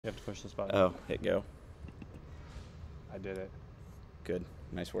You have to push this button. Oh, hit go. I did it. Good.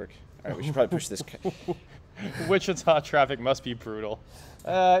 Nice work. All right, we should probably push this. Wichita traffic must be brutal.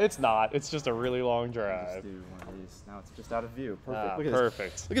 It's not. It's just a really long drive. Let's do one of these. Now it's just out of view. Perfect. Ah, Look at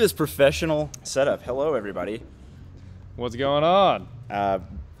perfect. This. Look at this professional setup. Hello, everybody. What's going on? Uh,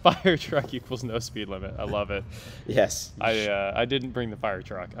 Fire truck equals no speed limit. I love it. yes. I didn't bring the fire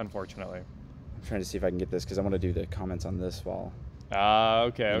truck, unfortunately. I'm trying to see if I can get this because I want to do the comments on this while. Ah,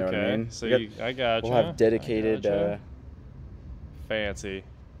 okay, You know okay. what I mean? So I got We'll have dedicated. Fancy.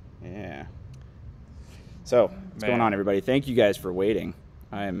 Yeah. So what's going Man. on, everybody? Thank you guys for waiting.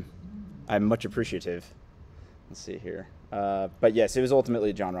 I'm much appreciative. Let's see here. But yes, it was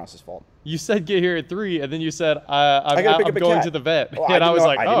ultimately John Ross's fault. You said get here at 3, and then you said I'm gotta pick up a going cat. to the vet. Well, and I was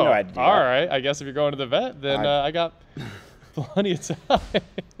like, I didn't know oh, I'd do all that. right. I guess if you're going to the vet, then I got plenty of time.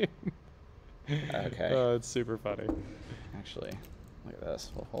 Okay. Oh, it's super funny. Actually, look at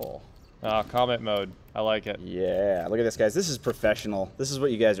this. Oh. Oh, comment mode. I like it. Yeah, look at this, guys. This is professional. This is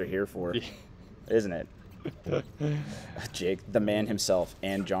what you guys are here for, isn't it? Jake, the man himself,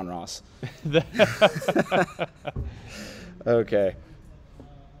 and John Ross. Okay.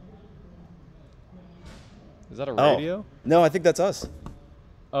 Is that a radio? Oh. No, I think that's us.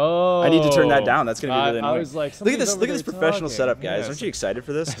 Oh. I need to turn that down. That's going to be really annoying. I was like, look at this. Look at this professional setup, guys. Aren't you excited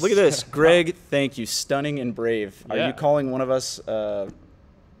for this? Look at this. Greg, thank you. Stunning and brave. Are you calling one of us I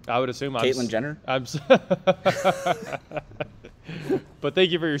would assume Caitlyn Jenner? But thank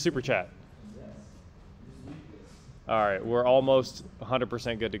you for your super chat. All right, we're almost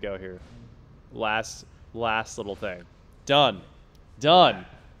 100% good to go here. Last little thing. Done.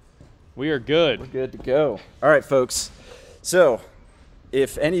 We are good. We're good to go. All right, folks. So,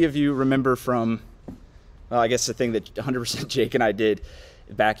 if any of you remember from, well, I guess the thing that 100% Jake and I did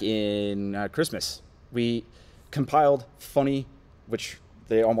back in Christmas, we compiled funny, which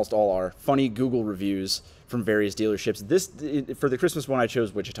they almost all are, funny Google reviews from various dealerships. For the Christmas one, I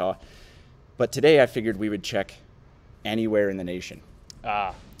chose Wichita. But today I figured we would check anywhere in the nation.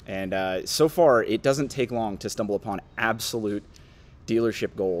 And so far, it doesn't take long to stumble upon absolute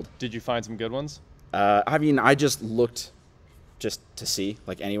dealership gold. Did you find some good ones? I mean, I just looked just to see,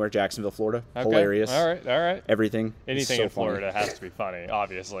 like anywhere, Jacksonville, Florida. Okay. Hilarious. All right. Everything. Anything so in Florida funny. has to be funny,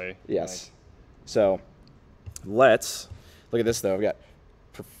 obviously. Yes. So let's look at this, though. We got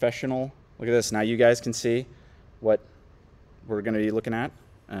professional. Look at this. Now you guys can see what we're going to be looking at.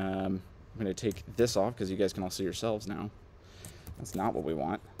 I'm going to take this off because you guys can all see yourselves now. That's not what we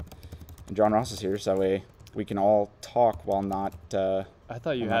want. And John Ross is here, so that way we can all talk while not. I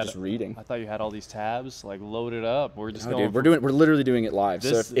thought you not had just reading. I thought you had all these tabs like loaded up. We're just no, going. Dude, we're literally doing it live.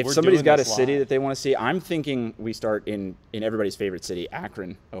 This, so if somebody's got a city that they want to see, I'm thinking we start in everybody's favorite city,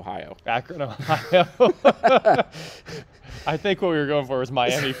 Akron, Ohio. Akron, Ohio. I think what we were going for was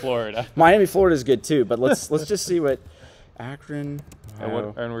Miami, Florida. Miami, Florida is good too, but let's just see what Akron.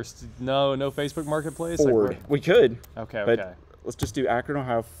 Ohio, and we're no Facebook Marketplace. Ford. Like we could. Okay. But let's just do Akron,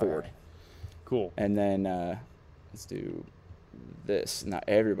 Ohio, Ford. Right. Cool. And then let's do this. Now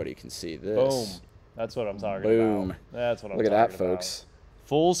everybody can see this. Boom. That's what I'm talking Boom. about. That's what I'm Look talking at that, about. folks.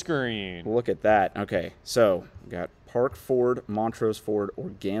 Full screen. Look at that. Okay, so we got Park Ford, Montrose Ford, or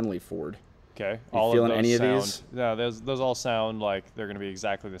Ganley Ford. Okay. You feeling any of these? No, those all sound like they're going to be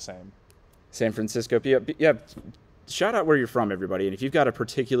exactly the same. San Francisco. Yeah. Shout out where you're from, everybody. And if you've got a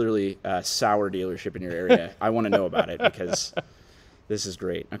particularly sour dealership in your area, I want to know about it because this is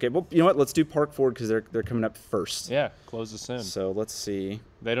great. Okay, well, you know what? Let's do Park Ford because they're coming up first. Yeah, closes soon. So let's see.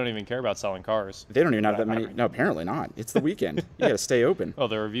 They don't even care about selling cars. They don't even have that many. No, apparently not. It's the weekend. You got to stay open. Oh,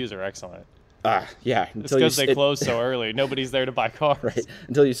 the reviews are excellent. Yeah. It's because they close so early. Nobody's there to buy cars. Right.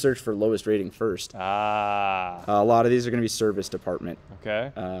 Until you search for lowest rating first. A lot of these are going to be service department.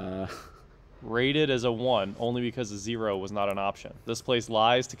 Okay. Rated as a 1 only because a 0 was not an option. This place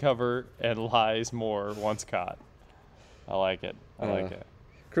lies to cover and lies more once caught. I like it. I like it.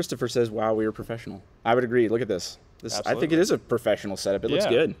 Christopher says, wow, we are professional. I would agree. Look at this. I think it is a professional setup. It looks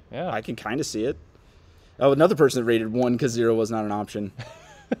good. Yeah. I can kind of see it. Oh, another person that rated 1 because 0 was not an option.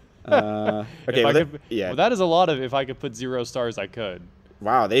 Okay. Well, that is a lot of if I could put 0 stars, I could.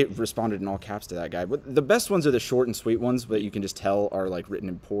 Wow, they responded in all caps to that guy. But the best ones are the short and sweet ones that you can just tell are like written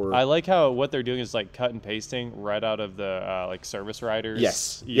in poor. I like how what they're doing is like cut and pasting right out of the like service writers.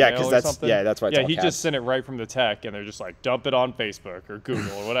 Yes. Yeah, because that's why it's all he caps. just sent it right from the tech, and they're just like dump it on Facebook or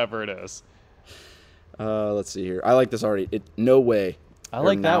Google or whatever it is. Let's see here. I like this already. No way. I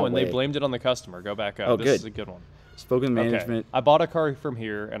like that one. They blamed it on the customer. Go back up. Oh, This is a good one. Spoken management. Okay. I bought a car from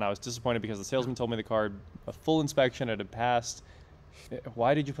here, and I was disappointed because the salesman told me the car had a full inspection. It had passed.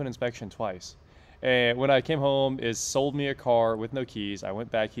 Why did you put inspection twice? And when I came home, is sold me a car with no keys. I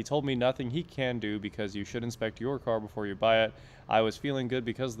went back. He told me nothing he can do because you should inspect your car before you buy it. I was feeling good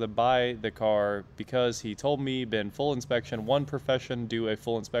because buy the car because he told me been full inspection. One profession do a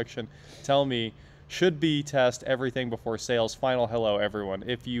full inspection. Tell me should be test everything before sales. Final hello everyone.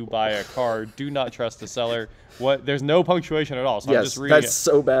 If you buy a car, do not trust the seller. What? There's no punctuation at all. So I'm just reading that's it.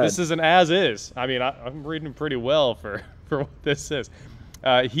 so bad. This is an as is. I mean, I'm reading pretty well for what this is.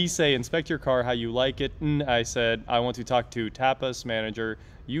 He say, inspect your car how you like it. I said, I want to talk to tapas manager.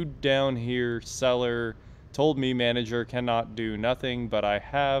 You down here, seller, told me manager cannot do nothing, but I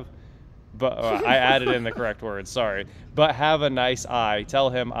have, but I added in the correct words, sorry. But have a nice eye. Tell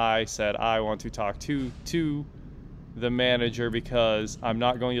him I said I want to talk to the manager because I'm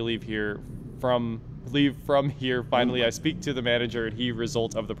not going to leave from here. Finally, I speak to the manager and he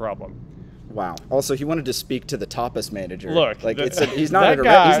result of the problem. Wow. Also, he wanted to speak to the tapas manager. Look, like he's not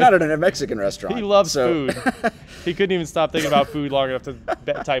at a Mexican restaurant. He loves food. He couldn't even stop thinking about food long enough to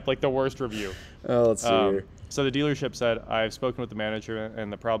type like the worst review. Oh, let's see here. So the dealership said, I've spoken with the manager,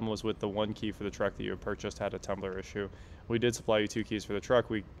 and the problem was with the one key for the truck that you had purchased had a tumbler issue. We did supply you 2 keys for the truck.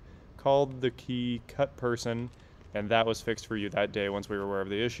 We called the key cut person, and that was fixed for you that day once we were aware of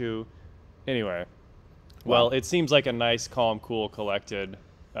the issue. Anyway, well, it seems like a nice, calm, cool, collected.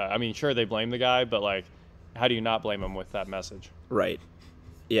 I mean, sure, they blame the guy, but, like, how do you not blame him with that message? Right.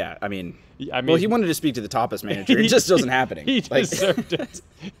 Yeah, I mean, well, he wanted to speak to the tapas manager. It just wasn't happening. He deserved it.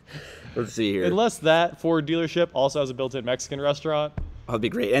 Let's see here. Unless that Ford dealership also has a built-in Mexican restaurant. Oh, that'd be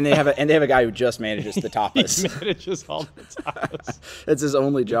great. And they have a guy who just manages the tapas. He manages all the tapas. It's his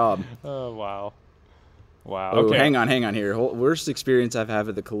only job. Oh, wow. Wow. Oh, okay. hang on here. Worst experience I've had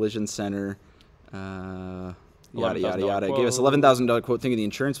at the collision center. Yada, yada, yada. Gave us $11,000 quote thinking the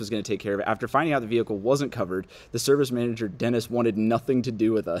insurance was going to take care of it. After finding out the vehicle wasn't covered, the service manager, Dennis, wanted nothing to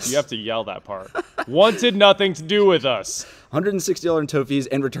do with us. You have to yell that part. Wanted nothing to do with us. $160 in tow fees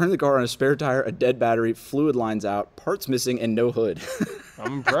and returned the car on a spare tire, a dead battery, fluid lines out, parts missing, and no hood.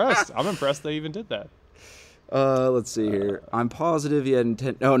 I'm impressed. I'm impressed they even did that. Let's see here. I'm positive he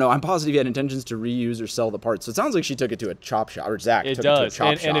had I'm positive he had intentions to reuse or sell the parts. So it sounds like she took it to a chop shop, or Zach took it to a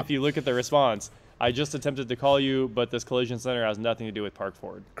chop shop. And if you look at the response, I just attempted to call you, but this collision center has nothing to do with Park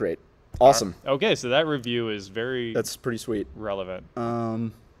Ford. Great. Awesome. Okay, so that review is That's pretty sweet. Relevant.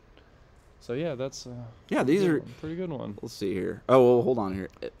 So yeah, that's these are pretty good one. Let's see here. Oh, well, hold on here.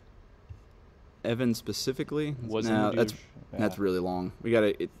 Evan specifically? That's really long. You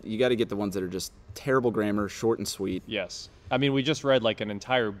gotta get the ones that are just terrible grammar, short and sweet. Yes. I mean, we just read like an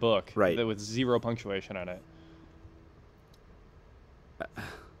entire book right. with 0 punctuation in it.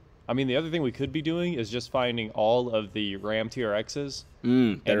 I mean, the other thing we could be doing is just finding all of the Ram TRXs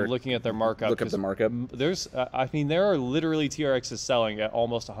and looking at their markup. Look up the markup. There are literally TRXs selling at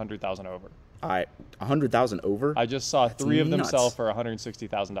almost 100,000 over. 100,000 over? I just saw 3 of them sell for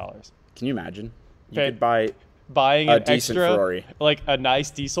 $160,000. Can you imagine? You could buy buying a an decent extra, Ferrari, like a nice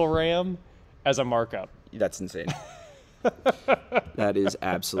diesel Ram, as a markup. That's insane. That is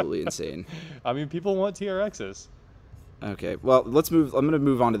absolutely insane. I mean, people want TRXs. Okay, well, let's move. I'm going to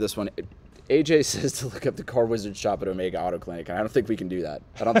move on to this one. AJ says to look up the Car Wizard shop at Omega Auto Clinic, and I don't think we can do that.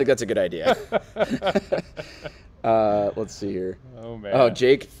 I don't think that's a good idea. Let's see here. Oh, man. Oh,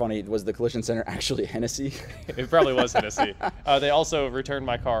 Jake, funny. Was the collision center actually Hennessy? It probably was Hennessy. They also returned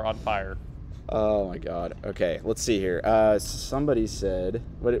my car on fire. Oh, my God. Okay, let's see here. Somebody said,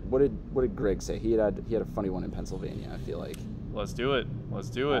 what did Greg say? He had a funny one in Pennsylvania, I feel like. Let's do it. Let's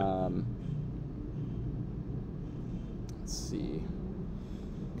do it. Let's see,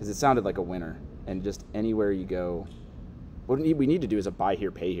 because it sounded like a winner, and just anywhere you go, what we need to do is a buy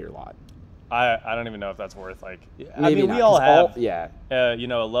here, pay here lot. I don't even know if that's worth like. Maybe I mean, not, we all have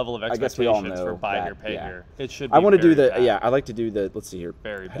a level of I guess we all expectations know for buy that, here, pay yeah. here. It should. Be I want to do the bad. I like to do the. Let's see here.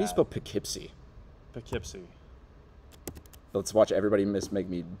 Very How do you spell Poughkeepsie? Poughkeepsie. Let's watch everybody make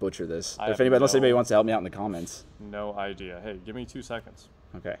me butcher this. Unless anybody wants to help me out in the comments. No idea. Hey, give me 2 seconds.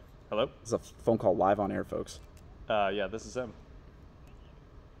 Okay. Hello. This is a phone call live on air, folks. Yeah, this is him.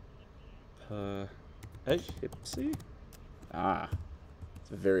 Hey. Poughkeepsie? It's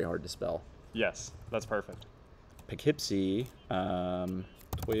very hard to spell. Yes, that's perfect. Poughkeepsie, Toyota.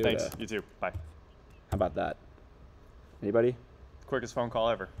 Thanks, you too. Bye. How about that? Anybody? Quickest phone call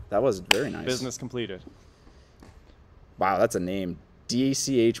ever. That was very nice. Business completed. Wow, that's a name.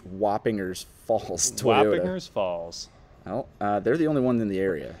 DACH Wappingers Falls Toyota. Wappingers Falls. Well, they're the only one in the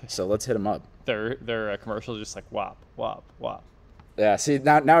area, so let's hit them up. Their commercial just like wop, wop, wop. Yeah, see,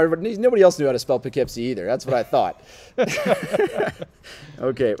 now nobody else knew how to spell Poughkeepsie either. That's what I thought.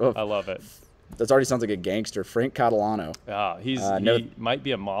 Okay. Well, I love it. That already sounds like a gangster. Frank Catalano. He might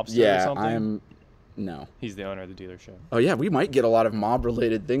be a mobster or something. No. He's the owner of the dealership. Oh yeah, we might get a lot of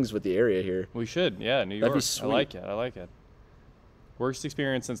mob-related things with the area here. We should, yeah, New York. That'd be sweet. I like it. Worst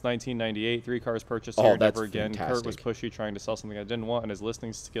experience since 1998. 3 cars purchased Oh, here, that's never again. Kurt was fantastic. pushy, trying to sell something I didn't want, and his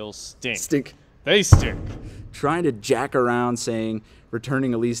listening skills stink. Stink. They stink. Trying to jack around saying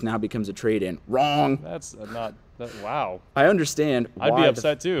returning a lease now becomes a trade-in. Wrong. That's not. Wow. I understand. I'd be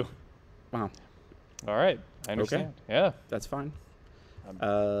upset too. Wow. All right, I understand. Yeah. That's fine.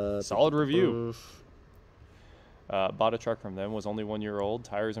 Solid review. Bought a truck from them. Was only 1 year old.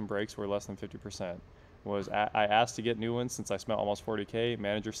 Tires and brakes were less than 50%. I asked to get new ones since I spent almost $40K.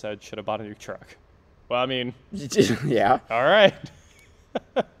 Manager said should have bought a new truck. Well, I mean. Yeah. All right.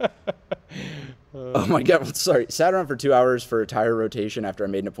 Oh my God. Sorry. Sat around for 2 hours for a tire rotation after I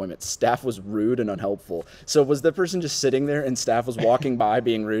made an appointment. Staff was rude and unhelpful. So was the person just sitting there and staff was walking by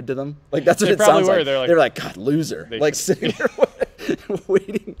being rude to them? Like that's what They it probably sounds were. like. They're like, God, loser. Like sitting there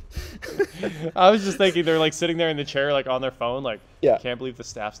waiting. I was just thinking they're like sitting there in the chair, like on their phone, like, Yeah. can't believe the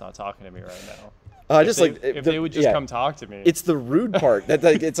staff's not talking to me right now. If They would just come talk to me. It's the rude part. That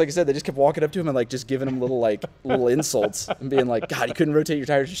like it's like I said, they just kept walking up to him and like just giving him little insults and being like, God, you couldn't rotate your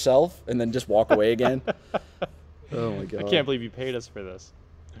tires yourself, and then just walk away again. Oh my God. I can't believe you paid us for this.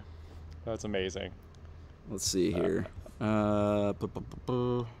 That's amazing. Let's see here.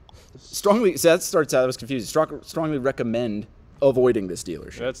 Strongly. So that starts out. I was confused. Strongly recommend avoiding this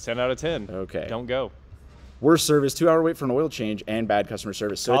dealership. That's 10 out of 10. Okay. Don't go. Worst service, 2 hour wait for an oil change, and bad customer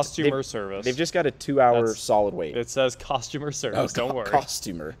service. So Costumer service. They've just got a 2 hour solid wait. It says costumer service. Don't worry.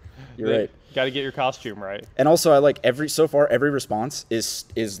 Costumer. You're right. Got to get your costume right. And also, I like every response is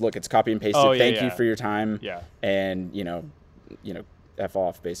look, it's copy and pasted. Oh, yeah, Thank you yeah. for your time. Yeah. And F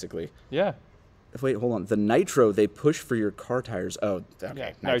off basically. Yeah. Wait, hold on. The nitro they push for your car tires. Oh, okay. Yeah,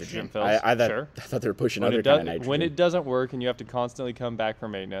 Nitrogen. nitrogen fills, I sure. thought they were pushing When other it, kind of nitrogen. when it doesn't work and you have to constantly come back for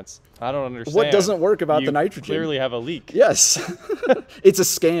maintenance, I don't understand. What doesn't work about You the nitrogen? clearly have a leak. Yes. It's a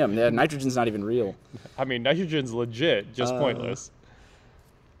scam. Yeah, nitrogen's not even real. I mean, nitrogen's legit, just pointless.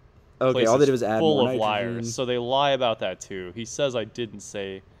 Okay, Place all they is did was add full more of nitrogen. liars, so they lie about that too. He says I didn't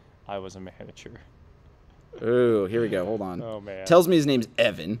say I was a manager. Oh, here we go. Hold on. Oh man. Tells me his name's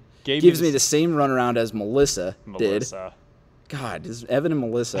Evan. Gives me the same runaround as Melissa did. God, this is Evan and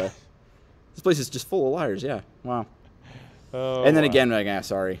Melissa. This place is just full of liars. Yeah. Wow. Oh, and then wow. again, like,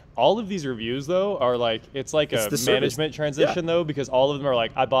 sorry. All of these reviews though are like it's like a management transition though, because all of them are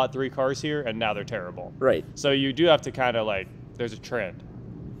like I bought 3 cars here and now they're terrible. Right. So you do have to kind of like there's a trend.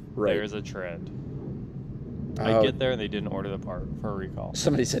 Right. There's a trend. I get there and they didn't order the part for a recall.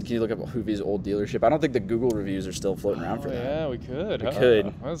 Somebody said, "Can you look up Hoovie's old dealership?" I don't think the Google reviews are still floating around for that. Yeah, we could. We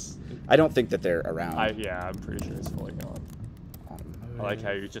could. That's, I don't think that they're around. I'm pretty sure it's fully gone. I like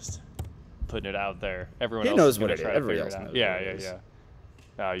how you're just putting it out there. Everyone else knows is what gonna it is. try to Everybody figure else it out. knows Yeah, what it is.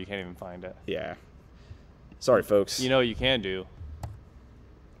 yeah. Oh, you can't even find it. Yeah. Sorry, folks. You know what you can do?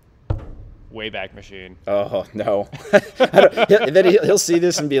 Wayback Machine. Oh no! Then he'll see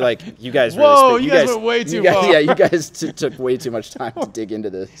this and be like, "You guys, really Whoa, you guys went way too far." Yeah, you guys took way too much time to dig into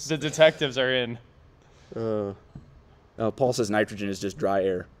this." The detectives are in. Paul says nitrogen is just dry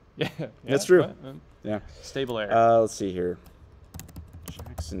air. Yeah, That's true. Right. Yeah. Stable air. Let's see here.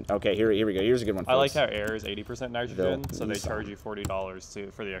 Jackson. Okay, here we go. Here's a good one. I like folks. how air is 80% nitrogen, so they charge you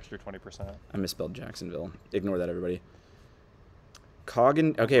 $40 for the extra 20%. I misspelled Jacksonville. Ignore that, everybody.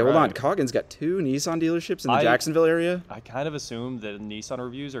 Coggin. Okay, hold on. Coggin's got 2 Nissan dealerships in the Jacksonville area. I kind of assumed that Nissan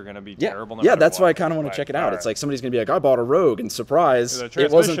reviews are going to be Yeah, terrible. No yeah, matter that's what. why I kind of want to check it out. It's like somebody's gonna be like, "I bought a Rogue," and surprise, The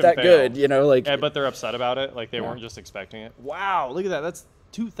it wasn't transmission that failed. good. You know, like. Yeah, but they're upset about it. Like they weren't just expecting it. Wow, look at that. That's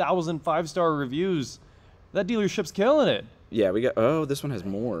 2,000 5-star reviews. That dealership's killing it. Yeah, we got. Oh, this one has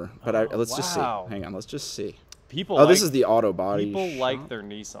more. But let's just see. wow. Hang on, let's just see. People. Oh, this is the auto body. People shop. like their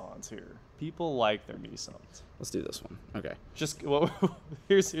Nissans here. People like their Nissans. Let's do this one. Okay. Just well,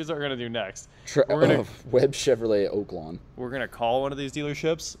 here's what we're gonna do next. Webb Chevrolet Oaklawn. We're gonna call one of these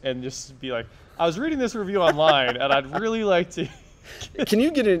dealerships and just be like, I was reading this review online, and I'd really like to. Can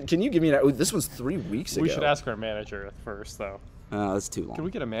you give me an? Oh, this one's 3 weeks ago. We should ask our manager first, though. That's too long. Can we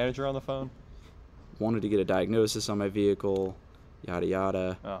get a manager on the phone? Wanted to get a diagnosis on my vehicle, yada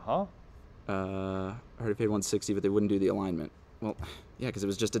yada. I already paid $160, but they wouldn't do the alignment. Well, yeah, because it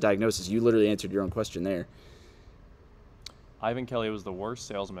was just a diagnosis. You literally answered your own question there. Ivan Kelly was the worst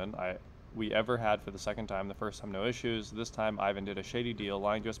salesman we ever had for the second time. The first time, no issues. This time, Ivan did a shady deal,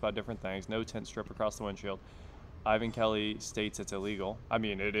 lying to us about different things. No tint strip across the windshield. Ivan Kelly states it's illegal. I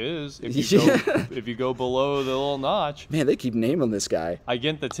mean, it is if you go below the little notch. Man, they keep naming this guy. I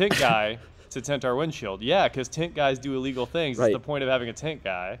get the tint guy. To tint our windshield. Yeah, because tint guys do illegal things. Right. It's the point of having a tint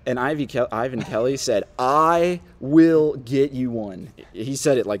guy. And Ivan Kelly said, "I will get you one." He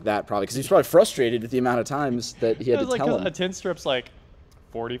said it like that probably because he's probably frustrated at the amount of times that he had to tell him. A tint strip's like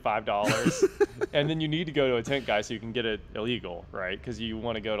 $45, and then you need to go to a tint guy so you can get it illegal, right? Because you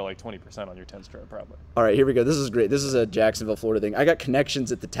want to go to like 20% on your tint strip, probably. All right, here we go. This is great. This is a Jacksonville, Florida thing. I got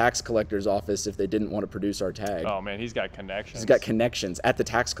connections at the tax collector's office if they didn't want to produce our tag. Oh man, he's got connections. He's got connections at the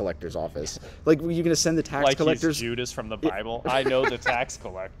tax collector's office. Like, were you gonna send the tax like collectors? He's Judas from the Bible. I know the tax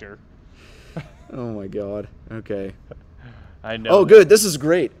collector. Oh my God. Okay. I know. Oh, good. This is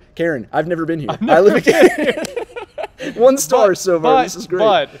great, Karen. I've never been here. I live in Karen. 1 star so far. This is great.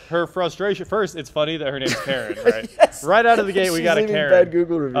 But her frustration. First, it's funny that her name's Karen, right? Yes. Right out of the gate, we She's got a leaving Karen, bad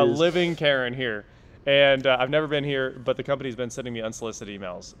Google reviews. a living Karen here. And I've never been here, but the company's been sending me unsolicited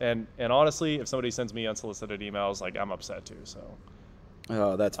emails. And honestly, if somebody sends me unsolicited emails, like I'm upset too. So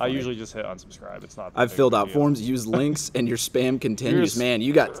Oh, that's funny. I usually just hit unsubscribe. It's not. That I've big filled of a out deal. forms, used links, and your spam continues. Man,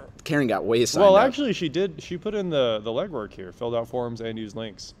 Karen got way signed Well, up. actually, she did. She put in the legwork here, filled out forms and used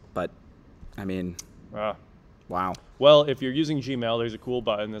links. But, I mean, wow. Well, if you're using Gmail, there's a cool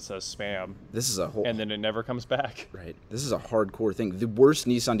button that says spam, This is a whole... and then it never comes back. Right. This is a hardcore thing. The worst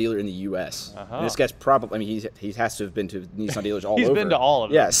Nissan dealer in the U.S. Uh-huh. And this guy's probably... I mean, he has to have been to Nissan dealers all over. He's been to all of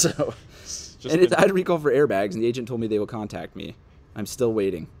them. Yeah, so... Just And I had a recall for airbags, and the agent told me they will contact me. I'm still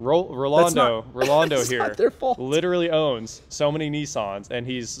waiting. Rolando That's here not their fault. literally owns so many Nissans, and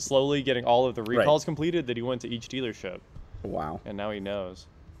he's slowly getting all of the recalls completed that he went to each dealership, Wow. and now he knows.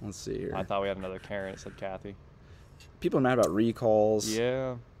 Let's see here. I thought we had another Karen. It said Kathy. People are mad about recalls.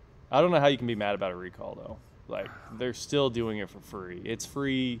 Yeah. I don't know how you can be mad about a recall, though. Like, they're still doing it for free. It's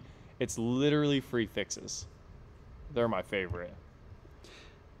free. It's literally free fixes. They're my favorite.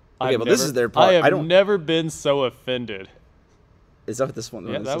 Okay, well, this is their part. I have never been so offended. Is that what this one?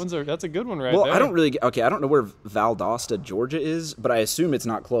 Yeah, that's a good one right well, there. I don't really. Okay, I don't know where Valdosta, Georgia is, but I assume it's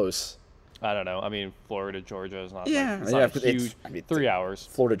not close. I don't know. I mean, Florida, Georgia is not. Yeah, like, it's yeah, not a it's- huge. I mean, 3 hours.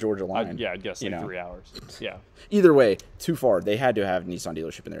 Florida Georgia line. Yeah, I'd guess like you know. 3 hours. Yeah. Either way, too far. They had to have a Nissan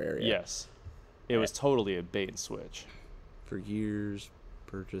dealership in their area. Yes. It was totally a bait and switch. For years,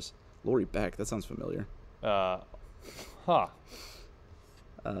 purchase. Lori Beck. That sounds familiar. Huh.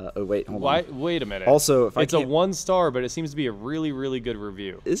 Oh wait, hold on. Wait a minute. Also, if it's I a can't, 1 star, but it seems to be a really, really good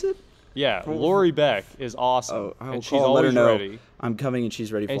review. is it? Yeah, Lori Beck is awesome, Oh, I'll and she's call and let her always know ready. I'm coming and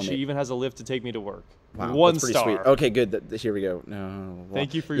she's ready for And me. she even has a lift to take me to work. Wow, 1 that's pretty star. sweet. Okay, good. Here we go. No. Well,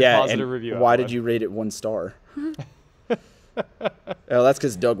 Thank you for your yeah, positive and review. Why Evelyn. did you rate it 1 star? Oh, that's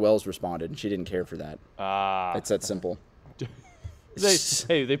because Doug Wells responded, and she didn't care for that. Ah. It's that simple.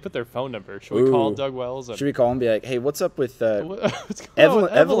 They put their phone number. Should we call Ooh. Doug Wells? And Should we call him and be like, hey, what's up with what's going on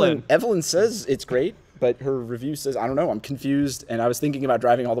with Evelyn? Evelyn says it's great, but her review says, I don't know, I'm confused, and I was thinking about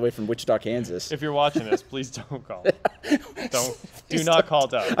driving all the way from Wichita, Kansas. If you're watching this, please don't call. Do not call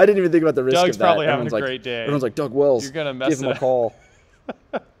Doug. I didn't even think about the risk Doug's of that. probably having Everyone's a like, great day. Everyone's like, Doug Wells, You're gonna mess give him it a up. call.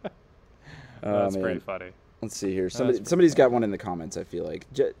 That's man. pretty funny. Let's see here. pretty Somebody's got one in the comments. I feel like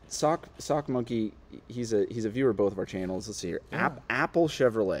Sock Monkey. He's a viewer of both of our channels. Let's see here. Yeah. Apple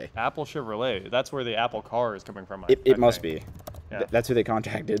Chevrolet. Apple Chevrolet. That's where the Apple car is coming from. It I must think. be. Yeah. That's who they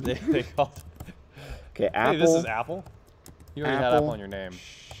contacted. They called. Okay, Apple. Hey, this is Apple. You already had Apple Apple on your name.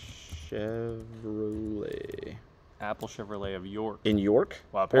 Chevrolet. Apple Chevrolet of York. In York?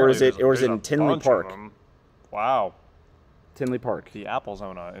 Well, Or is it there's in a Tinley bunch of Park? them. Wow. Tinley Park. The Apple's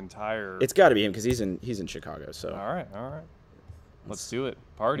own an entire. It's got to be him because he's in Chicago. So All right. Let's do it.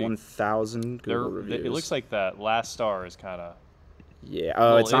 Party. 1,000 Google reviews. It looks like that last star is kind of. Yeah.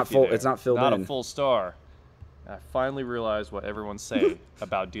 Oh, it's not full. There. It's not filled Not in. a full star. I finally realized what everyone's saying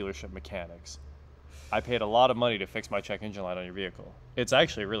about dealership mechanics. I paid a lot of money to fix my check engine light on your vehicle. It's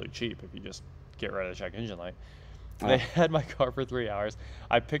actually really cheap if you just get rid of the check engine light. They had my car for 3 hours.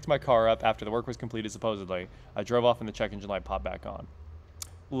 I picked my car up after the work was completed, supposedly. I drove off and the check engine light popped back on.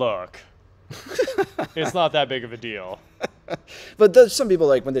 Look, it's not that big of a deal. But there's some people,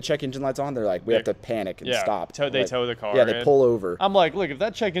 like, when the check engine light's on, they're like, we have to panic and Yeah, stop. they Like, tow the car Yeah, they in. pull over. I'm like, look, if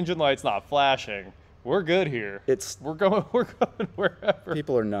that check engine light's not flashing, we're good here. We're going wherever.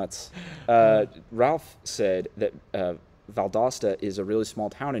 People are nuts. Ralph said that Valdosta is a really small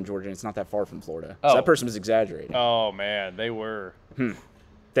town in Georgia, and it's not that far from Florida. So that person was exaggerating. Oh man, they were.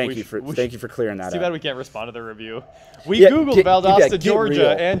 Thank you for clearing that Too up. bad we can't respond to the review. We Yeah, Googled Valdosta, get Georgia, real.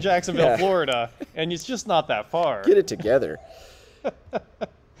 and Jacksonville, Yeah. Florida, and it's just not that far. Get it together.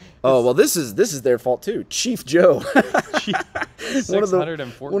 Oh well, this is their fault too. Chief Joe.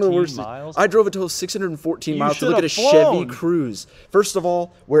 614 worst. miles. I drove a total of 614 miles to look at a should have Chevy flown. Cruise. First of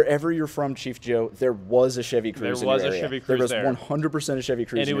all, wherever you're from, Chief Joe, there was a Chevy Cruise. There was in your a area. Chevy Cruise there. there. Was 100% a Chevy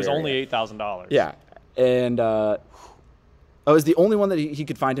Cruise, And it in was your only area. $8,000. Yeah, and it was the only one that he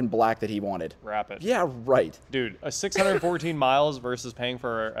could find in black that he wanted. Rapid. Yeah, right. Dude, a 614 miles versus paying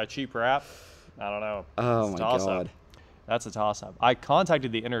for a cheap wrap. I don't know. Oh It's my a toss-up. God. That's a toss-up. I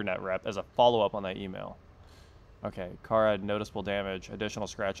contacted the internet rep as a follow-up on that email. Okay, car had noticeable damage, additional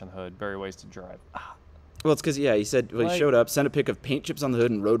scratch on the hood, very wasted drive. Well, it's because he said he Like- showed up, sent a pic of paint chips on the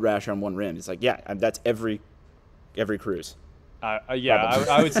hood and road rash on one rim. It's like, yeah, that's every Cruise. Yeah, Probably.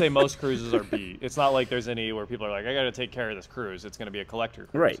 I would say most cruises are B. It's not like there's any where people are like, I got to take care of this cruise. It's going to be a collector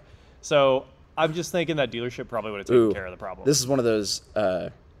cruise. Right. So I'm just thinking that dealership probably would have taken care of the problem. This is one of those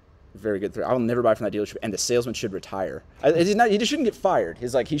very good. I'll never buy from that dealership, and the salesman should retire. He just shouldn't get fired.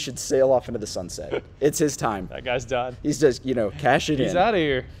 He should sail off into the sunset. It's his time. That guy's done. He's just cash it in. He's out of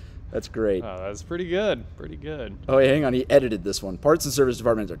here. That's great. Oh, that's pretty good. Pretty good. Oh, wait, hang on. He edited this one. Parts and service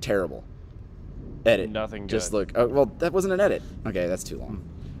departments are terrible. Edit. Nothing Just good. look. Oh, well, that wasn't an edit. Okay, that's too long.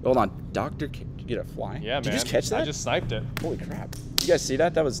 Hold on. Did you get a fly? Yeah, man. Did you just catch that? I just sniped it. Holy crap. You guys see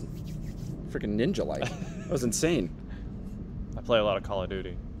that? That was freaking ninja-like. That was insane. I play a lot of Call of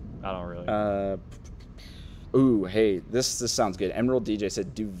Duty. I don't really. Ooh, hey, this sounds good. Emerald DJ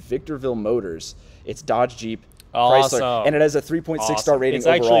said, do Victorville Motors. It's Dodge, Jeep, Awesome. Chrysler, and it has a 3.6 star rating It's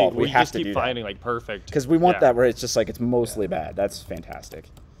overall. actually, We have just to keep do finding like perfect. because we want Yeah. that where it's just like it's mostly bad. That's fantastic.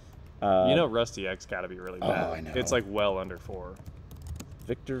 Rusty X got to be really bad. I know. It's like well under 4.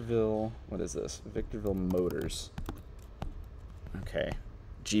 Victorville, what is this? Victorville Motors. Okay,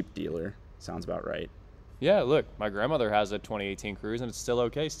 Jeep dealer sounds about right. Yeah, look, my grandmother has a 2018 Cruise and it's still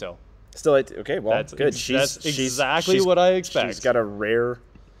okay still. Still, okay, well, That's good. that's exactly what I expect. She's got a rare.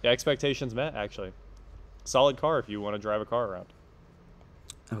 Yeah, expectations met, actually. Solid car if you want to drive a car around.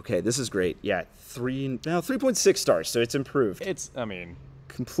 Okay, this is great. Yeah, 3.6 stars, so it's improved. I mean,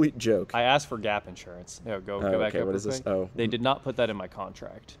 Complete joke. I asked for gap insurance. Yeah, go back okay, up. what is real this? quick. Oh. They did not put that in my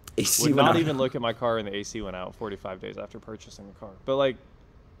contract. AC Would went not out. even look at my car and the AC went out 45 days after purchasing the car. But like,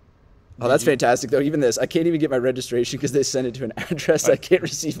 Oh, that's fantastic, though. Even this, I can't even get my registration because they sent it to an address I can't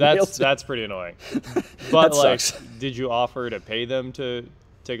receive mail to. that's pretty annoying. But That like, sucks. did you offer to pay them to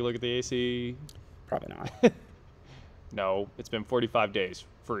take a look at the AC? Probably not. No, it's been 45 days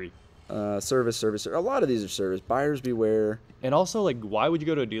free. Service. A lot of these are service. Buyers beware. And also, like, why would you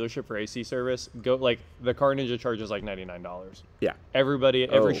go to a dealership for AC service? Go like the Car Ninja charges like $99. Yeah. Every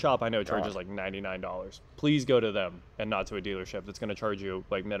Oh, shop I know charges God. like $99. Please go to them and not to a dealership that's going to charge you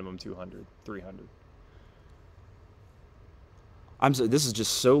like minimum 200, 300. This is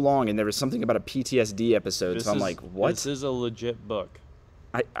just so long, and there was something about a PTSD episode, so I'm like, what? This is a legit book.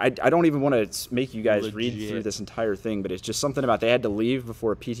 I don't even want to make you guys read through Legit. this entire thing, but it's just something about they had to leave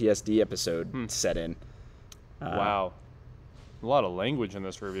before a PTSD episode set in. Wow. A lot of language in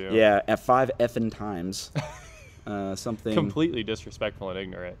this review. Yeah, at 5 effing times. Something. Completely disrespectful and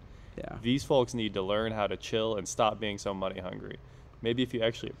ignorant. Yeah. These folks need to learn how to chill and stop being so money hungry. Maybe if you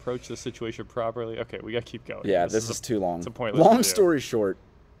actually approach the situation properly. Okay, we got to keep going. Yeah, this is too long. It's a pointless Long video. story short.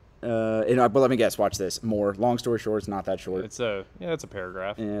 But let me guess. Watch this. More. Long story short, it's not that short. It's a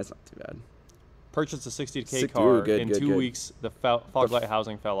paragraph. Yeah, it's not too bad. Purchased a 60K Six- car. ooh, good, In good, 2 good. weeks, the fog light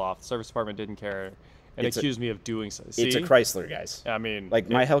housing fell off. The service department didn't care and It's a- accused me of doing so. See? It's a Chrysler, guys. I mean, Like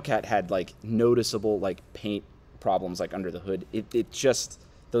my Hellcat had like noticeable like paint problems like under the hood. It just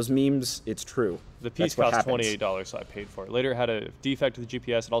those memes. It's true. the piece That's what cost happens. $28, so I paid for it. Later, it had a defect with the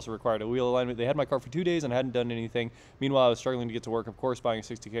GPS. It also required a wheel alignment. They had my car for 2 days and hadn't done anything. Meanwhile, I was struggling to get to work. Of course, buying a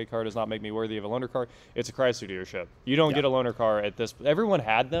 60K car does not make me worthy of a loaner car. It's a Chrysler dealership. You don't get a loaner car at this. Everyone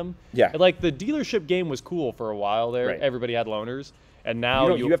had them. Yeah. Like the dealership game was cool for a while there. Right. Everybody had loaners, and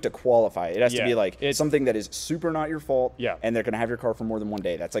now You have to qualify. It has to Yeah, be like it's- something that is super not your fault. Yeah. And they're gonna have your car for more than one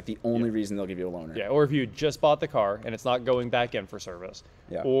day. That's like the only reason they'll give you a loaner. Yeah, or if you just bought the car and it's not going back in for service.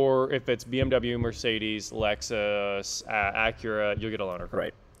 Yeah. Or if it's BMW, Mercedes, Lexus, Acura, you'll get a loaner car.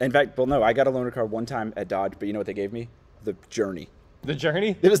 Right. In fact, well, no, I got a loaner car one time at Dodge, but you know what they gave me? The Journey. The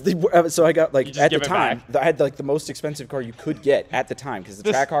Journey? It was so I got like just at the give it time back. I had like the most expensive car you could get at the time because the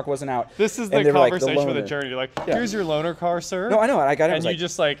Trackhawk wasn't out. This is and the they were, like, conversation with a loaner. Journey. You're like, Yeah. here's your loaner car, sir. No, I know, and I got it. And I you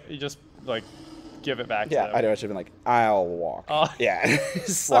was like, just give it back yeah, to them. I know. I should have been like, I'll walk. Oh. Yeah,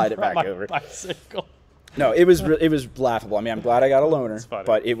 slide it back my over. bicycle. No, it was laughable. I mean, I'm glad I got a loaner, funny.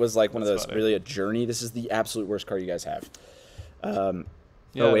 but it was like one of That's those funny. really a Journey. This is the absolute worst car you guys have.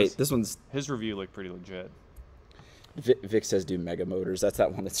 Yeah, oh wait, this one's his review looked pretty legit. Vic says do Mega Motors. That's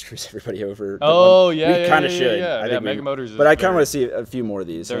that one that screws everybody over. Oh, yeah, we yeah, kind of yeah, should. yeah. I Yeah, think Mega Motors is but I kind of very- want to see a few more of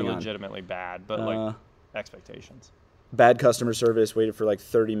these. They're Hang on. legitimately bad, but like expectations. Bad customer service. Waited for like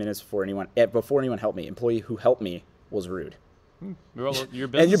 30 minutes before anyone helped me. Employee who helped me was rude. Well, your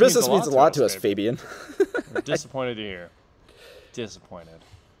business And your business means a lot to us, Fabian. Fabian. I'm disappointed to hear. Disappointed.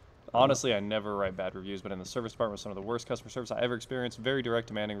 Honestly, I never write bad reviews, but in the service department was some of the worst customer service I ever experienced. Very direct,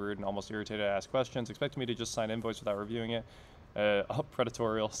 demanding, rude, and almost irritated to ask questions. Expecting me to just sign invoice without reviewing it.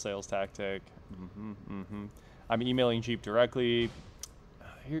 Predatorial sales tactic. I'm emailing Jeep directly.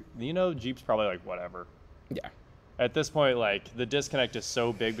 Jeep's probably like whatever. Yeah. At this point, like the disconnect is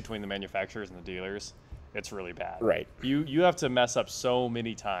so big between the manufacturers and the dealers, it's really bad. Right. You have to mess up so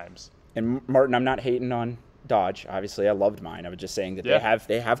many times. And Martin, I'm not hating on Dodge. Obviously, I loved mine. I was just saying that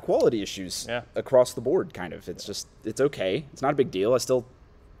they have quality issues across the board. Kind of. It's okay. It's not a big deal. I still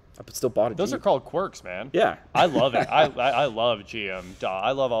bought it. Those are called quirks, man. Yeah. I love it. I love GM.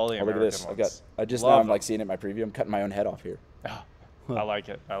 I love all the American look at this. ones. I'm like seeing it in my preview. I'm cutting my own head off here. I like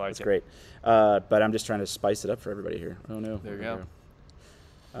it. That's great. But I'm just trying to spice it up for everybody here. Oh no. There you go.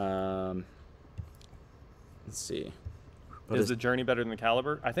 Let's see. Is the Journey better than the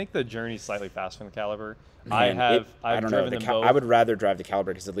Caliber? I think the Journey's slightly faster than the Caliber. Man, I've driven them both. I would rather drive the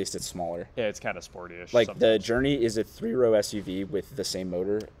Caliber because at least it's smaller. Yeah, it's kind of sporty-ish. Like sometimes. the Journey is a 3-row SUV with the same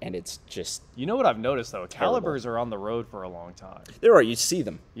motor, and it's just. You know what I've noticed though? Terrible. Calibers are on the road for a long time. There are. You see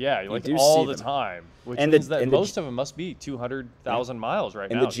them. Yeah, like do all see the them. time, which And means the- that and the most of them must be 200,000 miles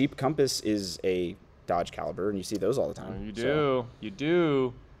right And now. the Jeep Compass is a Dodge Caliber, and you see those all the time. You do. So, You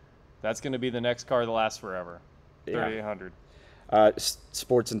do. That's going to be the next car that lasts forever. Yeah. 3800.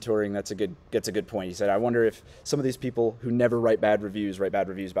 Sports and touring. That's a good point. He said, "I wonder if some of these people who never write bad reviews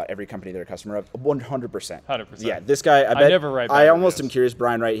about every company they're a customer of." 100%. 100%. Yeah, this guy. I bet. never write bad I almost reviews. am curious.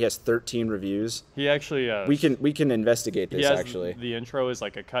 Brian Wright. He has 13 reviews. He actually We can investigate he this has actually. the intro is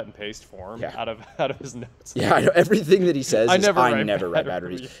like a cut and paste form Yeah. out of his notes. Yeah, I know. Everything that he says I is never I write never bad write bad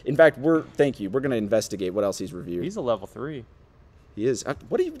reviews. reviews. In fact, we're going to investigate what else he's reviewed. He's a level 3. He is.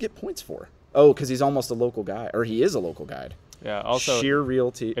 What do you get points for? Oh, because he's almost a local guy, or he is a local guide. Yeah, also Sheer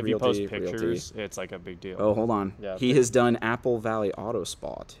realty. if you post realty. pictures, it's like a big deal. Oh, hold on. Yeah, he has done Apple Valley Auto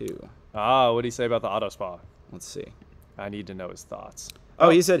Spa too. What do you say about the auto spa? Let's see. I need to know his thoughts. Oh,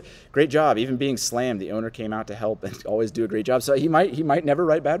 he said, "Great job. Even being slammed, the owner came out to help and always do a great job." So he might never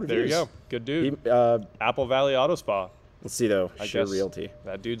write bad There reviews. you go. Good dude. He, Apple Valley Auto Spa. let's see though. I Sheer guess realty.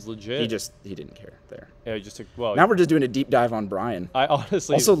 That dude's legit. He didn't care there. Yeah, he just took. Well, Now we're just doing a deep dive on Brian. I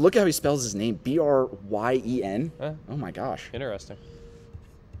honestly. Also, look how he spells his name. Bryen. Eh. Oh my gosh. Interesting.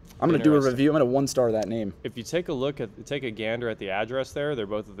 I'm gonna do a Interesting. review. I'm gonna 1-star that name. If you take a gander at the address there, they're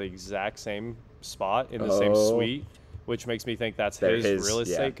both at the exact same spot in the same suite, which makes me think that's They're his real yeah.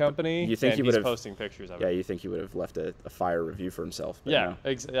 estate company. You think and he he's would've- posting pictures of Yeah, it. you think he would have left a fire review for himself? But Yeah,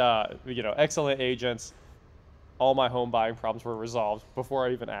 no. excellent agents. All my home buying problems were resolved before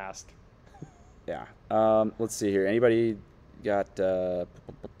I even asked. Yeah. Let's see here. Anybody got?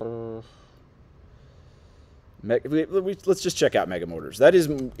 Let's just check out Mega Motors. That is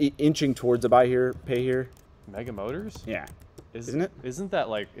inching towards a buy here, pay here. Mega Motors? Yeah. Isn't it? Isn't that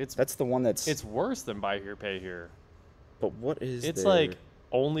like it's? That's the one that's. It's worse than buy here, pay here. But what is? It's their- like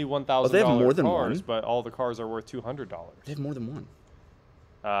only $1,000 they have more than cars, one? but all the cars are worth $200. They have more than one.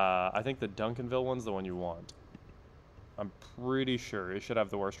 I think the Duncanville one's the one you want. I'm pretty sure it should have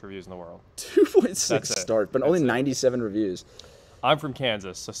the worst reviews in the world. 2.6 That's it. stars, but only That's it. 97 reviews. I'm from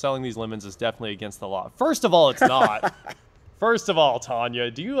Kansas, so selling these lemons is definitely against the law. First of all, it's not. First of all,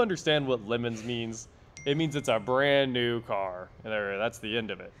 Tanya, do you understand what lemons means? It means it's a brand new car. And that's the end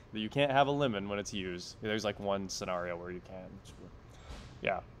of it. You can't have a lemon when it's used. There's like one scenario where you can.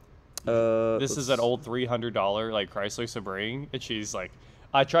 Yeah. This is an old $300 like Chrysler Sebring, and she's like,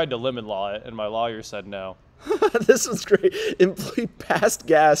 I tried to lemon law it, and my lawyer said no. This was great. Employee passed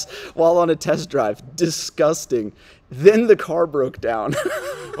gas while on a test drive. Disgusting. Then the car broke down.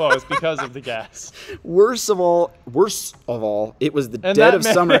 Well, it's because of the gas. Worst of all, it was the And dead that of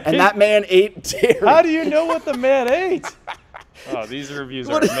man summer, and that man ate dairy. How do you know what the man ate? Oh, these reviews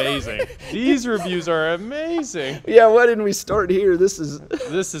are amazing. These reviews are amazing. Yeah, why didn't we start here? This is it.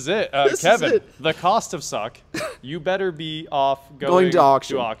 This is is Kevin, it. the cost of suck. You better be off Going to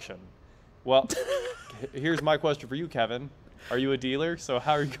auction. Well, here's my question for you, Kevin. Are you a dealer? So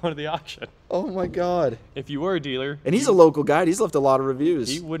how are you going to the auction? Oh my god. If you were a dealer, And he's a local guy. He's left a lot of reviews.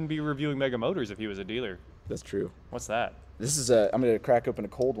 he wouldn't be reviewing Mega Motors if he was a dealer. That's true. What's that? This is a. I'm gonna crack open a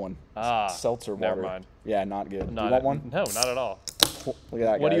cold one. Seltzer water. never mind. Yeah, not good. Not you want one? No, not at all. Look at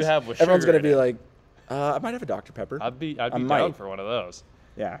that. What do you guys. have with Everyone's sugar gonna in be it? like, I might have a Dr Pepper. I'd be I down might. for one of those.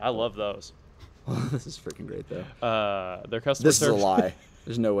 Yeah. I love those. This is freaking great, though. Their customer This is a service. lie.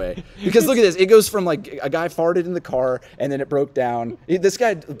 There's no way. Because look at this. It goes from like a guy farted in the car and then it broke down. This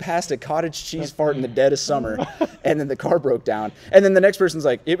guy passed a cottage cheese fart in the dead of summer and then the car broke down. And then the next person's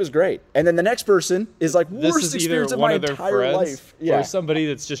like, it was great. And then the next person is like, This worst is either experience of one my of their entire friends life. Yeah. or somebody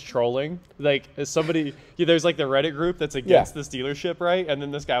that's just trolling. Like somebody, there's like the Reddit group that's against this dealership, right? And then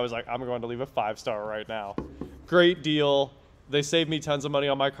this guy was like, I'm going to leave a 5-star right now. Great deal. They saved me tons of money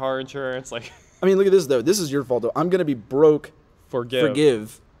on my car insurance. Like, I mean, look at this, though. This is your fault, though. I'm going to be broke.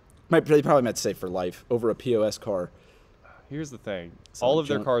 Forgive. They probably meant to say for life over a POS car. Here's the thing. All of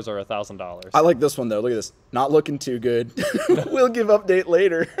their cars are $1,000. I like this one, though. Look at this. Not looking too good. We'll give update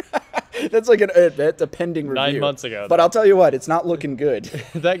later. That's like that's a pending review. 9 months ago. But I'll tell you what, it's not looking good.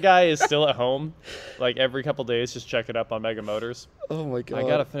 That guy is still at home, like every couple days, just checking up on Mega Motors. Oh, my God. I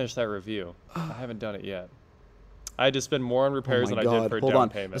got to finish that review. I haven't done it yet. I had to spend more on repairs than I did for Hold down on.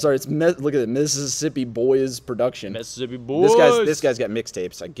 payment. Sorry, look at it. Mississippi Boys Production. Mississippi Boys. This guy's got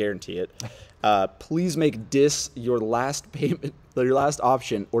mixtapes. I guarantee it. Please make dis your last payment, your last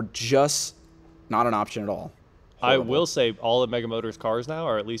option, or just not an option at all. Horrible. I will say all of Mega Motors cars now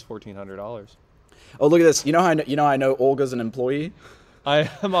are at least $1,400. Oh, look at this. You know how I know Olga's an employee? I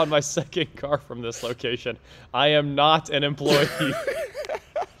am on my second car from this location. I am not an employee.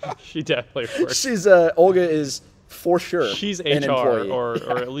 She definitely works. She's Olga is for sure. She's an HR employee.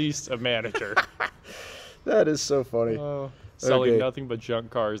 or at least a manager. That is so funny. Selling Okay. nothing but junk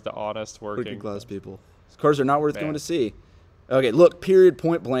cars to honest working class people. These cars are not worth going to see. Okay, look, period,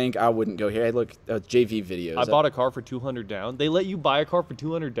 point blank. I wouldn't go here. Hey, look, JV videos. I bought a car for $200 down. They let you buy a car for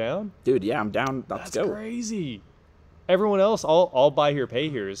 $200 down? Dude, yeah, I'm down. Let's go. That's crazy. Everyone else, all buy here, pay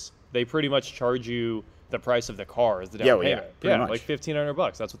here's, they pretty much charge you the price of the car as the down payment. pretty much. Like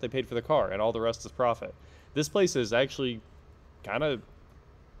 $1,500. That's what they paid for the car, and all the rest is profit. This place is actually kind of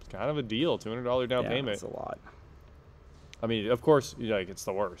a deal. $200 down payment. That's a lot. I mean, of course, like it's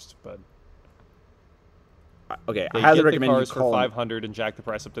the worst, but okay, they I highly get recommend the cars you call for them. $500 and jack the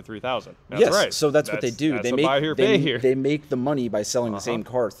price up to $3,000. That's Yes, right. so that's what they do. That's They a make buy here, pay here. they make the money by selling the same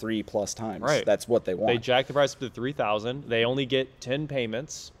car 3+ times. Right. That's what they want. They jack the price up to $3,000. They only get 10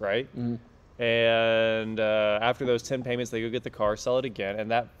 payments, right? And after those 10 payments, they go get the car, sell it again,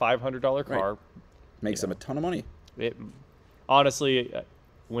 and that $500 car Makes them a ton of money. It, honestly,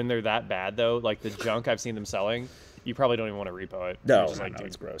 when they're that bad though, like the junk I've seen them selling, you probably don't even want to repo it. No, You're just no, like, no, dude,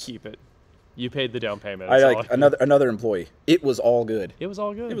 it's gross. Keep it. You paid the down payment. I That's like all another employee. It was all good. It was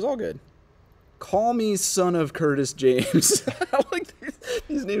all good. It was all good. Call me son of Curtis James. I like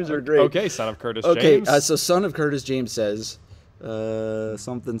these names are great. Okay, son of Curtis Okay, James. so son of Curtis James says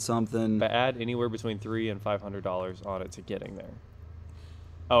something. But add anywhere between $300 and $500 on it to getting there.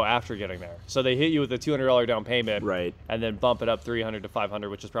 Oh, after getting there. So they hit you with a $200 down payment, Right. And then bump it up $300 to $500,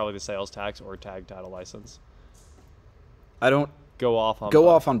 which is probably the sales tax or tag title license. I don't Go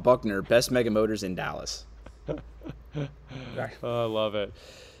off on Buckner. Best Mega Motors in Dallas. Oh, I love it.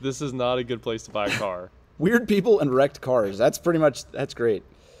 This is not a good place to buy a car. Weird people and wrecked cars. That's great.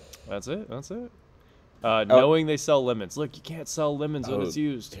 That's it. Knowing they sell lemons. Look, you can't sell lemons when it's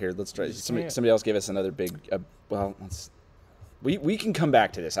used. Here, let's try. You just Somebody else gave us another big. We can come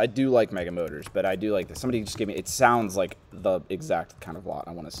back to this. I do like Mega Motors, but I do like this. Somebody just gave me. It sounds like the exact kind of lot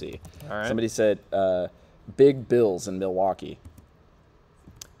I want to see. All right. Somebody said Big Bills in Milwaukee.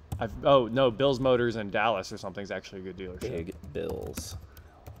 No, Bill's Motors in Dallas or something is actually a good dealership. Big Bills.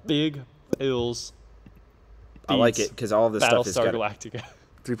 Big Bills. I like it because all of this stuff is Battlestar got Galactica.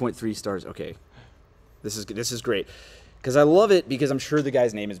 3.3 stars. Okay, this is great because I love it because I'm sure the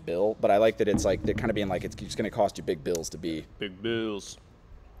guy's name is Bill, but I like that it's like they're kind of being like it's just going to cost you big bills to be. Big Bills.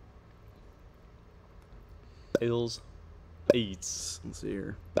 Bills. Eats. Let's see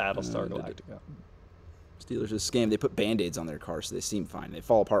here. Battlestar Galactica. Steelers is a scam. They put Band-Aids on their cars, so they seem fine. They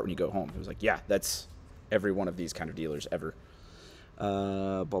fall apart when you go home. It was like, yeah, that's every one of these kind of dealers ever.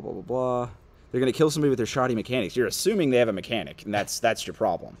 Blah, blah, blah, blah. They're going to kill somebody with their shoddy mechanics. You're assuming they have a mechanic, and that's your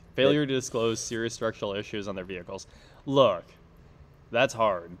problem. Failure to disclose serious structural issues on their vehicles. Look, that's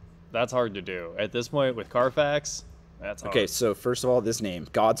hard. That's hard to do. At this point, with Carfax, that's hard. Okay, so first of all, this name,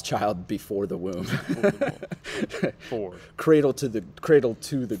 God's child before the womb. 4. Cradle to the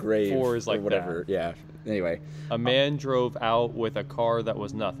grave. 4 is like or whatever. that. Yeah. Anyway. A man drove out with a car that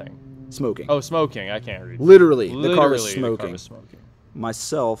was nothing. Smoking. Oh, smoking. I can't read. Literally, the car was The smoking. car was smoking.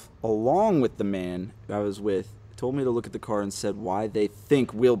 Myself, along with the man I was with, told me to look at the car and said why they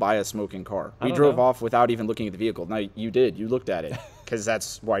think we'll buy a smoking car. We don't drove know. off without even looking at the vehicle. No, you did. You looked at it because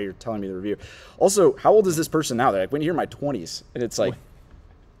that's why you're telling me the review. Also, how old is this person now? They're like, when you're in my 20s, and it's like,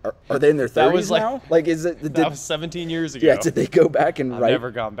 Are they in their 30s That was like- now? Like, is it? That was 17 years ago. Yeah, did they go back and I've write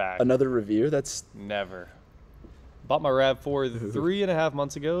never gone back. another review? That's Never. Bought my RAV4 3.5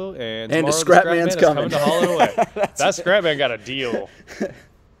 months ago, and the tomorrow Scrap Man Man's is coming. to haul it away. That Scrap Man got a deal.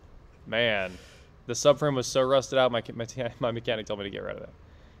 Man, the subframe was so rusted out, my mechanic told me to get rid of it.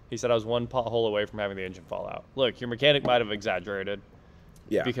 He said I was one pothole away from having the engine fall out. Look, your mechanic might have exaggerated.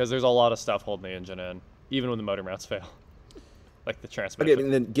 Yeah. Because there's a lot of stuff holding the engine in, even when the motor mounts fail. Like the transmission. Okay,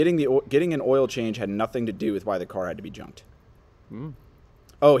 and then getting an oil change had nothing to do with why the car had to be junked.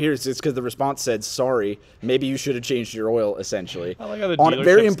 Oh, it's because the response said, "Sorry, maybe you should have changed your oil." Essentially, I like how the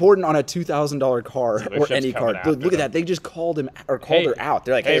very dealerships- important on a $2,000 car or Dealerships any car. coming after Look at them. that! They just called him or called her out.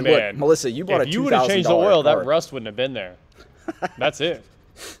 They're like, hey, "Hey, man, look, Melissa, you bought a if you would have changed the $2,000 oil, car. that rust wouldn't have been there. That's it.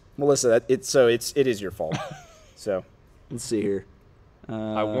 Melissa, it is your fault." So, let's see here.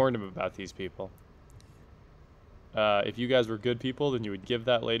 I warned him about these people. If you guys were good people, then you would give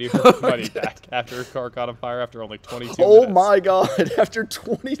that lady her money back after her car caught on fire after only 22 Oh minutes. my God! After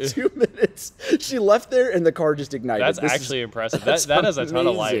 22 minutes, she left there and the car just ignited. That's This is- actually impressive. that's That has a ton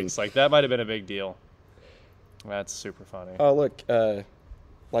of amazing. likes. Like, that might have been a big deal. That's super funny. Oh look,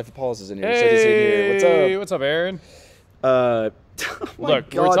 Life of Paul's is in here. Said he's in here. What's up? Hey, what's up, Aaron? Oh my Look,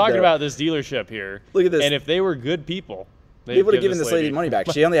 we're God, talking though. about this dealership here. Look at this. And if they were good people, They would have given this lady money back.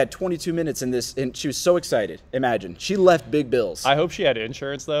 She only had 22 minutes in this, and she was so excited. Imagine. She left big bills. I hope she had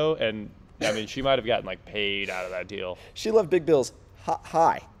insurance, though, and, I mean, she might have gotten, like, paid out of that deal. She left big bills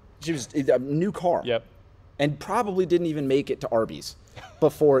high. She was a new car. Yep. And probably didn't even make it to Arby's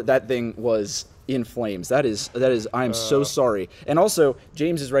before that thing was in flames. That is. I am so sorry. And also,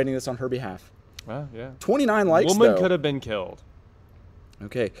 James is writing this on her behalf. Well, yeah. 29 likes, Woman though. could have been killed.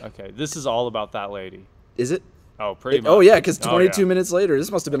 Okay. Okay, this is all about that lady. Is it? Oh, pretty much. Oh, yeah, because Oh, 22 yeah. minutes later,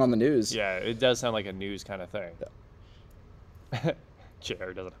 this must have been on the news. Yeah, it does sound like a news kind of thing.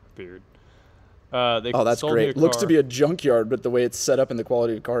 Jared doesn't have a beard. They Oh, that's sold me great. a Looks to car- be a junkyard, but the way it's set up and the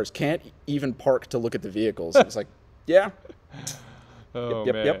quality of cars. Can't even park to look at the vehicles. It's like, yeah. Oh,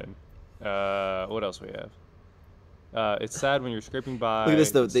 Yep, man. yep. What else we have? It's sad when you're scraping by, Look at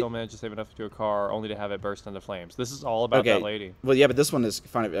this, though. still manage to save enough to do a car, only to have it burst into flames. This is all about that lady. Well, yeah, but this one is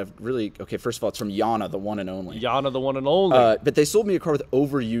kind of really okay. First of all, it's from Yana, the one and only. Yana, the one and only. But they sold me a car with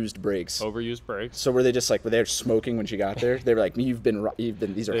overused brakes. Overused brakes. So were they just like, were they smoking when she got there? They were like, these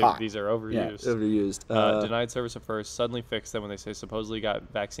are hot. These are Yeah, overused. overused. Denied service at first, suddenly fixed them when they say supposedly got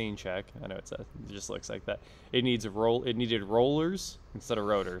vaccine check. I know it just looks like that. It needed rollers instead of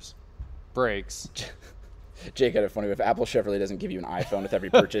rotors. Brakes. Jake had it funny. If Apple Chevrolet doesn't give you an iPhone with every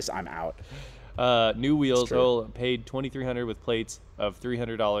purchase, I'm out. New wheels. true. Oh, paid $2,300 with plates of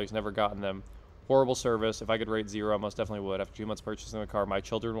 $300. Never gotten them. Horrible service. If I could rate 0, I most definitely would. After 2 months purchasing the car, my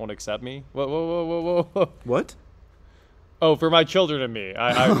children won't accept me. Whoa. What? Oh, for my children and me.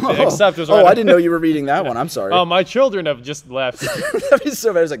 I accept was Oh, right. I didn't know you were reading that one. I'm sorry. Oh, my children have just left. That'd be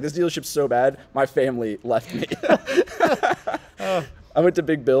so bad. I was like, this dealership's so bad, my family left me. I went to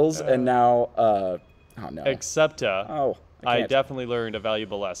Big Bills, and now, oh no. Excepta. Oh, I can't. definitely learned a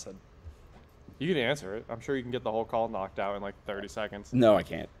valuable lesson. You can answer it. I'm sure you can get the whole call knocked out in like 30 seconds. No, I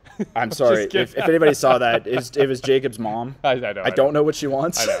can't. I'm sorry. kidding. If anybody saw that, it was Jacob's mom. I know. I don't know what she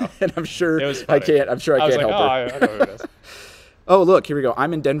wants. I know. And I'm sure It was I funny. can't. I'm sure I was can't like, help oh, her. I know who it is. Oh, look, here we go.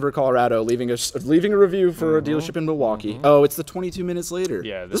 I'm in Denver, Colorado, leaving a review for a dealership in Milwaukee. Oh, it's the 22 minutes later.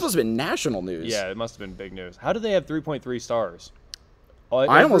 Yeah, this must have been national news. Yeah, it must have been big news. How do they have 3.3 stars?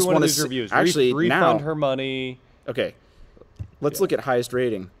 I almost want wanna to see- reviews. actually, refund now- her money. Okay. Let's look at highest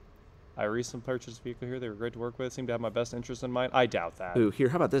rating. I recently purchased a vehicle here. They were great to work with. Seemed to have my best interest in mind. I doubt that. Ooh, here.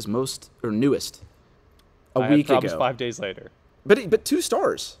 How about this? Newest. I A week had problems ago. 5 days later. But 2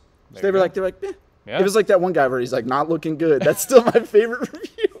 stars. So There they you were go. like, eh. Yeah. It was like that one guy where he's like, not looking good. That's still my favorite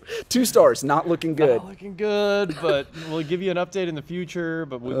review. 2 stars, not looking good. Not looking good, but we'll give you an update in the future.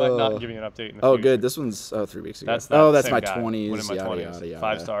 But we might not give you an update in the Oh, future. good. This one's 3 weeks ago. That's that's same my guy. 20s. One in my Yada, 20s. yada,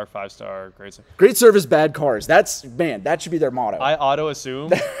 yada. 5 star, great. Great service, bad cars. That should be their motto. I auto assume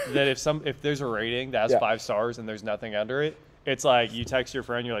that if there's a rating that has Yeah. 5 stars and there's nothing under it, it's like you text your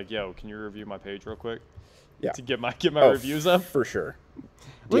friend, you're like, "Yo, can you review my page real quick?" Yeah. To get my reviews up. For sure.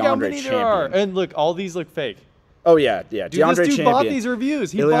 Look how DeAndre many there are, Champion. and look, all these look fake. Oh, yeah. Dude, DeAndre this dude Champion. bought these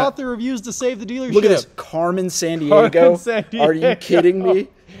reviews. He Yeah, look at bought that. the reviews to save the dealership. Look at this. Carmen San Carmen Diego. San Are you Diego. kidding me?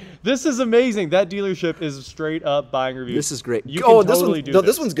 This is amazing. That dealership is straight up buying reviews. This is great. You can totally do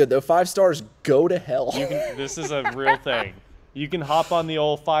this one's good, though. 5 stars, go to hell. This is a real thing. You can hop on the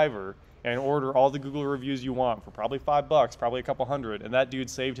old Fiverr and order all the Google reviews you want for probably $5, probably a couple hundred, and that dude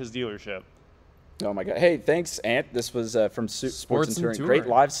saved his dealership. Oh my God! Hey, thanks, Ant. This was from Sports and Touring. Great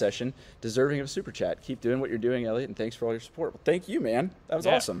live session, deserving of a super chat. Keep doing what you're doing, Elliot, and thanks for all your support. Well, thank you, man. That was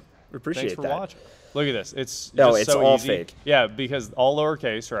awesome. We appreciate that. Thanks for watching. Look at this. It's it's so all easy. fake. Yeah, because all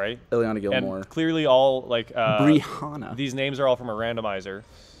lowercase, right? Ileana Gilmore. And clearly all like Brianna. These names are all from a randomizer,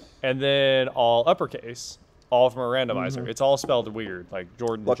 and then all uppercase, all from a randomizer. It's all spelled weird, like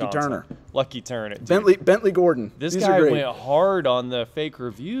Jordan Lucky Johnson. Turner. Lucky Turner. Bentley Gordon. This These guy are great. went hard on the fake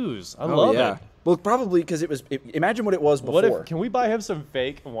reviews. I love it. Well, probably because it was. Imagine what it was before. What if? Can we buy him some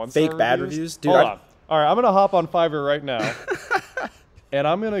fake Fake bad reviews? Dude, Hold on. All right, I'm gonna hop on Fiverr right now, and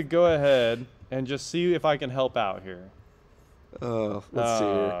I'm gonna go ahead and just see if I can help out here. Oh, let's see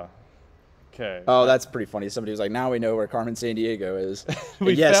here. Okay. Oh, that's pretty funny. Somebody was like, "Now we know where Carmen Sandiego is."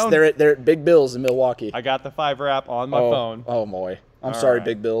 We yes, found- they're at Big Bill's in Milwaukee. I got the Fiverr app on my phone. Oh boy, I'm All sorry, right.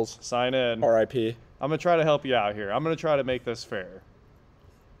 Big Bill's. Sign in. R.I.P. I'm gonna try to help you out here. I'm gonna try to make this fair.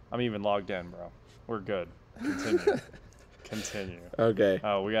 I'm even logged in, bro. We're good. Continue. Continue. Okay.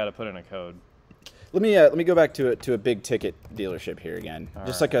 Oh, we gotta put in a code. Let me go back to a big ticket dealership here again,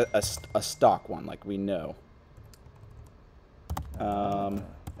 just like a stock one, like we know.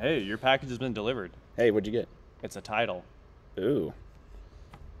 Hey, your package has been delivered. Hey, what'd you get? It's a title. Ooh.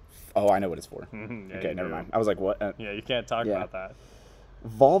 Oh, I know what it's for. Yeah, Okay, you never do. mind. I was like, what? Yeah, you can't talk about that.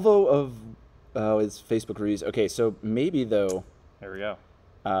 Volvo of it's Facebook reviews. Okay, so maybe though. There we go.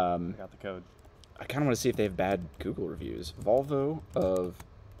 I got the code. I kind of want to see if they have bad Google reviews. Volvo of,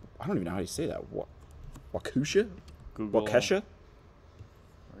 I don't even know how you say that. Waukesha? Google Waukesha?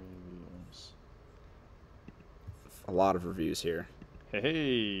 reviews. A lot of reviews here.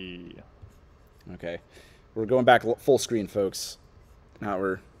 Hey. Okay. We're going back full screen, folks. Now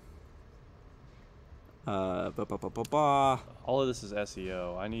we're... All of this is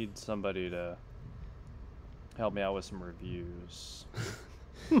SEO. I need somebody to help me out with some reviews.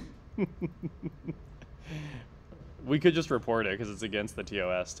 We could just report it because it's against the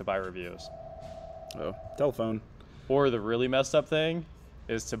TOS to buy reviews. Oh, telephone. Or the really messed up thing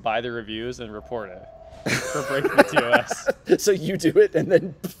is to buy the reviews and report it for breaking the TOS. So you do it and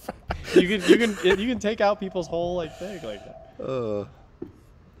then... You can take out people's whole like thing like that.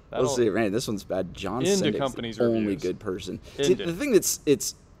 Let's see, man. This one's bad. John Into Sendik's company's the only reviews. good person. See, the thing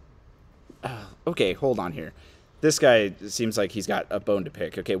it's okay. Hold on here. This guy seems like he's got a bone to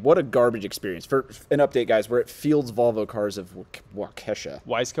pick. Okay, what a garbage experience. For an update, guys, we're at Fields Volvo Cars of Waukesha.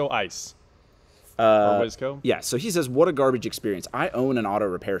 Wiseco Ice. Or Wisco? Yeah, so he says, what a garbage experience. I own an auto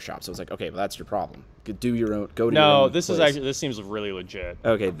repair shop. So it's like, okay, well, that's your problem. Do your own, go to your own No, this place. is actually, this seems really legit.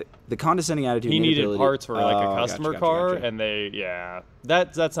 Okay, the condescending attitude. He needed irritability- parts for like a Oh, customer gotcha. car, and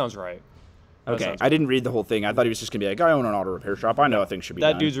that sounds right. That Okay, sounds I didn't read the whole thing. I thought he was just going to be like, I own an auto repair shop. I know how things should be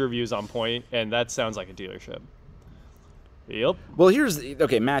that done. dude's review's on point, and that sounds like a dealership. Yep. Well,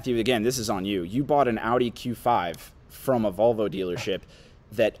 okay, Matthew, again, this is on you. You bought an Audi Q5 from a Volvo dealership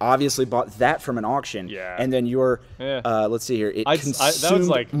that obviously bought that from an auction. Yeah. And then let's see here, it that was consumed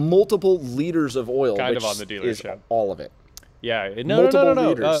like multiple liters of oil, kind which of on the is dealership. all of it. Yeah. Multiple No.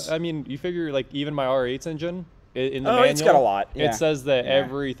 liters. I mean, you figure like even my R8's engine in the manual, it's got a lot. Yeah. It says that Yeah.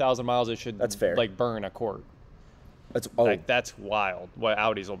 every 1,000 miles it should That's fair. like burn a quart. That's That's wild. What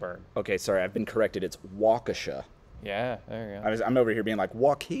Audis will burn. okay, sorry, I've been corrected. It's Waukesha. Yeah, there you go. I'm over here being like,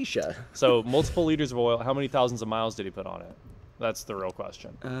 Waukesha. So multiple liters of oil. How many thousands of miles did he put on it? That's the real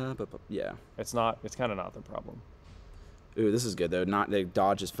question. But yeah. It's not. It's kind of not the problem. Ooh, this is good though. They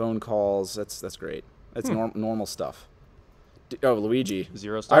dodge his phone calls. That's great. That's normal stuff. Oh, Luigi.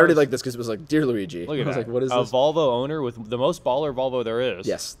 0 stars. I already like this because it was like, dear Luigi. Look at I was that. like, what is a this? Volvo owner with the most baller Volvo there is.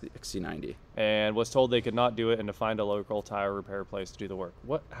 Yes, the XC90. And was told they could not do it and to find a local tire repair place to do the work.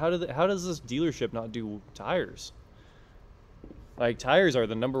 What? How does this dealership not do tires? Like tires are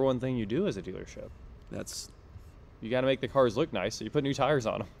the number one thing you do as a dealership. You got to make the cars look nice, so you put new tires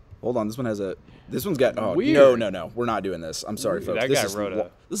on them. Hold on, this one's got. Oh Weird. no, we're not doing this. I'm sorry, Weird. folks. That This guy is wrote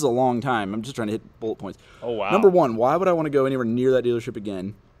it. this is a long time. I'm just trying to hit bullet points. Oh wow. Number one, why would I want to go anywhere near that dealership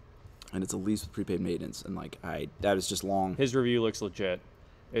again? And it's a lease with prepaid maintenance, and like that is just long. His review looks legit.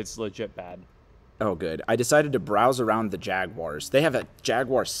 It's legit bad. Oh, good. I decided to browse around the Jaguars. They have a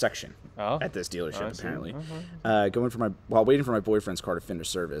Jaguar section at this dealership, I see. apparently. While waiting for my boyfriend's car to finish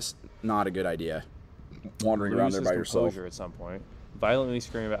service. Not a good idea. Wandering around there Loses by yourself. composure at some point. Violently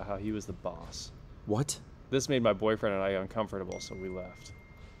screaming about how he was the boss. What? This made my boyfriend and I uncomfortable, so we left.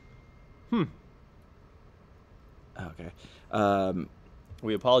 Okay.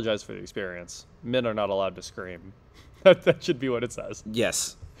 We apologize for the experience. Men are not allowed to scream. That should be what it says.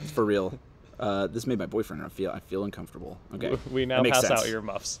 Yes, for real. This made my boyfriend. I feel uncomfortable. Okay. We now That makes pass sense. out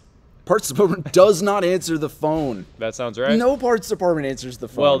earmuffs. Parts department does not answer the phone. That sounds right. No parts department answers the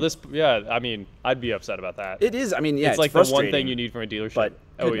phone. Well, yeah, I mean, I'd be upset about that. It is. I mean, yeah, it's like the one thing you need from a dealership, but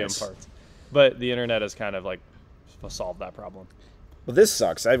OEM parts. But the internet has kind of like solved that problem. Well, this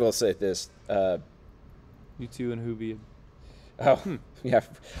sucks. I will say this. U2 and Hoovie. Oh, yeah.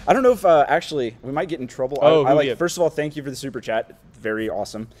 I don't know if actually we might get in trouble. Oh, I like. First of all, thank you for the super chat. Very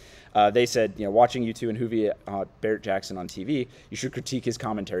awesome. They said, watching U2 and Hoovie Barrett Jackson on TV, you should critique his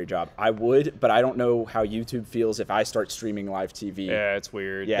commentary job. I would, but I don't know how YouTube feels if I start streaming live TV. Yeah, it's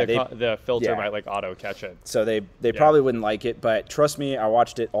weird. Yeah, the filter might like auto catch it. So they probably wouldn't like it, but trust me, I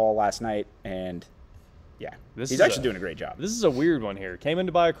watched it all last night, and yeah, he's actually doing a great job. This is a weird one here. Came in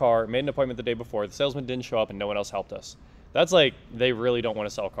to buy a car, made an appointment the day before. The salesman didn't show up, and no one else helped us. That's like they really don't want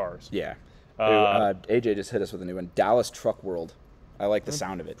to sell cars. Yeah. AJ just hit us with a new one. Dallas Truck World. I like the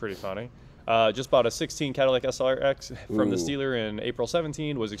sound of it. Pretty funny. Just bought a 16 Cadillac SRX from the dealer in April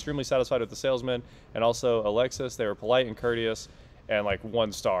 17. Was extremely satisfied with the salesman and also Alexis. They were polite and courteous, and like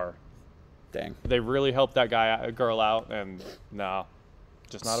 1 star. Dang. They really helped that girl out, and nah,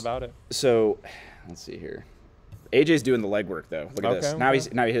 just not about it. So, let's see here. AJ's doing the legwork though. Look at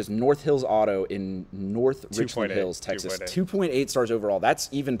this. Now he has North Hills Auto in North Richland Hills, Texas. 2.8 stars overall. That's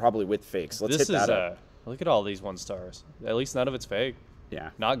even probably with fakes. Let's hit that up. Look at all these 1 stars. At least none of it's fake. Yeah.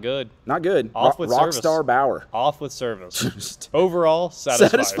 Not good. Not good. Off with service. Rockstar Bauer. Off with service. Overall,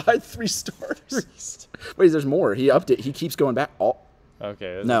 satisfied. Satisfied 3 stars. Wait, there's more. He upped it. He keeps going back. Oh.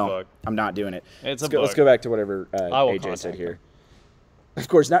 Okay. No, I'm not doing it. It's a book. Let's go back to whatever AJ said here. Of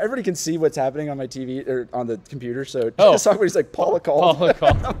course, now everybody can see what's happening on my TV or on the computer. So just talk about he's like Paula called. Paula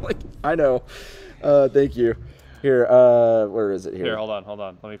called. I'm like, I know. Thank you. Here, where is it? Here, hold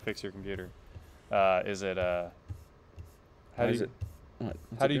on. Let me fix your computer. Is it how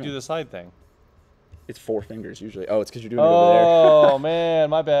do you do the side thing? It's 4 fingers usually. Oh, it's because you're doing it over there. Oh man,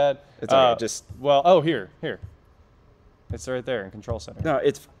 my bad. It's all right. Just here. It's right there in control center. No,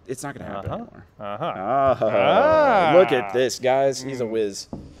 it's not gonna happen anymore. Look at this, guys. He's a whiz.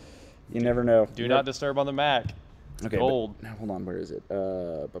 You never know. Do not disturb on the Mac. Okay. Gold. Now hold on. Where is it?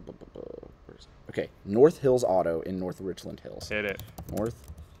 Okay. North Hills Auto in North Richland Hills. Hit it.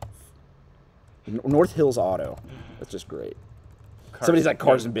 North Hills Auto. That's just great. Somebody's like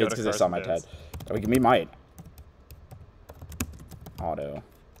Cars and Bids because they saw my TED. We might. Auto.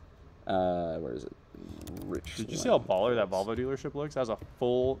 Where is it? Richland. Did you see how baller that Volvo dealership looks? It has a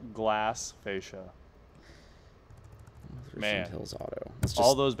full glass fascia. Man. Hills Auto.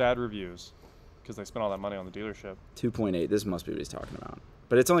 All those bad reviews because they spent all that money on the dealership. 2.8. This must be what he's talking about.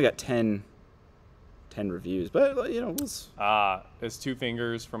 But it's only got 10 reviews. But, it's 2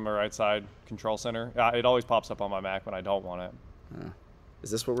 fingers from my right side control center. It always pops up on my Mac when I don't want it.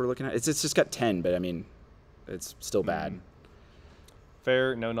 Is this what we're looking at? It's just got 10, but I mean, it's still bad.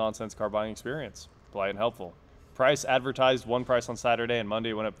 Fair, no-nonsense car buying experience. Polite and helpful. Price advertised one price on Saturday, and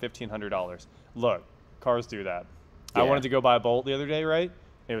Monday went up $1,500. Look, cars do that. Yeah. I wanted to go buy a Bolt the other day, right?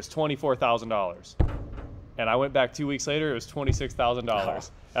 It was $24,000. And I went back 2 weeks later, it was $26,000.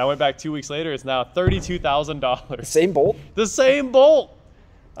 Oh. And I went back 2 weeks later, it's now $32,000. Same Bolt? The same Bolt.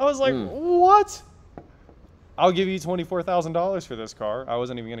 I was like, what? I'll give you $24,000 for this car. I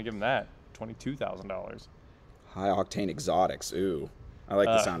wasn't even going to give him that. $22,000. High octane exotics. Ooh. I like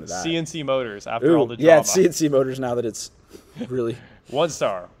the sound of that. CNC Motors after all the drama. Yeah, it's CNC Motors now that it's really... 1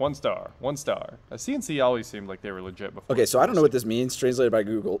 star, 1 star, 1 star. CNC always seemed like they were legit before. Okay, so I don't know what this means, translated by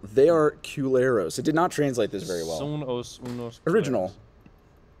Google. They are culeros. It did not translate this very well. Son unos Original.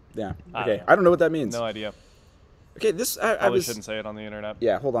 Yeah, okay. I don't know what that means. No idea. Okay, this... I shouldn't say it on the internet.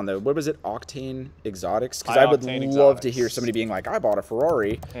 Yeah, hold on, though. What was it? Octane Exotics? Because I would love to hear somebody being like, I bought a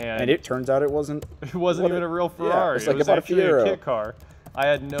Ferrari, and it turns out it wasn't... It wasn't even a real Ferrari. Yeah, it was like a Fiero. A kit car. I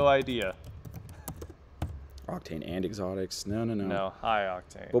had no idea. Octane and exotics? No. No, high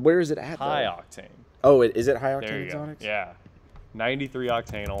octane. But where is it at, high octane. Oh, is it high octane there you exotics? Go. Yeah. 93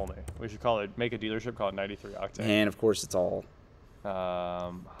 octane only. We should make a dealership called 93 octane. And of course it's all...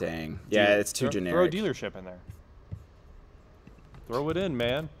 dang. Yeah, it's too generic. Throw a dealership in there. Throw it in,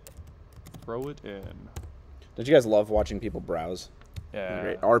 man. Throw it in. Don't you guys love watching people browse? Yeah.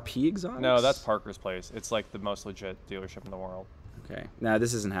 Great. RP Exotics? No, that's Parker's place. It's like the most legit dealership in the world. Okay. Nah,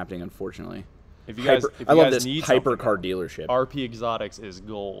 this isn't happening, unfortunately. If you guys, I love this hypercar dealership. RP Exotics is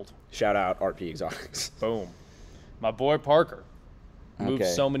gold. Shout out RP Exotics. Boom. My boy Parker moved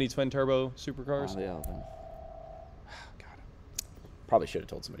so many twin turbo supercars. Oh, yeah. God. Probably should have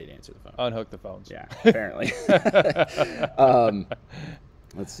told somebody to answer the phone. Unhook the phones. Yeah, apparently.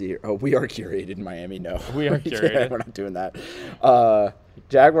 Let's see here. Oh, we are curated in Miami. No, we are curated. Yeah, we're not doing that.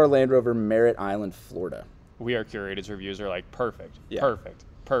 Jaguar Land Rover, Merritt Island, Florida. We are curated's reviews are like perfect. Yeah. Perfect.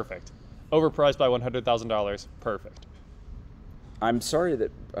 Perfect. Overpriced by $100,000. Perfect. I'm sorry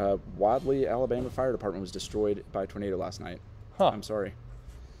that Wadley, Alabama Fire Department was destroyed by a tornado last night. Huh. I'm sorry.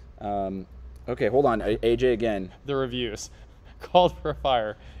 Okay, hold on. AJ again. The reviews. Called for a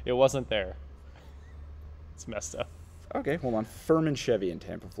fire. It wasn't there. It's messed up. Okay, hold on. Furman Chevy in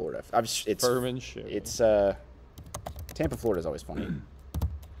Tampa, Florida. It's Furman Chevy. It's Tampa, Florida is always funny.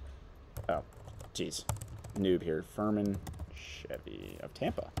 Oh, jeez, noob here. Furman Chevy of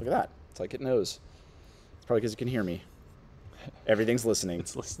Tampa. Look at that. It's like it knows. It's probably because it can hear me. Everything's listening.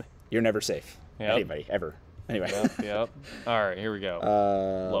 It's listening. You're never safe. Yep. Anybody ever. Anyway. Yep. All right, here we go.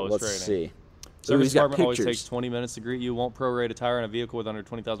 Lowest Let's rating. see. Service he's got department always pictures. takes 20 minutes to greet you. Won't prorate a tire on a vehicle with under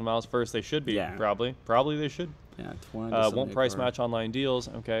 20,000 miles. First, they should be. Yeah. Probably they should. Yeah, 20 Won't price match online deals.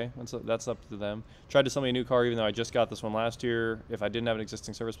 Okay, that's up to them. Tried to sell me a new car even though I just got this one last year. If I didn't have an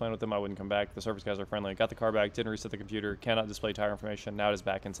existing service plan with them, I wouldn't come back. The service guys are friendly. Got the car back, didn't reset the computer, cannot display tire information. Now it is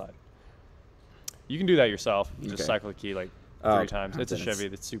back inside. You can do that yourself. You just cycle the key like 3 times. It's a Chevy.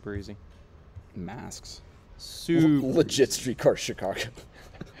 That's super easy. Masks. Legit Streetcar Chicago.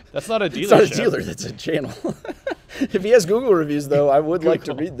 That's not a dealership. It's not a dealer. That's a channel. If he has Google reviews, though, I would like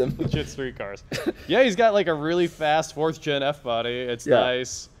to read them. Legit streetcars. Yeah, he's got like a really fast 4th gen F body. It's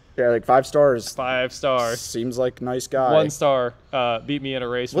nice. Yeah, like 5 stars. 5 stars. Seems like nice guy. 1 star. Beat me in a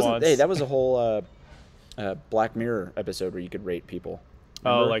race once. Hey, that was a whole Black Mirror episode where you could rate people.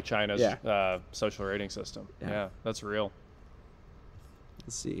 Remember? Oh, like China's social rating system. Yeah, that's real.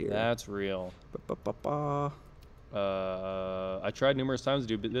 Let's see here. That's real. I tried numerous times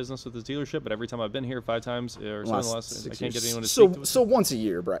to do business with this dealership, but every time I've been here 5 times or something less, I can't get anyone to speak to us. So once a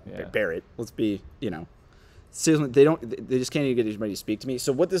year, Barrett. Let's be, salesman. They just can't even get anybody to speak to me.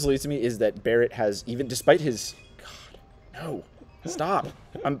 So what this leads to me is that Barrett has, even despite his, God, no, stop.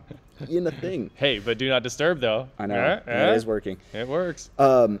 I'm in the thing. Hey, but do not disturb though. I know. It is working. It works.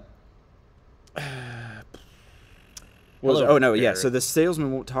 So the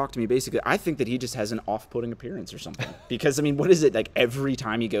salesman won't talk to me. Basically, I think that he just has an off-putting appearance or something. Because I mean, what is it like? Every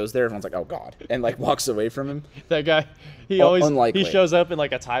time he goes there, everyone's like, "Oh God," and like walks away from him. That guy, he shows up in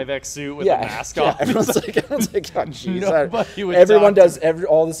like a Tyvek suit with a mask on. Everyone's like, "Oh jeez."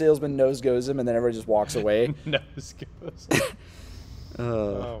 All the salesman nose goes him, and then everyone just walks away. Nose goes.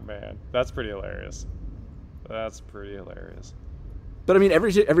 Oh man, that's pretty hilarious. But I mean, every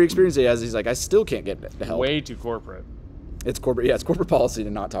experience he has, he's like, I still can't get the help. Way too corporate. It's corporate. Yeah, it's corporate policy to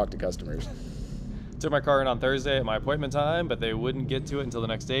not talk to customers. Took my car in on Thursday at my appointment time, but they wouldn't get to it until the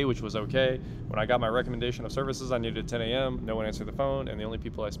next day, which was okay. When I got my recommendation of services, I needed 10 a.m. No one answered the phone, and the only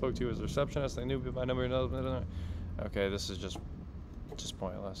people I spoke to was the receptionist. They knew my number. Okay, this is just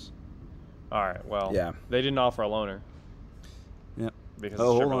pointless. All right, well, they didn't offer a loaner. Yeah. Because it's a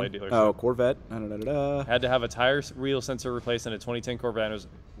Chevrolet dealership. Oh, Corvette. Had to have a tire wheel sensor replaced in a 2010 Corvette.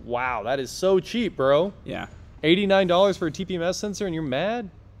 Wow, that is so cheap, bro. Yeah. $89 for a TPMS sensor, and you're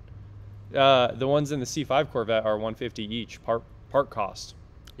mad? The ones in the C5 Corvette are $150 each, part cost.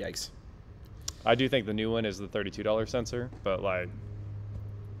 Yikes. I do think the new one is the $32 sensor, but like,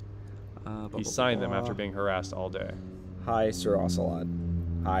 he signed them after being harassed all day. Hi, Sir Ocelot.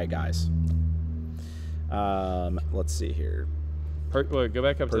 Hi, guys. Let's see here. Go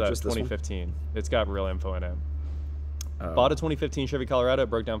back up to that 2015. It's got real info in it. Bought a 2015 Chevy Colorado. It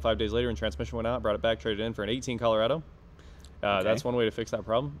broke down 5 days later and transmission went out. Brought it back, traded in for an 18 Colorado. That's one way to fix that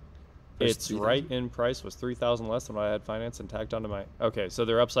problem. It's right in price. Was $3,000 less than what I had financed and tacked onto my. Okay, so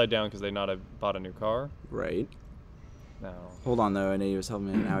they're upside down because they not have bought a new car. Right. No. Hold on though. I know you was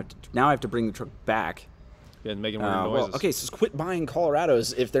helping me. Now I have to bring the truck back. Yeah, and making weird noises. Well, okay, so quit buying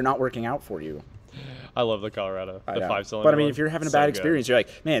Colorados if they're not working out for you. I love the Colorado, the 5-cylinder. But I mean, if you're having a bad experience, you're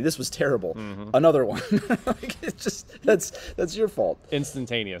like, man, this was terrible. Mm-hmm. Another one. Like, it's just that's your fault.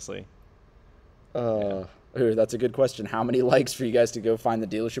 Instantaneously. Ooh, that's a good question. How many likes for you guys to go find the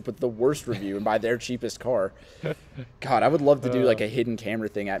dealership with the worst review and buy their cheapest car? God, I would love to do like a hidden camera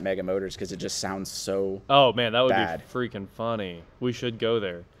thing at Mega Motors because it just sounds so. Oh man, that would bad. Be freaking funny. We should go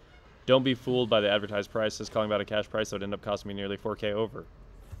there. Don't be fooled by the advertised prices. Calling about a cash price that would end up costing me nearly $4,000 over.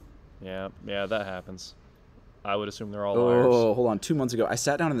 Yeah, that happens. I would assume they're all liars. Oh, hold on. 2 months ago, I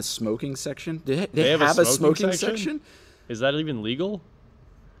sat down in the smoking section. They have a smoking section? Is that even legal?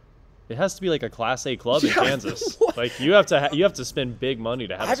 It has to be like a Class A club in Kansas. What? Like you have to spend big money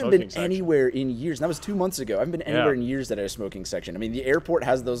to have a smoking section. I haven't been anywhere in years. And that was 2 months ago. I haven't been anywhere in years that had a smoking section. I mean, the airport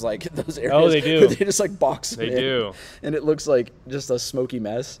has those areas. Oh, they do. Where they just like box them in. They do. And it looks like just a smoky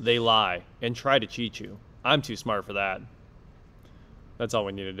mess. They lie and try to cheat you. I'm too smart for that. That's all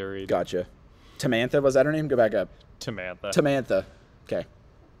we needed to read. Gotcha. Tamantha, was that her name? Go back up. Tamantha. Okay.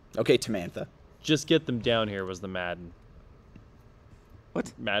 Okay, Tamantha. Just get them down here was the Madden.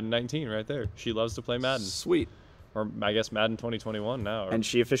 What? Madden 19 right there. She loves to play Madden. Sweet. Or I guess Madden 2021 now. And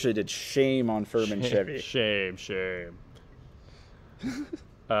she officially did shame on Furman Chevy. Shame.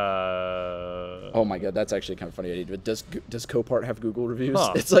 Oh my god, that's actually kind of funny. Does Copart have Google reviews?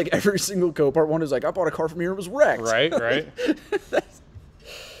 Huh. It's like every single Copart one is like, I bought a car from here and it was wrecked. Right.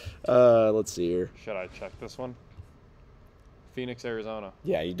 Let's see here. Should I check this one? Phoenix, Arizona.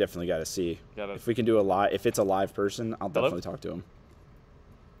 Yeah, you definitely got to see. Gotta- If we can do a live, if it's a live person, I'll Hello? definitely talk to him.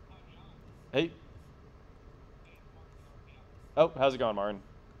 Hey. Oh, how's it going, Martin?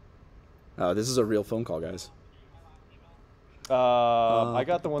 This is a real phone call, guys. I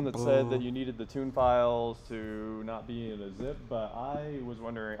got the one that said that you needed the tune files to not be in a zip, but I was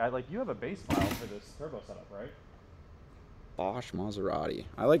wondering, you have a base file for this turbo setup, right? Bosch Maserati.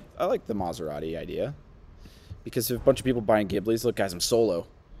 I like the Maserati idea. Because if a bunch of people buying Ghiblis, look guys, I'm solo.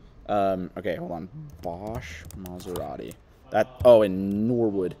 Okay, hold on. Bosch Maserati. In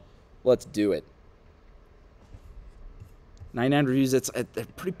Norwood. Let's do it. 99 reviews, they're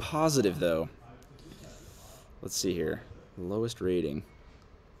pretty positive though. Let's see here. Lowest rating.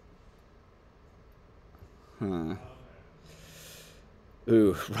 Huh.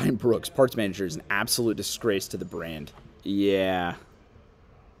 Ooh, Ryan Brooks, parts manager, is an absolute disgrace to the brand. Yeah.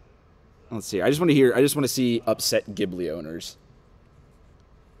 Let's see. I just want to see upset Ghibli owners.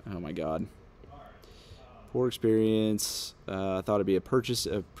 Oh my god. Poor experience. I thought it'd be a purchase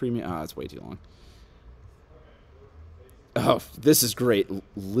of premium. That's way too long. Oh, this is great.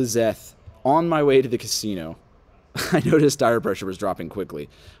 Lizeth. On my way to the casino, I noticed tire pressure was dropping quickly.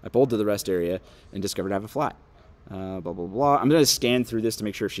 I pulled to the rest area and discovered I have a flat. Blah, blah, blah. I'm going to scan through this to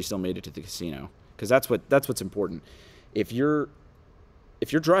make sure she still made it to the casino. Because that's what's important. If you're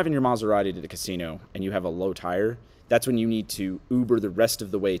driving your Maserati to the casino and you have a low tire, that's when you need to Uber the rest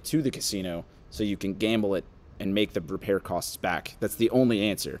of the way to the casino so you can gamble it and make the repair costs back. That's the only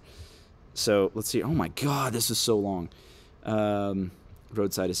answer. So let's see. Oh my God, this is so long.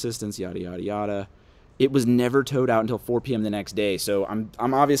 Roadside assistance, yada, yada, yada. It was never towed out until 4 p.m. the next day. So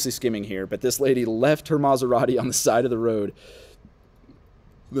I'm obviously skimming here, but this lady left her Maserati on the side of the road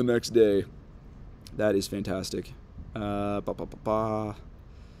the next day. That is fantastic. It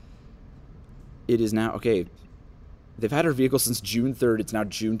is now, okay, they've had her vehicle since June 3rd. It's now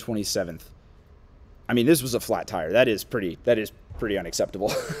June 27th. I mean, this was a flat tire. That is pretty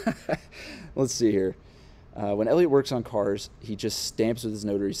unacceptable. Let's see here. When Elliot works on cars, he just stamps with his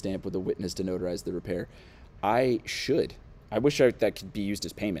notary stamp with a witness to notarize the repair. I wish that could be used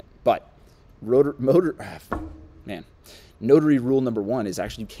as payment. But notary rule number 1 is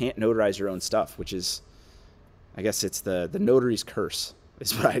actually you can't notarize your own stuff, which is, I guess it's the notary's curse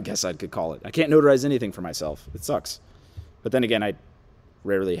is what I guess I could call it. I can't notarize anything for myself. It sucks. But then again, I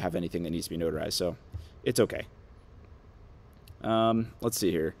rarely have anything that needs to be notarized, so it's okay. Let's see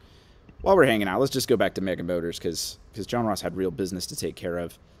here. While we're hanging out, let's just go back to Mega Motors because John Ross had real business to take care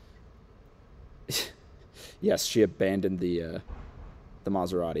of. Yes, she abandoned the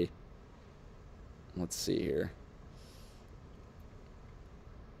Maserati. Let's see here.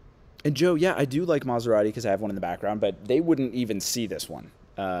 And Joe, yeah, I do like Maserati because I have one in the background, but they wouldn't even see this one.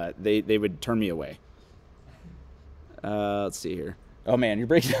 They would turn me away. Let's see here. Oh man, you're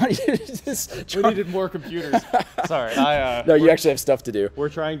breaking down. We needed more computers. Sorry, no, you actually have stuff to do. We're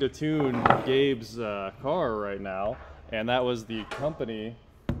trying to tune Gabe's car right now, and that was the company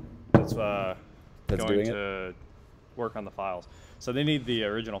that's going to work on the files. So they need the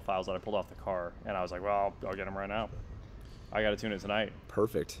original files that I pulled off the car, and I was like, well, I'll get them right now. I got to tune it tonight.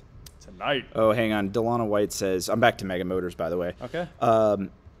 Perfect. Tonight. Oh, hang on. Delana White says, I'm back to Mega Motors, by the way. Okay. I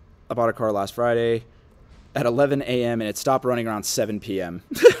bought a car last Friday at 11 a.m. and it stopped running around 7 p.m.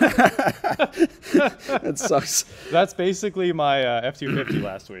 That sucks. That's basically my F-250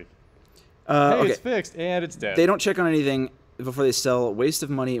 last week. Hey, okay. It's fixed and it's dead. They don't check on anything before they sell. Waste of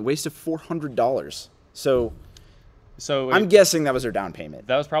money. Waste of $400. So I'm guessing that was their down payment.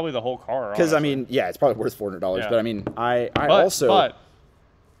 That was probably the whole car. Because I mean, yeah, it's probably worth $400. Yeah. But I mean, but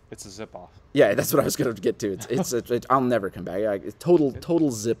it's a zip off. Yeah, that's what I was gonna get to. I'll never come back.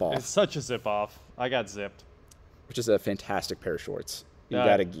 Total zip off. It's such a zip off. I got zipped. Which is a fantastic pair of shorts. You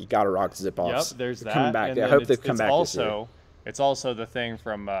gotta rock zip offs. Yep, there's They're that. coming back. And Yeah, I hope they come back this year. It's also the thing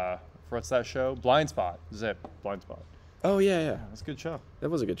from what's that show? Blind Spot. Zip. Blind Spot. Oh yeah. That's a good show. That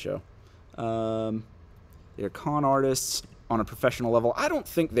was a good show. They're con artists on a professional level. I don't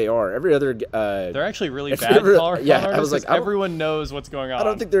think they are. Every other they're actually really bad con artists. I was like, everyone knows what's going on. I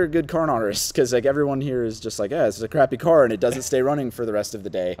don't think they're good con artists because like everyone here is just like, yeah, it's a crappy car and it doesn't stay running for the rest of the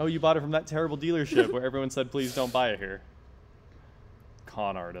day. Oh, you bought it from that terrible dealership where everyone said, please don't buy it here.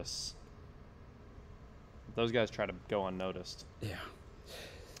 Con artists. Those guys try to go unnoticed. Yeah.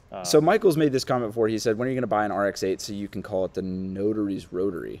 So Michael's made this comment before. He said, when are you going to buy an RX-8 so you can call it the Notary's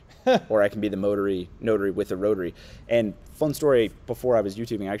Rotary? Or I can be the notary with a rotary. And fun story, before I was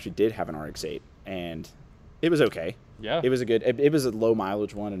YouTubing, I actually did have an RX-8. And it was okay. Yeah. It was it was a low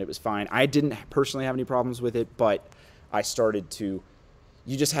mileage one, and it was fine. I didn't personally have any problems with it, but I started to,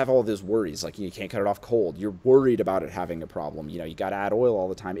 you just have all those worries. Like, you can't cut it off cold. You're worried about it having a problem. You know, you got to add oil all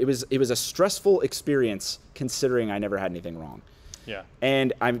the time. It was a stressful experience considering I never had anything wrong. Yeah.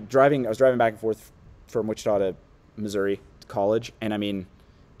 And I was driving back and forth from Wichita to Missouri to college, and I mean,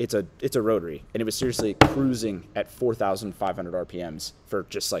 it's a rotary, and it was seriously cruising at 4,500 RPMs for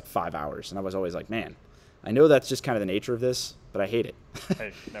just like 5 hours, and I was always like, man, I know that's just kind of the nature of this, but I hate it.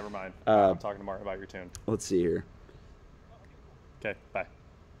 Hey, never mind. I'm talking to Mark about your tune. Let's see here. Okay, bye.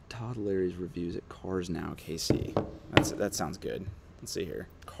 Todd Larry's reviews at Cars Now KC. That sounds good. Let's see here.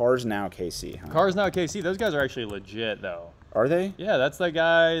 Cars Now KC, huh? Cars Now KC, those guys are actually legit, though. Are they? Yeah, that's the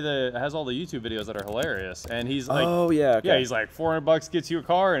guy that has all the YouTube videos that are hilarious. And he's like, oh, yeah. Okay. Yeah, he's like, $400 gets you a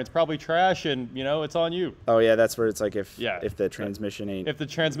car, and it's probably trash, and, you know, it's on you. Oh, yeah, that's where it's like if the transmission ain't... If the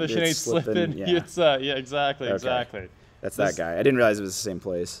transmission ain't slipping, yeah. It's, yeah, exactly, okay. Exactly. That's that guy. I didn't realize it was the same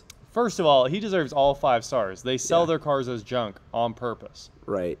place. First of all, he deserves all 5 stars. They sell their cars as junk on purpose.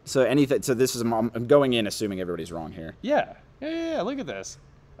 Right. So anything. So this is. I'm going in assuming everybody's wrong here. Yeah. Yeah. Look at this.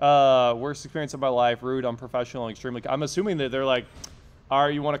 Worst experience of my life. Rude, unprofessional, and extremely. I'm assuming that they're like, all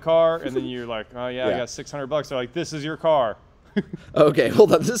right, you want a car, and then you're like, oh yeah, I got $600. They're like, this is your car. Okay,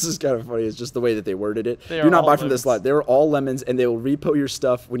 hold on. This is kind of funny. It's just the way that they worded it. They Do not buy from lemons. this lot. They were all lemons, and they will repo your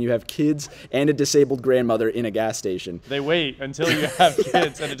stuff when you have kids and a disabled grandmother in a gas station. They wait until you have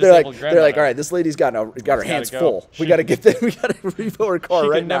kids and a they're disabled grandmother. They're like, all right, this lady's got her hands full. We got to get them. We got to repo her car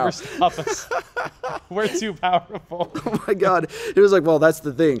right now. She can never stop us. We're too powerful. Oh my God! It was like, well, that's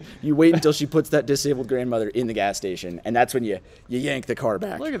the thing. You wait until she puts that disabled grandmother in the gas station, and that's when you yank the car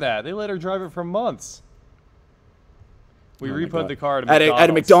back. Look at that. They let her drive it for months. We repoed the car at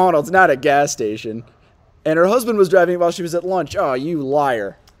a McDonald's, not a gas station. And her husband was driving it while she was at lunch. Oh, you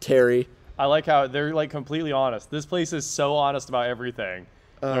liar, Terry. I like how they're like completely honest. This place is so honest about everything.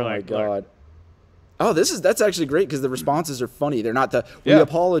 Oh they're my like, God. Look. Oh, that's actually great because the responses are funny. They're not we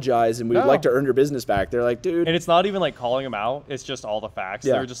apologize and we'd like to earn your business back. They're like, dude. And it's not even like calling them out. It's just all the facts.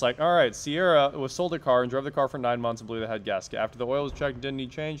 Yeah. They're just like, all right, Sierra was sold a car and drove the car for 9 months and blew the head gasket. After the oil was checked and didn't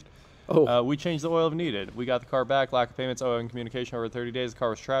need changed, we changed the oil if needed. We got the car back. Lack of payments, and communication over 30 days. The car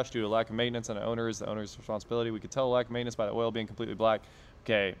was trashed due to lack of maintenance, and the owner's responsibility. We could tell the lack of maintenance by the oil being completely black.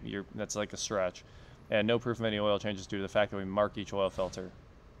 Okay, that's like a stretch. And no proof of any oil changes due to the fact that we mark each oil filter.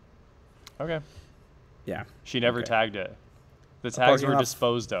 Okay. Yeah. She never tagged it. The tags were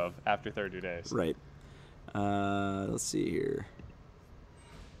disposed of after 30 days. Right. Let's see here.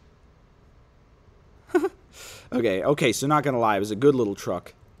 Okay, so not going to lie, it was a good little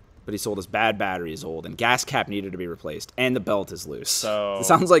truck. But he sold us bad batteries old, and gas cap needed to be replaced, and the belt is loose. So it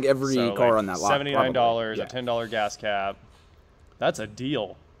sounds like every car on that lot. $79, a $10 gas cap. That's a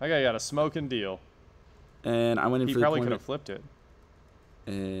deal. That guy got a smoking deal. And I went in for the He probably could have flipped it.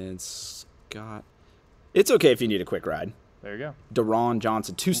 And Scott, it's okay if you need a quick ride. There you go. Deron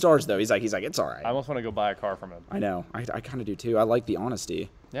Johnson, 2 stars though. He's like, it's all right. I almost want to go buy a car from him. I know. I kind of do too. I like the honesty.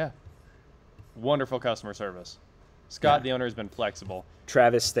 Yeah. Wonderful customer service. Scott, the owner, has been flexible.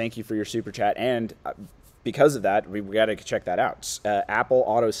 Travis, thank you for your super chat. And because of that, we got to check that out. Apple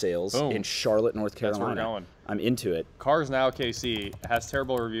Auto Sales in Charlotte, North Carolina. That's where we're going. I'm into it. Cars Now KC has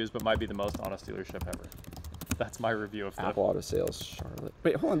terrible reviews, but might be the most honest dealership ever. That's my review of Apple Auto Sales, Charlotte.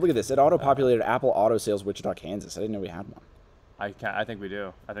 Wait, hold on. Look at this. It auto-populated Apple Auto Sales, Wichita, Kansas. I didn't know we had one. I think we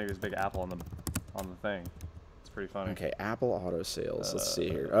do. I think there's a big Apple on the thing. Pretty funny. Okay, Apple Auto Sales. Let's see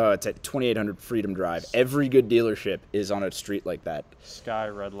here. Oh, it's at 2800 Freedom Drive. Every good dealership is on a street like that. Sky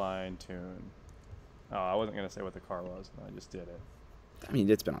Redline Tune. Oh, I wasn't going to say what the car was. I just did it. I mean,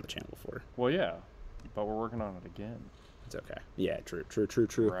 it's been on the channel before. Well, yeah, but we're working on it again. It's okay. Yeah, true.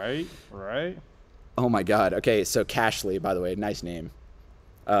 Right. Oh, my God. Okay, so Cashley, by the way, nice name.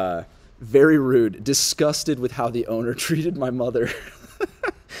 Very rude. Disgusted with how the owner treated my mother.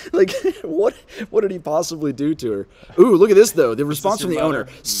 Like, what did he possibly do to her? Ooh, look at this, though. The response from the owner.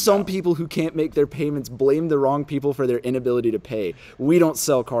 Some people who can't make their payments blame the wrong people for their inability to pay. We don't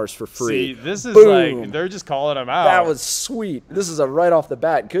sell cars for free. See, this is Boom. like, they're just calling him out. That was sweet. This is a right off the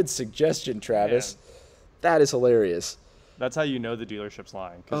bat. Good suggestion, Travis. Man. That is hilarious. That's how you know the dealership's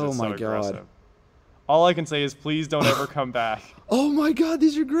lying. Oh, it's my so God. Aggressive. All I can say is please don't ever come back. Oh, my God.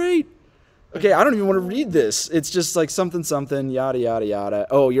 These are great. Okay, I don't even want to read this. It's just like something, yada, yada, yada.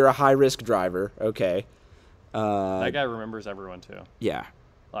 Oh, you're a high-risk driver. Okay. That guy remembers everyone, too. Yeah.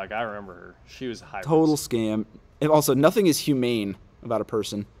 Like, I remember her. She was high Total risk. Scam. And also, nothing is humane about a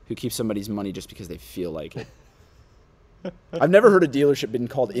person who keeps somebody's money just because they feel like it. I've never heard a dealership been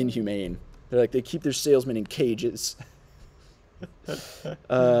called inhumane. They're like, they keep their salesmen in cages.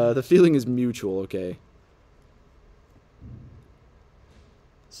 The feeling is mutual, okay.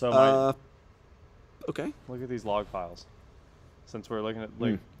 So, okay. look at these log files. Since we're looking at,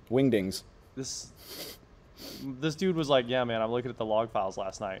 like... Wingdings. This dude was like, yeah, man, I'm looking at the log files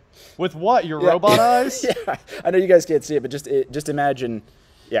last night. With what? Your robot eyes? Yeah, I know you guys can't see it, but just imagine,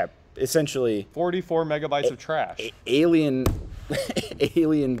 essentially 44 megabytes of trash. Alien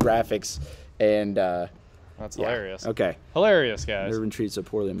graphics and that's hilarious. Okay. Hilarious, guys. Never been treated so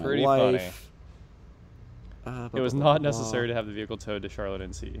poorly in my Pretty life. It was not necessary to have the vehicle towed to Charlotte,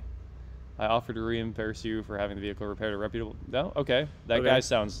 NC. I offered to reimburse you for having the vehicle repaired at reputable... No? Okay. That guy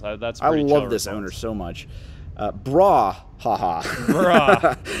sounds... that's pretty chill. I love this owner so much. Brah. Haha.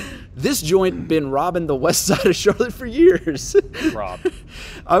 Brah. This joint been robbing the west side of Charlotte for years. Rob.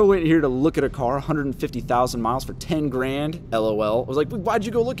 I went here to look at a car, 150,000 miles for 10 grand. LOL. I was like, why'd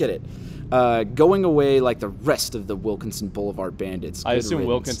you go look at it? Going away like the rest of the Wilkinson Boulevard bandits. I assume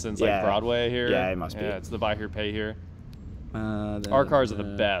Wilkinson's like Broadway here. Yeah, it must be. Yeah, it's the buy here, pay here. Our cars are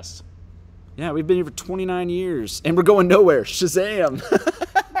the best. Yeah, we've been here for 29 years, and we're going nowhere. Shazam!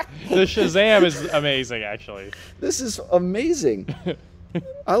 The Shazam is amazing, actually. This is amazing.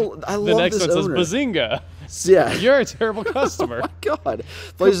 I love this owner. The next one says Bazinga. Yeah. You're a terrible customer. Oh my God.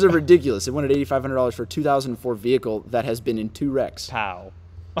 Prices are ridiculous. They wanted $8,500 for a 2004 vehicle that has been in 2 wrecks. Pow.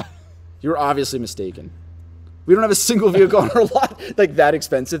 You're obviously mistaken. We don't have a single vehicle on our lot like that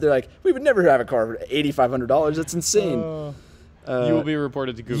expensive. They're like, we would never have a car for $8,500. That's insane. You will be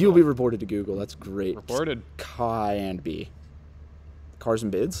reported to Google. You'll be reported to Google. That's great. Reported. Kai and B. Cars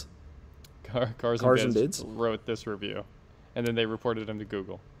and Bids? Cars and Bids wrote this review, and then they reported him to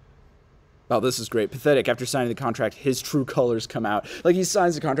Google. Oh, this is great. Pathetic. After signing the contract, his true colors come out. Like, he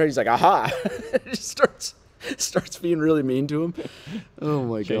signs the contract, he's like, aha! Just starts being really mean to him. Oh,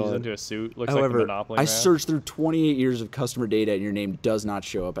 my God. Changes into a suit. Looks However, like a Monopoly I man. searched through 28 years of customer data, and your name does not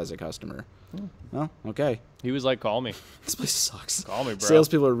show up as a customer. Well, okay. He was like, call me. This place sucks. Call me, bro.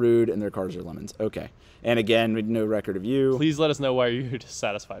 Salespeople are rude, and their cars are lemons. Okay. And again, with no record of you. Please let us know why you're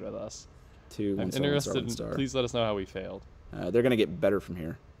dissatisfied with us. I'm interested in, please let us know how we failed. They're going to get better from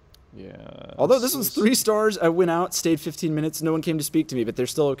here. Yeah. Although this was 3 stars, I went out, stayed 15 minutes, no one came to speak to me, but they're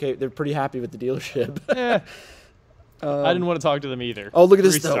still okay. They're pretty happy with the dealership. Yeah. I didn't want to talk to them either. Oh, look at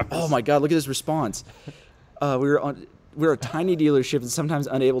this, 3 though. stars. Oh, my God, look at this response. We're a tiny dealership and sometimes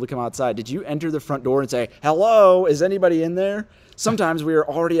unable to come outside. Did you enter the front door and say, hello, is anybody in there? Sometimes we are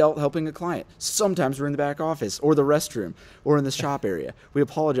already out helping a client. Sometimes we're in the back office or the restroom or in the shop area. We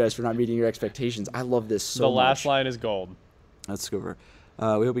apologize for not meeting your expectations. I love this so much. The last line is gold. Let's go over.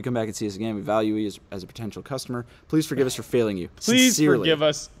 We hope you come back and see us again. We value you as a potential customer. Please forgive us for failing you. Please Sincerely. forgive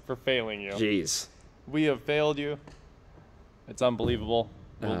us for failing you. Jeez. We have failed you. It's unbelievable.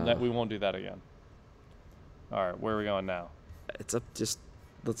 We won't do that again. All right, where are we going now? It's up. Just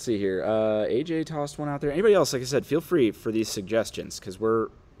let's see here. AJ tossed one out there. Anybody else? Like I said, feel free for these suggestions because we're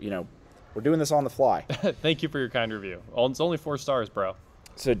doing this on the fly. Thank you for your kind review. It's only 4 stars, bro.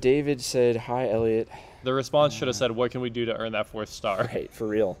 So David said, "Hi, Elliot." The response should have said, "What can we do to earn that 4th star?" Right, for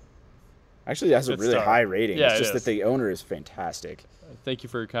real. Actually, it has a really high rating. Yeah, it's just that the owner is fantastic. Thank you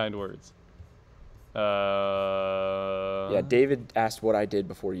for your kind words. Yeah, David asked what I did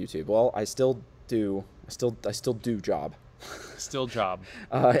before YouTube. Well, I still do. I still do job. Still job.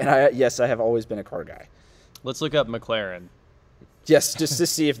 And I have always been a car guy. Let's look up McLaren. Yes, just to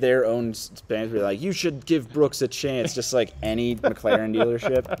see if their own fans were like, you should give Brooks a chance, just like any McLaren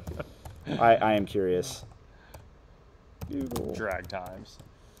dealership. I am curious. Google. Drag times.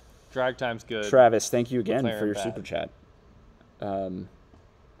 Drag times good. Travis, thank you again McLaren for your bad. super chat.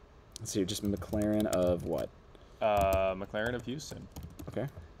 Let's see, just McLaren of what? McLaren of Houston. Okay.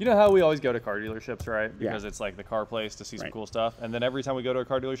 You know how we always go to car dealerships, right? Yeah. Because it's like the car place to see some Right. cool stuff. And then every time we go to a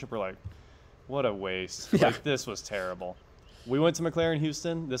car dealership, we're like, what a waste. Yeah. Like, this was terrible. We went to McLaren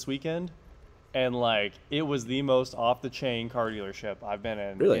Houston this weekend, and like, it was the most off-the-chain car dealership I've been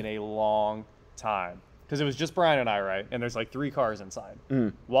in Really? in a long time. Because it was just Brian and I, right? And there's like 3 cars inside.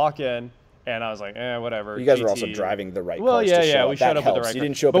 Mm. Walk in, and I was like, whatever. You guys were GT. also driving the right Well, cars yeah, to show yeah, up. we That showed up at the helps. right You car.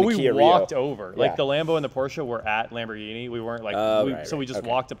 didn't show up but in the Kia we Rio. walked over. Yeah. Like, the Lambo and the Porsche were at Lamborghini. We weren't like, so we just okay.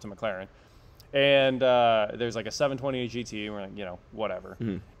 walked up to McLaren. And there's like a 720 GT, and we're like, whatever.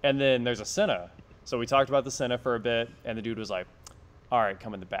 Mm-hmm. And then there's a Senna. So we talked about the Senna for a bit, and the dude was like, all right,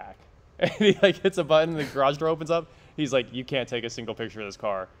 come in the back. And he like hits a button, the garage door opens up. He's like, you can't take a single picture of this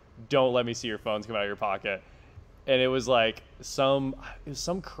car. Don't let me see your phones come out of your pocket. And it was like some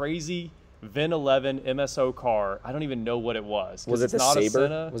crazy VIN 11 MSO car. I don't even know what it was. Was it it's the not Sabre? A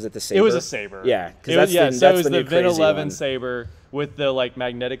Senna. Was it the Sabre? It was a Sabre. Yeah, because so it was the new VIN crazy 11 one. Sabre with the like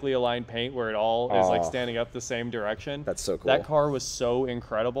magnetically aligned paint where it all is like standing up the same direction. That's so cool. That car was so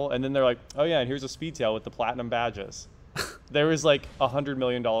incredible. And then they're like, oh yeah, and here's a Speedtail with the platinum badges. There was like $100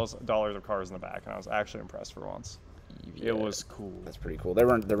 million of cars in the back, and I was actually impressed for once. Evia. It was cool. That's pretty cool. There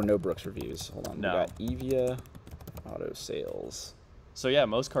were no Brooks reviews. Hold on. No. We got Evia auto sales. So yeah,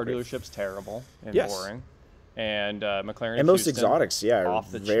 most car dealerships terrible and boring, and McLaren And most Houston, exotics, yeah, are off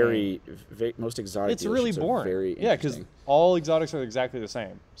the most exotic. It's really dealerships are boring. Very yeah, because interesting. all exotics are exactly the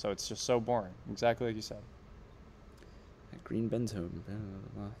same, so it's just so boring. Exactly like you said. That green Benz home,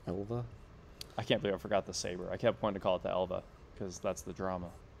 Elva. I can't believe I forgot the Sabre. I kept wanting to call it the Elva because that's the drama.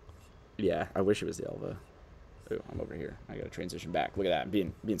 Yeah, I wish it was the Elva. Oh, I'm over here. I got to transition back. Look at that,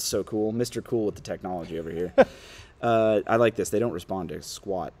 being so cool, Mr. Cool with the technology over here. I like this. They don't respond to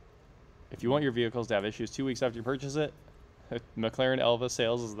squat. If you want your vehicles to have issues 2 weeks after you purchase it, McLaren Elva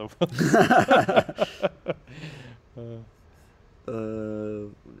sales is the blah,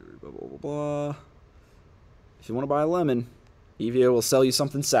 blah, blah. If you want to buy a lemon, Evia will sell you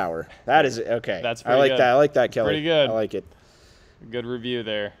something sour. That is okay. That's I pretty like good. that. I like that, Kelly. Pretty good. I like it. Good review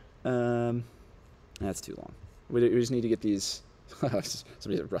there. That's too long. We just need to get these.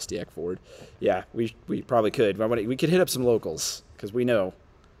 Somebody's a rusty Eck Ford. Yeah, we probably could. We could hit up some locals because we know.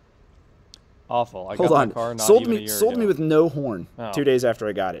 Awful. I Hold got on. my car not sold even me a year sold ago. me with no horn. Oh. 2 days after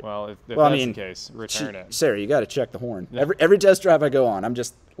I got it. Well, if Well, I that's mean, the case, return it. Sarah, you got to check the horn. Yeah. Every test drive I go on, I'm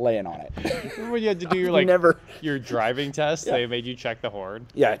just laying on it. Remember when you had to do your your driving test? Yeah. They made you check the horn.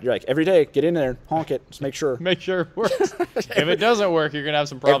 Yeah, you're like every day, get in there, honk it, just make sure. Make sure it works. If it doesn't work, you're gonna have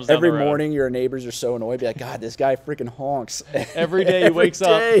some problems. Every down the road. morning, your neighbors are so annoyed. Be like, God, this guy freaking honks. Every day he wakes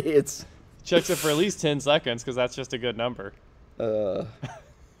up, It's. checks it for at least 10 seconds because that's just a good number.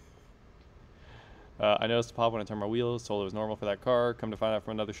 I noticed a pop when I turned my wheels. Told it was normal for that car. Come to find out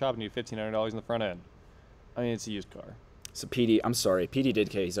from another shop, I need $1,500 in the front end. I mean, it's a used car. So PD, I'm sorry. PD did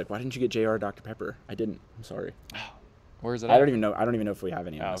K. He's like, why didn't you get JR Dr. Pepper? I didn't. I'm sorry. Where is it? I at? don't even know. I don't even know if we have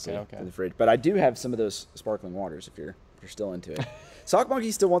any honestly, okay. in the fridge. But I do have some of those sparkling waters. If you're still into it. Sock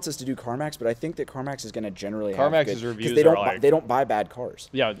Monkey still wants us to do CarMax, but I think that CarMax is going to generally have CarMax's good, reviews they don't are like they don't buy bad cars.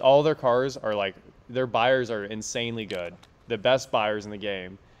 Yeah, all their cars are like their buyers are insanely good. The best buyers in the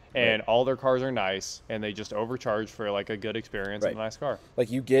game. And all their cars are nice, and they just overcharge for like a good experience and a nice car. Like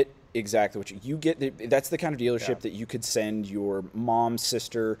you get exactly what you get. That's the kind of dealership that you could send your mom,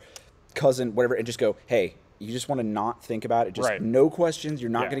 sister, cousin, whatever, and just go, hey, you just want to not think about it. Just no questions. You're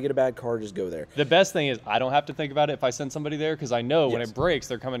not going to get a bad car. Just go there. The best thing is I don't have to think about it if I send somebody there because I know when it breaks,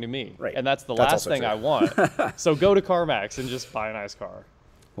 they're coming to me. Right. And that's the last thing I want. So go to CarMax and just buy a nice car.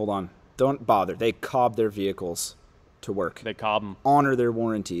 Hold on. Don't bother. They cob their vehicles to work. They cob them. Honor their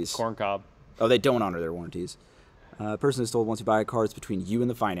warranties. Corn cob. Oh, they don't honor their warranties. Person is told once you buy a car, it's between you and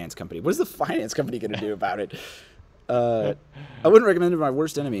the finance company. What is the finance company going to do about it? I wouldn't recommend it to my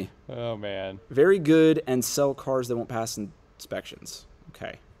worst enemy. Oh, man. Very good and sell cars that won't pass inspections.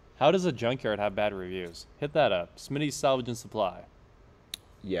 Okay. How does a junkyard have bad reviews? Hit that up. Smitty's Salvage and Supply.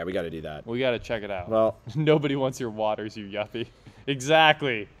 Yeah, we got to do that. We got to check it out. Well, nobody wants your waters, you yuppie.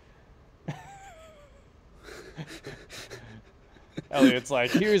 Exactly. Elliot's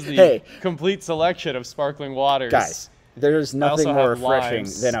like, here's the complete selection of sparkling waters. Guys, there's nothing more refreshing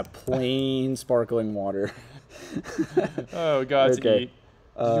limes. than a plain sparkling water. Oh, God's eat. Did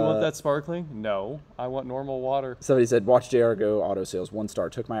you want that sparkling? No, I want normal water. Somebody said, watch JR go auto sales, 1 star.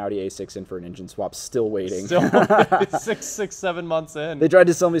 Took my Audi A6 in for an engine swap, still waiting. Still 7 months in. They tried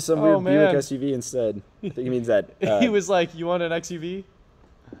to sell me some weird Buick SUV instead. I think he means that. He was like, you want an XUV?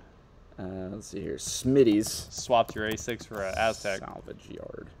 Let's see here. Smitty's. Swapped your A6 for an Aztec. Salvage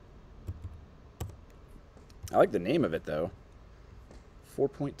yard. I like the name of it, though.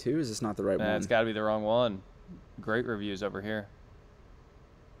 4.2? Is this not the right one? It's got to be the wrong one. Great reviews over here.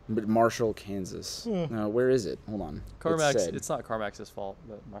 But Marshall, Kansas. No, where is it? Hold on. CarMax. It's not CarMax's fault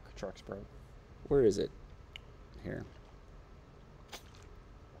that my truck's broke. Where is it? Here.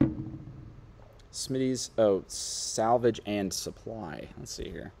 Smitty's. Oh, salvage and supply. Let's see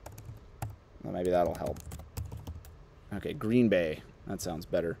here. Well, maybe that'll help. Okay, Green Bay. That sounds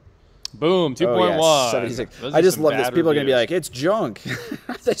better. Boom, 2.1. Oh, yeah, 76. I just love this. People are going to be like, it's junk.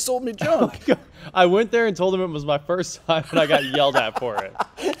 They sold me junk. I went there and told them it was my first time, and I got yelled at for it.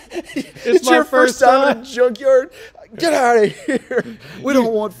 It's my your first time in a junkyard? Get out of here. We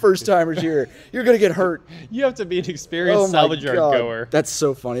don't want first-timers here. You're going to get hurt. You have to be an experienced salvage yard goer. That's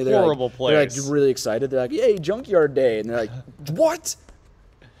so funny. Horrible place. They're like really excited. They're like, yay, junkyard day. And they're like, what?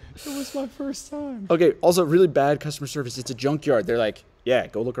 It was my first time. Okay, also really bad customer service. It's a junkyard. They're like, yeah,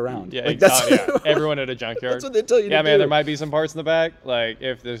 go look around. Yeah, like, that's yeah. Everyone at a junkyard. That's what they tell you to Yeah, man, do. there might be some parts in the back. Like,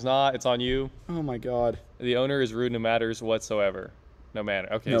 if there's not, it's on you. Oh my God. The owner is rude no matters whatsoever. No manner.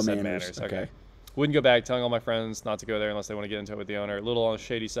 Okay, No you said manners. manners. Okay. Okay. Wouldn't go back, telling all my friends not to go there unless they want to get into it with the owner. A little on the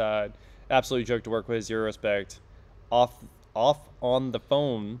shady side. Absolute joke to work with. Zero respect. Off on the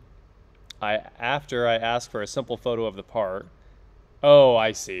phone. After I asked for a simple photo of the part. Oh,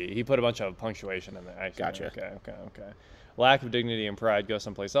 I see. He put a bunch of punctuation in there. I see. Gotcha. Okay. Lack of dignity and pride. Go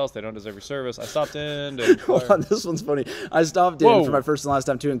someplace else. They don't deserve your service. I stopped in to Hold on, this one's funny. I stopped in Whoa. for my first and last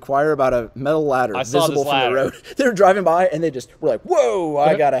time to inquire about a metal ladder I saw visible this from ladder. the road. They were driving by and they just were like, "Whoa,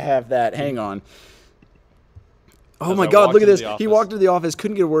 I gotta have that. Hang on." Oh As my I God, walked look at into this. the He office. walked into the office,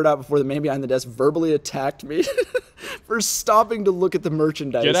 couldn't get a word out before the man behind the desk verbally attacked me for stopping to look at the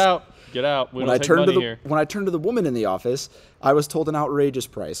merchandise. Get out. Get out. We When don't I take turned to money the here. when I turned to the woman in the office, I was told an outrageous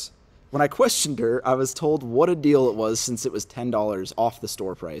price. When I questioned her, I was told what a deal it was since it was $10 off the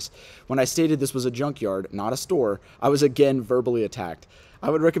store price. When I stated this was a junkyard, not a store, I was again verbally attacked. I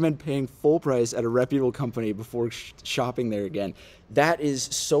would recommend paying full price at a reputable company before shopping there again. That is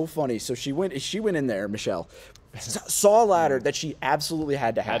so funny. So she went in there, Michelle, saw a ladder that she absolutely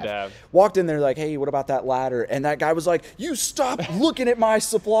had to have. Walked in there like, "Hey, what about that ladder?" And that guy was like, "You stop looking at my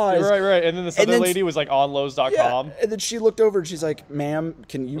supplies." Right. And then this other lady was like on Lowe's.com. Yeah. And then she looked over and she's like, "Ma'am,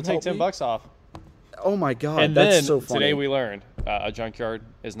 can you We'll help take me?" $10 off. Oh my God, And that's then so funny. today we learned a junkyard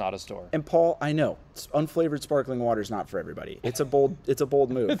is not a store. And Paul, I know unflavored sparkling water is not for everybody. It's a bold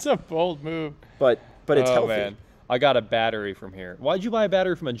move. It's a bold move. but it's Oh healthy. man, I got a battery from here. Why'd you buy a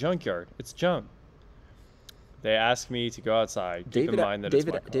battery from a junkyard? It's junk. They asked me to go outside. Keep in mind that it's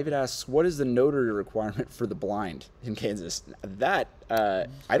my car. David asks, "What is the notary requirement for the blind in Kansas?" That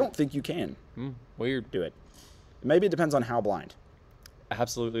I don't think you can Weird. do it. Maybe it depends on how blind.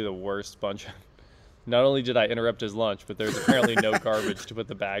 Absolutely the worst bunch. Not only did I interrupt his lunch, but there's apparently no garbage to put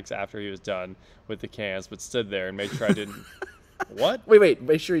the bags after he was done with the cans, but stood there and made sure I didn't. What? Wait.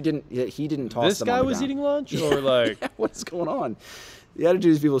 Make sure he didn't toss This them guy on the was ground. eating lunch, or like? What's going on? The attitude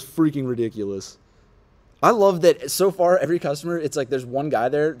of these people is freaking ridiculous. I love that so far every customer, it's like there's one guy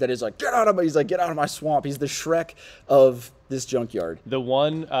there that is like, "Get out of my swamp." He's the Shrek of this junkyard. The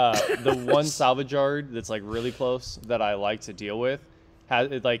one salvage yard that's like really close that I like to deal with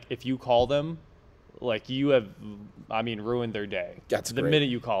has like if you call them, like you have, ruined their day. That's the great. minute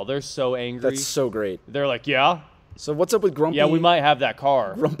you call, they're so angry. That's so great. They're like, yeah, So what's up with grumpy? we might have that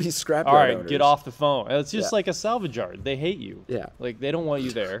car. Grumpy scrapyard All right, owners? get off the phone. It's just Yeah. like a salvage yard. They hate you. Yeah. Like they don't want you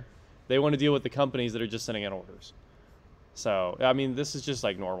there. They want to deal with the companies that are just sending in orders. So this is just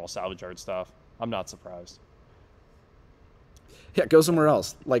like normal salvage yard stuff. I'm not surprised. Yeah, go somewhere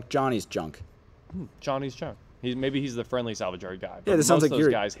else, like Johnny's junk. Johnny's junk. Maybe he's the friendly salvage yard guy. Yeah, But this sounds most like of those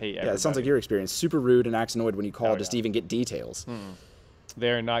your guys hate everybody. Yeah, it sounds like your experience. Super rude and acts annoyed when you call Oh, just yeah. to even get details.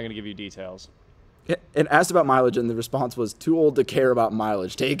 They're not going to give you details. Yeah, and asked about mileage, and the response was, "Too old to care about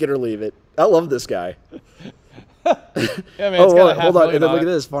mileage. Take it or leave it." I love this guy. Yeah, man. Oh, It's got a hold on. And then $500,000 look at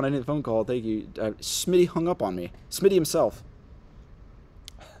this. Phone call. Thank you. Smitty hung up on me. Smitty himself.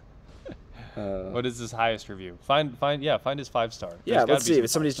 What is his highest review? Find his 5-star. Yeah, There's gotta let's be see. some If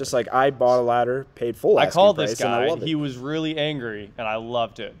somebody's 5-stars. just like, "I bought a ladder, paid full I asking called price, this and I guy. love it." He was really angry, and I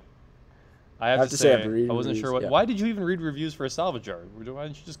loved it. I have to say say, after reading I wasn't sure reviews, what. yeah. Why did you even read reviews for a salvage yard? Why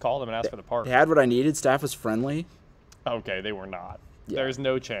didn't you just call them and ask for the part? They had what I needed. Staff was friendly. Okay, they were not. Yeah. There's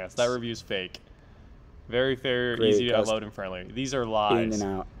no chance. That review's fake. Very fair, Great, easy to guys. download and friendly. These are In lies.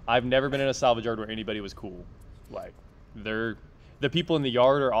 and out. I've never been in a salvage yard where anybody was cool. Like, the people in the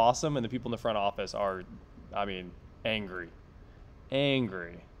yard are awesome, and the people in the front office are, angry.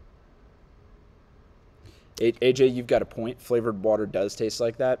 Angry. AJ, you've got a point. Flavored water does taste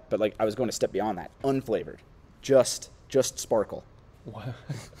like that, but like I was going to step beyond that. Unflavored, just sparkle.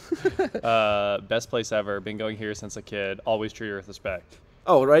 Best place ever. Been going here since a kid. Always treat her with respect.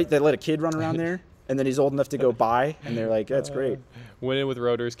 Oh, right. They let a kid run around there, and then he's old enough to go buy, and they're like, "That's great." Went in with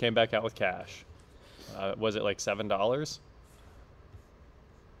rotors, came back out with cash. Was it like $7?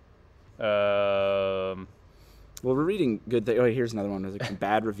 Well, we're reading good things. Oh, here's another one with like some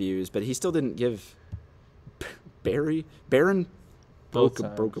bad reviews, but he still didn't give Baron Both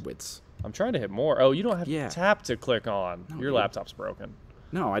times. Brokowitz. I'm trying to hit more. Oh, you don't have Yeah. to tap to click on. Your dude. laptop's broken.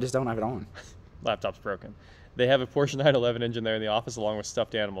 No, I just don't have it on. Laptop's broken. They have a Porsche 911 engine there in the office along with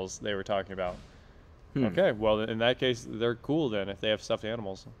stuffed animals they were talking about. Okay, well, in that case, they're cool then if they have stuffed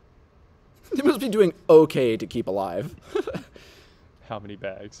animals. They must be doing okay to keep alive. How many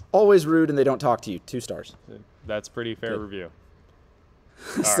bags? Always rude, and they don't talk to you. 2 stars. That's pretty fair Good. review.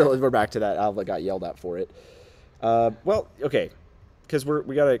 Still, we're back to that. Alva got yelled at for it. Well, okay, because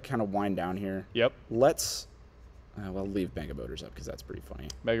we got to kind of wind down here. Yep. Let's Well, leave Mega Motors up because that's pretty funny.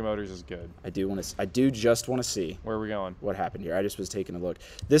 Mega Motors is good. I do just want to see Where are we going? what happened here. I just was taking a look.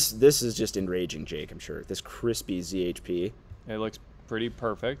 This is just enraging, Jake. I'm sure this crispy ZHP. It looks pretty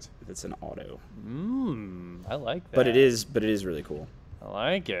perfect. It's an auto. I like that. But it is really cool. I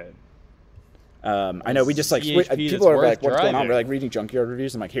like it. I know we just like CHP people are like, that's what's worth going on? driving. We're like reading junkyard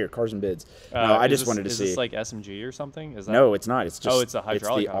reviews. I'm like, here, cars and bids. No, I just wanted to see. Is this like SMG or something? Is that? No, it's not. It's just it's a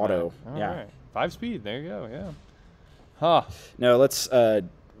hydraulic. It's the auto. All yeah. right. 5-speed. There you go. Yeah. Huh. No, let's.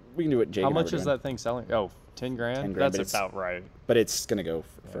 We can do what Jake. How and I much were is doing. that thing selling? Oh, 10 grand. 10 grand, That's about right. But it's gonna go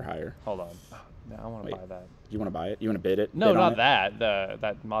for higher. Hold on. No, I want to buy that. You want to buy it? You want to bid it? No, bid on not it? that.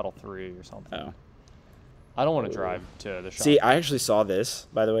 That Model 3 or something. Oh. I don't want to drive to the shop. See, I actually saw this,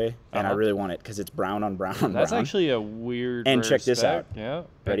 by the way, and I Uh-huh. really want it because it's brown on brown on That's brown. actually a weird. And rare check this spec. out. Yeah.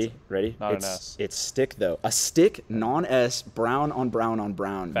 Ready? Ready? Not it's, an S. It's stick though. A stick, non-S, brown on brown on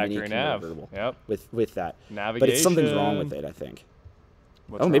brown. Factory mini nav. convertible. Yep. With that. Navigation. But it's something's wrong with it, I think.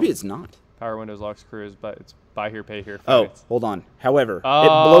 What's maybe wrong? it's not. Power windows, locks, cruise, but it's buy here, pay here. Oh, Fights. hold on. However, it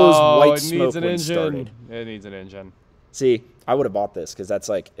Oh, blows white it smoke needs an when engine. started. It needs an engine. See, I would have bought this because it's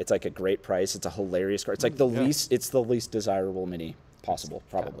like a great price. It's a hilarious car. It's like the least. It's the least desirable Mini possible,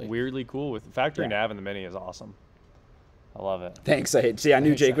 probably. Weirdly cool with factory Yeah. nav in the Mini is awesome. I love it. Thanks. I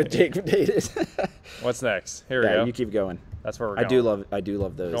knew Jake would date it. What's next? Here we Yeah, go. you keep going. That's where we're I going. do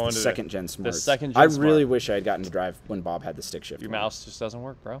love those. Going The to second gen smarts. second I gen really smart. wish I had gotten to drive when Bob had the stick shift. Your one. mouse just doesn't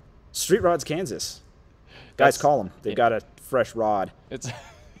work, bro. Street Rods, Kansas. Guys, call them. They've got a fresh rod. It's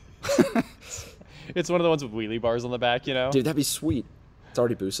it's one of the ones with wheelie bars on the back, you know? Dude, that'd be sweet. It's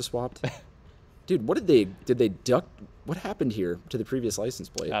already booster swapped. Dude, what did they duck? What happened here to the previous license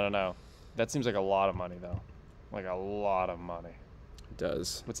plate? I don't know. That seems like a lot of money, though. Like a lot of money. It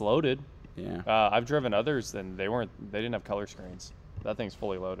does. It's loaded. Yeah. I've driven others, and they didn't have color screens. That thing's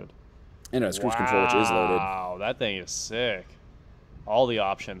fully loaded. And a cruise control, which is loaded. Wow, that thing is sick. All the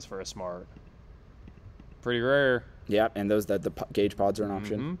options for a smart. Pretty rare. Yeah, and the gauge pods are an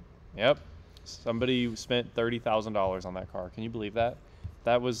option. Mhm. Yep. Somebody spent $30,000 on that car. Can you believe that?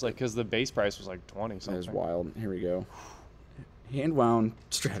 That was like because the base price was like 20 That something. is wild. Here we go. Hand wound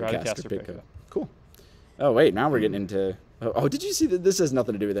Stratocaster Stratocaster pickup. pickup. Cool. Oh wait, now we're getting into. Oh, did you see that? This has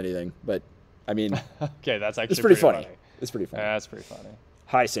nothing to do with anything, but I mean, Okay, that's actually it's pretty funny. It's pretty funny. That's pretty funny.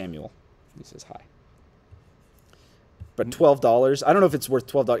 Hi, Samuel. He says hi. But $12. I don't know if it's worth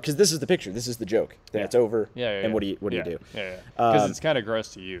 $12 because this is the picture. This is the joke. Then Yeah. it's over. Yeah. And what do you do? Yeah. Because it's kind of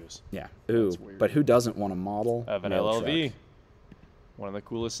gross to use. Yeah. Ooh. That's weird. But who doesn't want a model Of an mail LLV. truck? One of the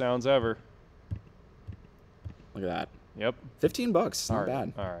coolest sounds ever. Look at that. Yep. $15. Not All right.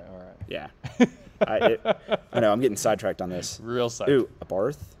 bad. All right. Yeah. I know. I'm getting sidetracked on this. Real sight. Ooh, a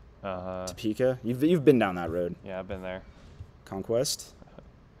Barth, Uh-huh. Topeka. You've been down that road. Yeah, I've been there. Conquest.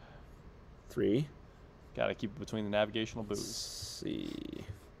 3. Got to keep it between the navigational Let's buoys. see.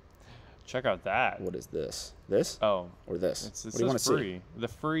 Check out that. What is this? This? Oh, Or this? it What do you want says to see? free. The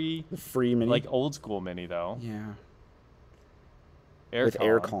free, The free Mini. like old school Mini though. Yeah. Aircon. With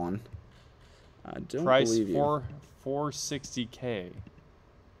aircon. I don't Price believe you. $460K.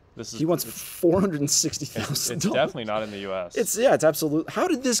 This is. He wants It's $460,000. definitely not in the U.S. It's absolute. How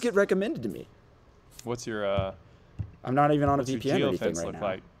did this get recommended to me? What's your I'm not even on a what's your VPN or anything geofence right look now.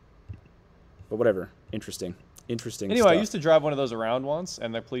 like? But whatever. Interesting. Anyway, Anyway, I used to drive one of those around once,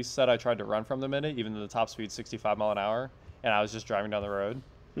 and the police said I tried to run from them in it, even though the top speed's 65 mile an hour, and I was just driving down the road.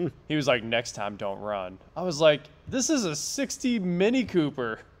 He was like, "Next time, don't run." I was like, "This is a '60 Mini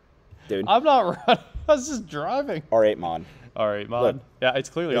Cooper. Dude. I'm not running. I was just driving." R8 mod. All right, mod. Look, Yeah, it's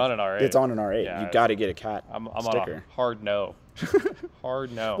clearly on an R8. It's on an R8. Yeah, You got to get a cat I'm on sticker. a hard no.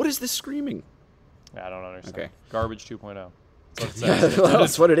 Hard no. What is this screaming? I don't understand. Okay. Garbage 2.0. That's what it Yeah, says.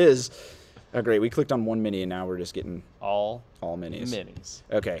 that's what it is. Oh, great. We clicked on one Mini, and now we're just getting All all Minis. minis.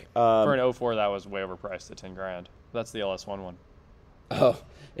 Okay. For an 04, that was way overpriced at 10 grand. That's the LS1 one. Oh,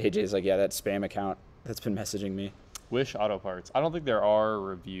 AJ's like, yeah, that spam account that's been messaging me. Wish Auto Parts. I don't think there are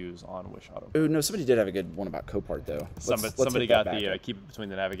reviews on Wish Auto Parts. Oh, no, somebody did have a good one about Copart, though. Somebody hit got that the back up. keep it between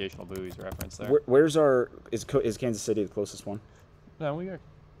the navigational buoys reference there. Where's our... Is Kansas City the closest one? No, we got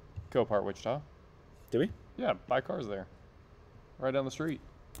Copart Wichita. Do we? Yeah, buy cars there. Right down the street.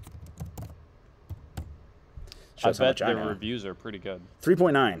 Shows I how bet much I their know. reviews are pretty good.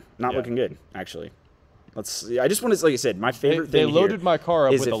 3.9. Not Yeah. looking good, actually. Let's see. I just want to, like I said, my favorite They thing loaded here my car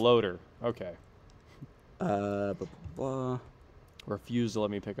up is with a if- loader. Okay. Blah, blah, blah. Refuse to let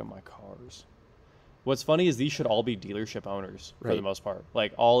me pick up my cars. What's funny is these should all be dealership owners for the Right. most part.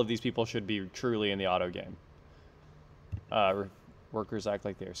 Like all of these people should be truly in the auto game. Workers act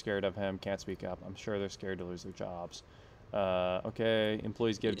like they're scared of him, can't speak up. I'm sure they're scared to lose their jobs. Okay,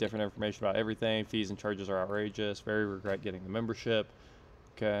 employees give different information about everything. Fees and charges are outrageous. Very regret getting the membership.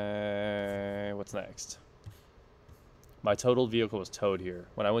 Okay, what's next? My totaled vehicle was towed here.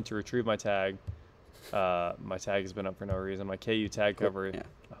 When I went to retrieve my tag has been up for no reason. My KU tag cover. Yeah.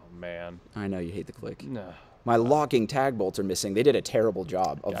 Oh man. I know you hate the click. No. My locking tag bolts are missing. They did a terrible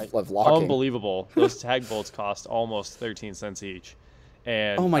job of locking. Unbelievable. Those tag bolts cost almost 13 cents each.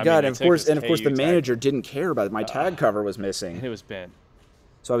 And oh my God! And of course, the manager didn't care about it. My tag cover was missing. And it was bent.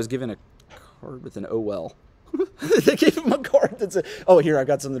 So I was given a card with an "Oh well." They gave him a card that said, "Oh, here, I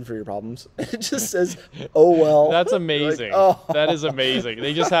got something for your problems." It just says, "Oh well." That's amazing. Like, oh. That is amazing.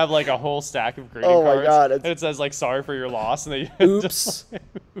 They just have like a whole stack of greeting oh cards. My God! And it says like "Sorry for your loss," and they oops.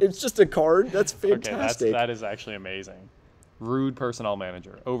 It's just a card. That's fantastic. Okay, that is actually amazing. Rude personnel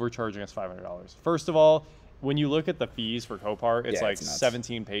manager overcharging us $500. First of all, when you look at the fees for Copart, it's like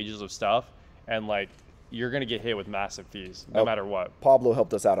 17 pages of stuff, and like you're gonna get hit with massive fees no matter what. Pablo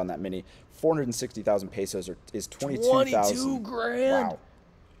helped us out on that mini. 460,000 pesos is 22,000. 22 grand. Wow.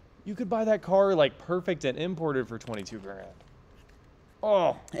 You could buy that car like perfect and imported for 22 grand.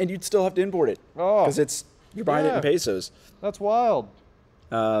 Oh. And you'd still have to import it. Oh. Because you're buying it in pesos. That's wild.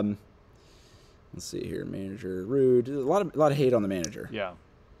 Let's see here, manager rude. A lot of hate on the manager. Yeah.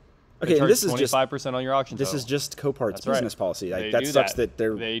 Okay, and this is 25% on your auction total. This is just Copart's business policy. Like, that sucks that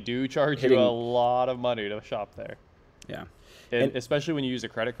they do charge you a lot of money to shop there. Yeah. And especially when you use a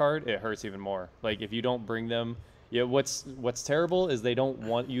credit card, it hurts even more. Like if you don't bring them, what's terrible is they don't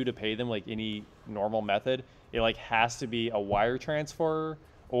want you to pay them like any normal method. It like has to be a wire transfer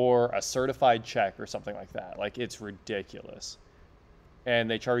or a certified check or something like that. Like it's ridiculous.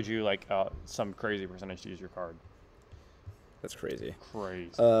 And they charge you like some crazy percentage to use your card. That's crazy.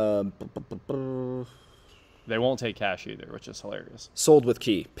 Crazy. They won't take cash either, which is hilarious. Sold with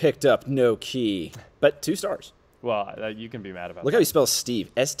key. Picked up, no key. But 2 stars. Well, you can be mad about that. Look how he spells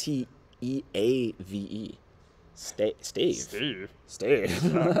Steve. Steave. Steve.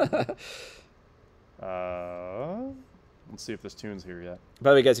 Steve. Let's see if this tune's here yet.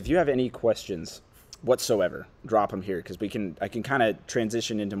 By the way, guys, if you have any questions whatsoever, drop them here because I can kind of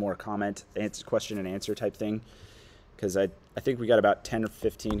transition into more question and answer type thing. Because I think we got about 10 or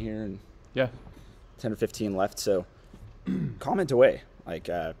 15 here and 10 or 15 left. So comment away. Like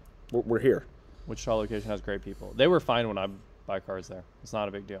we're here. Wichita location has great people. They were fine when I buy cars there. It's not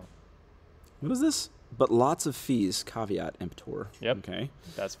a big deal. What is this? But lots of fees. Caveat emptor. Yep. Okay.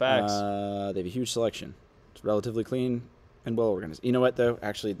 That's facts. They have a huge selection. It's relatively clean and well organized. You know what though?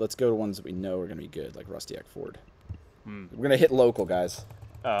 Actually, let's go to ones that we know are going to be good, like Rusty X Ford. We're going to hit local, guys.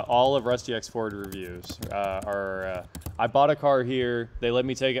 All of Rusty X Ford reviews are, I bought a car here. They let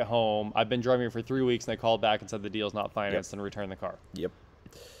me take it home. I've been driving it for 3 weeks, and they called back and said the deal's not financed and returned the car. Yep.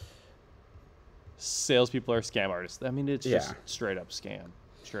 Salespeople are scam artists. I mean, it's just straight up scam.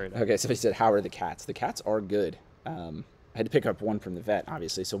 Straight up. Okay, somebody said, how are the cats? The cats are good. I had to pick up one from the vet,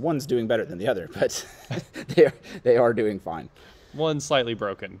 obviously. So one's doing better than the other, but they are doing fine. One's slightly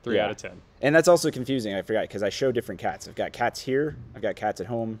broken, 3 out of 10. And that's also confusing. I forgot because I show different cats. I've got cats here. I've got cats at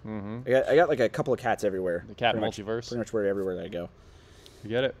home. Mm-hmm. I got like a couple of cats everywhere. The cat multiverse. Pretty much everywhere that I go.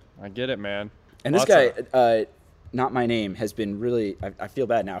 I get it, man. And this guy, not my name, has been really. I feel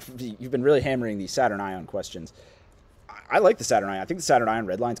bad now. You've been really hammering these Saturn Ion questions. I like the Saturn Ion. I think the Saturn Ion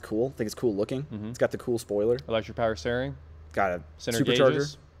Redline's cool. I think it's cool looking. Mm-hmm. It's got the cool spoiler. Electric power steering. Got a Center supercharger.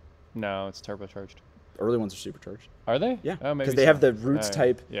 Gauges. No, it's turbocharged. Early ones are supercharged. Are they? Yeah. Oh, maybe because they have the roots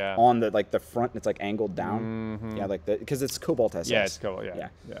type on the the front. It's like angled down. Mm-hmm. Yeah, like because it's Cobalt SS. Yeah, it's Cobalt.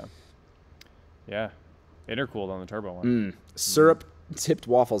 Yeah. Intercooled on the turbo one. Syrup tipped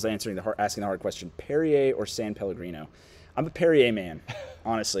waffles asking the hard question: Perrier or San Pellegrino? I'm a Perrier man,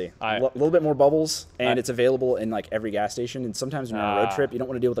 honestly. A little bit more bubbles, and it's available in like every gas station. And sometimes when you're on a road trip, you don't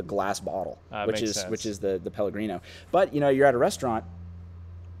want to deal with a glass bottle, which is the Pellegrino. But you're at a restaurant.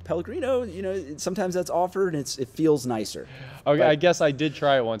 Pellegrino, sometimes that's offered, and it feels nicer. Okay, but I guess I did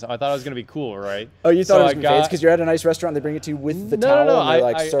try it once. I thought it was gonna be cool, right? Oh, you thought it was gonna be because you're at a nice restaurant, they bring it to you with the towel. No.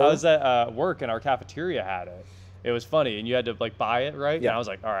 And I was at work, and our cafeteria had it. It was funny, and you had to like buy it, right? Yeah. And I was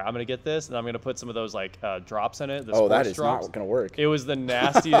like, all right, I'm gonna get this, and I'm gonna put some of those like drops in it. That is drops. not gonna work. It was the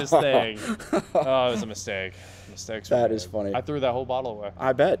nastiest thing. Oh, it was a mistake. Mistakes. That is funny. I threw that whole bottle away.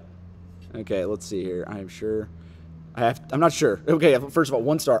 I bet. Okay, let's see here. I'm sure. I'm not sure. Okay, first of all,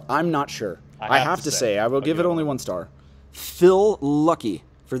 1 star. I'm not sure. I have to say, I will give it only 1 star. Phil Lucky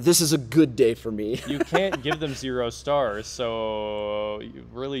for this is a good day for me. You can't give them 0 stars, so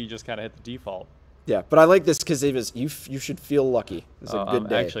you just kind of hit the default. Yeah, but I like this because it was you should feel lucky. It's a good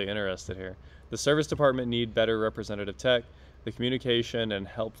day. I'm actually interested here. The service department need better representative tech. The communication and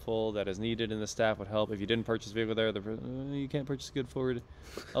helpful that is needed in the staff would help. If you didn't purchase a vehicle there, you can't purchase a good Ford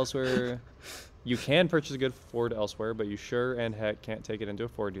elsewhere. You can purchase a good Ford elsewhere, but you sure and heck can't take it into a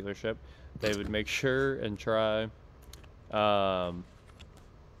Ford dealership. They would make sure and try.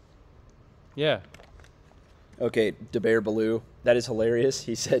 Yeah. Okay, DeBear Baloo, that is hilarious.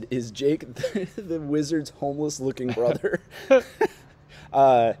 He said, "Is Jake the wizard's homeless-looking brother?"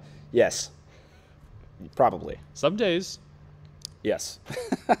 Yes, probably. Some days. Yes,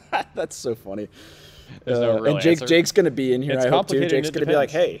 that's so funny. There's no real and answer. Jake's gonna be in here. It's I hope too. complicated Jake's and it gonna be like,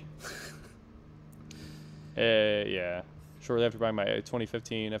 "Hey, Yeah. Shortly after buying my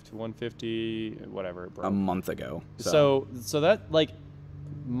 2015 F150, whatever it broke. a month ago." So that, like,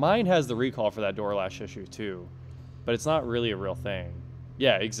 mine has the recall for that door latch issue too, but it's not really a real thing.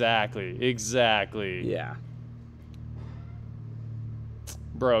 Yeah, exactly. Yeah.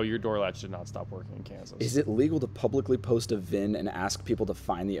 Bro, your door latch did not stop working in Kansas. Is it legal to publicly post a VIN and ask people to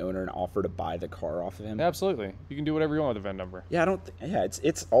find the owner and offer to buy the car off of him? Absolutely. You can do whatever you want with the VIN number. Yeah, I don't. Yeah,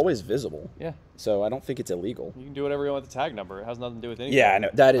 it's always visible. Yeah. So I don't think it's illegal. You can do whatever you want with the tag number. It has nothing to do with anything. Yeah, I know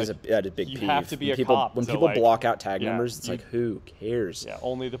that is Like, a big you peeve. have to be when a people, cop when to, people like- block out tag yeah, numbers. It's you- like, who cares? Yeah,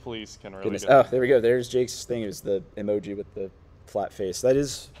 only the police can really Goodness. do Oh, it. there we go. There's Jake's thing. Is the emoji with the flat face.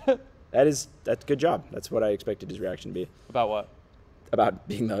 That's good job. That's what I expected his reaction to be About what? about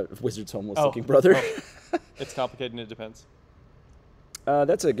being the wizard's homeless Oh, looking brother. oh. It's complicated and it depends.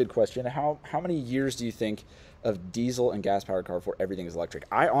 That's a good question. How many years do you think of diesel and gas powered car before everything is electric?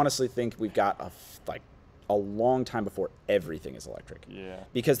 I honestly think we've got a long time before everything is electric. Yeah.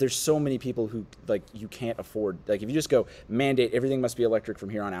 Because there's so many people who you can't afford. Like if you just go mandate everything must be electric from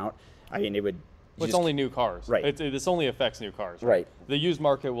here on out, I mean it would. Well, it's only new cars. Right. This only affects new cars. Right. The used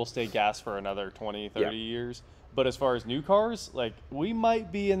market will stay gas for another 20, 30 years. But as far as new cars, like, we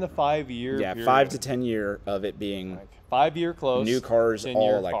might be in the 5-year period. 5 to 10 year of it being Like 5-year close. new cars, 10-year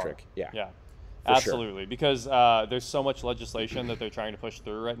all electric. car. Yeah. Yeah. For sure. Absolutely. Because there's so much legislation that they're trying to push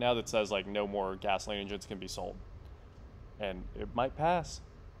through right now that says, like, no more gasoline engines can be sold. And it might pass.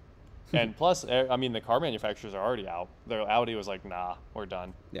 And plus, I mean, the car manufacturers are already out. Their Audi was like, nah, we're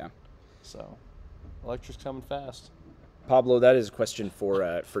done. Yeah. So, electric's coming fast. Pablo, that is a question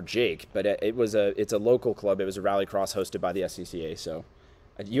for Jake, but it's a local club. It was a rallycross hosted by the SCCA, so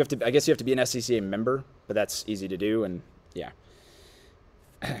I guess you have to be an SCCA member, but that's easy to do. And yeah,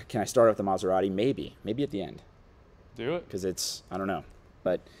 can I start off the Maserati? Maybe at the end, Do it. because I don't know,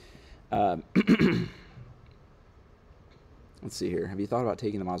 but let's see here. Have you thought about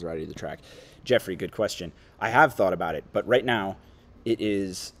taking the Maserati to the track? Jeffrey, good question. I have thought about it, but right now it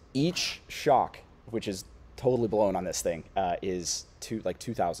is each shock, which is totally blown on this thing, is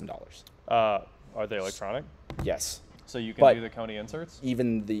 $2,000. Are they electronic? Yes. So you can But- do the Coney inserts?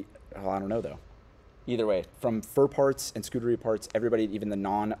 Even I don't know though. Either way, from fur parts and Scuderia parts, everybody, even the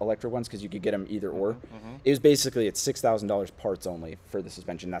non-electric ones, because you could get them either or. It was basically it's $6,000 parts only for the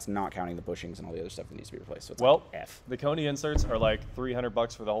suspension. That's not counting the bushings and all the other stuff that needs to be replaced. So it's Well, like F. the Coney inserts are like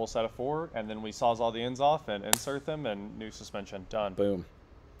 $300 for the whole set of 4, and then we sawzall the ends off and insert them, and new suspension done. Boom.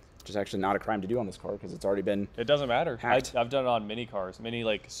 Which is actually not a crime to do on this car because it's already been. It doesn't matter. Hacked. I've done it on mini cars,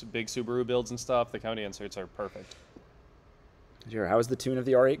 like big Subaru builds and stuff. The Coney inserts are perfect. Sure. How is the tune of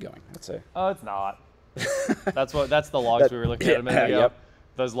the R8 going? Let's say. Oh, it's not. That's the logs we were looking at a minute ago. Yep.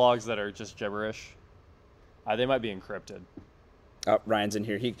 Those logs that are just gibberish. They might be encrypted. Oh, Ryan's in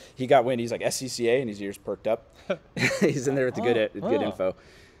here. He got wind. He's like SCCA, and his ears perked up. He's in there with the good info.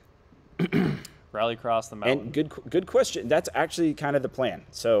 Rallycross the mountain. And good question. That's actually kind of the plan.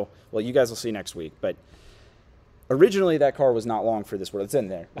 So, well, you guys will see next week. But originally, that car was not long for this world. It's in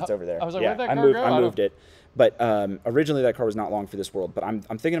there. It's over there. I was like, yeah, where'd that I car moved. go? I moved it. But originally, that car was not long for this world. But I'm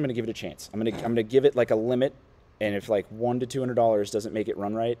thinking I'm going to give it a chance. I'm gonna give it like a limit, and if like $100 to $200 doesn't make it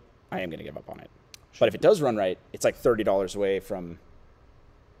run right, I am going to give up on it. But if it does run right, it's like $30 away from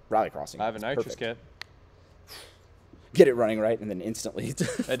rallycrossing. I have a It's nitrous perfect. kit. Get it running right, and then instantly.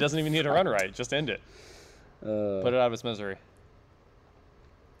 It doesn't even need to run right. Just end it. Put it out of its misery.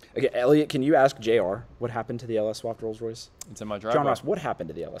 Okay, Elliot, can you ask JR what happened to the LS swapped Rolls Royce? It's in my driveway. John Ross, what happened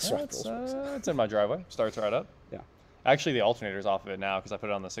to the LS swapped It's, Rolls Royce? it's in my driveway. Starts right up. Yeah. Actually, the alternator's off of it now because I put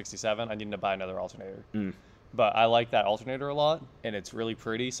it on the 67. I need to buy another alternator. Mm. But I like that alternator a lot, and it's really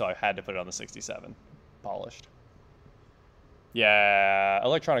pretty, so I had to put it on the 67. Polished. Yeah,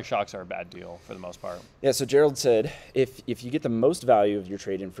 electronic shocks are a bad deal for the most part. Yeah, so Gerald said, if you get the most value of your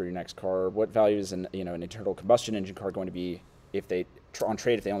trade-in for your next car, what value is an internal combustion engine car going to be if they on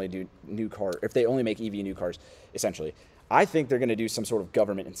trade if they only do new car if they only make EV new cars? Essentially, I think they're going to do some sort of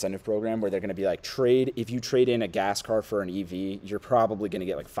government incentive program where they're going to be like, if you trade in a gas car for an EV, you're probably going to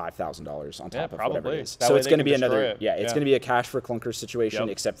get like $5,000 on top of whatever it is. That so way it's they going to can be another, destroy it. it's going to be a cash for clunkers situation, Yep.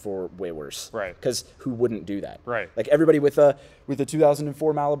 except for way worse. Right. Because who wouldn't do that? Right. Like everybody with a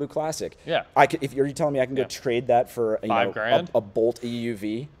 2004 Malibu Classic. Yeah. If you're telling me I can go trade that for $5,000? a Bolt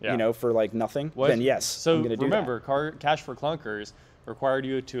EUV, for like nothing, then yes, So I'm going to do remember, cash for clunkers required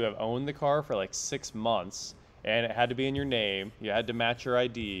you to have owned the car for like 6 months, and it had to be in your name. You had to match your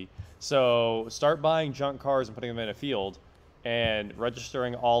ID. So start buying junk cars and putting them in a field and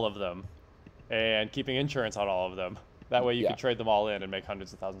registering all of them and keeping insurance on all of them. That way you can trade them all in and make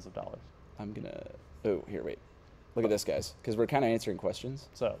hundreds of thousands of dollars. I'm going to... Oh, here, wait. Look at this, guys, because we're kind of answering questions.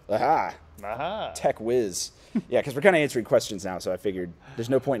 So. Aha. Tech whiz. Yeah, because we're kind of answering questions now, so I figured there's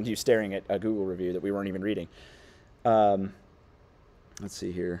no point in you staring at a Google review that we weren't even reading. Let's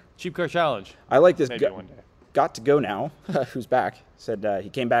see here. Cheap car challenge. I like this. Maybe one day. Got to go now. Who's back? Said he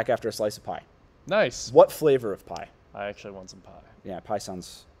came back after a slice of pie. Nice. What flavor of pie? I actually want some pie. Yeah, pie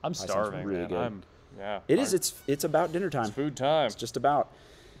sounds. I'm starving, really man. Good. It is. It's about dinner time. It's food time. It's just about.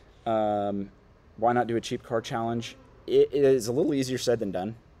 Why not do a cheap car challenge? It is a little easier said than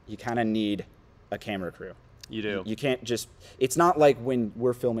done. You kind of need a camera crew. You do. You can't just. It's not like when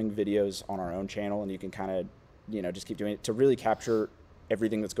we're filming videos on our own channel and you can kind of, just keep doing it. To really capture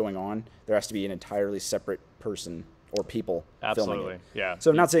everything that's going on, there has to be an entirely separate person or people filming it. Yeah.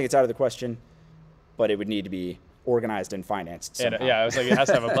 So I'm not saying it's out of the question, but it would need to be organized and financed somehow. And, I was like, it has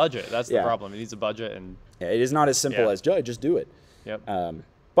to have a budget. That's the problem. It needs a budget, and it is not as simple as just do it. Yep.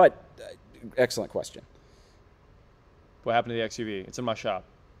 But excellent question. What happened to the XUV? It's in my shop.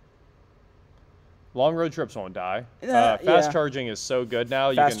 Long road trips won't die. Yeah. Fast charging is so good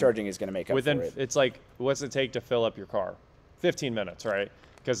now. Fast charging is going to make up for it. It's like, what's it take to fill up your car? 15 minutes, right?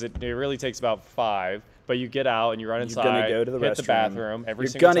 Because it really takes about 5. But you get out and you run inside, you're gonna go to the hit restroom, the bathroom every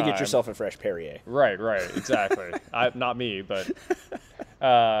single You're time. going to get yourself a fresh Perrier. Right, exactly. Not me, but...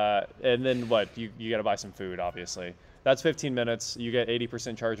 and then what? You got to buy some food, obviously. That's 15 minutes. You get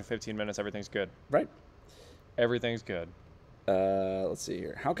 80% charge in 15 minutes. Everything's good. Right. Everything's good. Let's see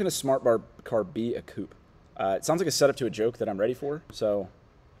here. How can a smart bar car be a coupe? It sounds like a setup to a joke that I'm ready for, so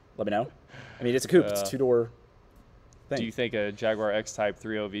let me know. I mean, it's a coupe. It's a two-door thing. Do you think a Jaguar X-Type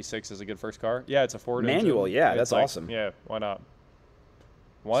 3.0 V6 is a good first car? Yeah, it's a Ford manual. engine. Yeah, that's awesome. Yeah, why not?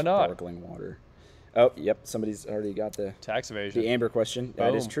 Why not? Sparkling water. Oh, yep. Somebody's already got the tax evasion. The Amber question.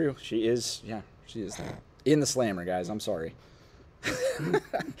 That is true. She is. Yeah, she is in the slammer, guys. I'm sorry.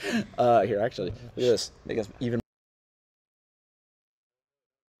 Here, actually, look at this. Make us even.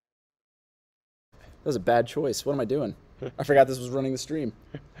 That was a bad choice. What am I doing? I forgot this was running the stream.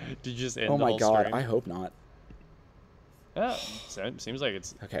 Did you just end the whole stream? Oh my god! Stream? I hope not. Yeah, seems like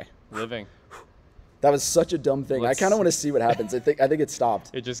it's living. That was such a dumb thing. I kind of want to see what happens. I think it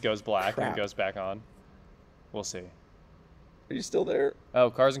stopped. It just goes black and it goes back on. We'll see. Are you still there? Oh,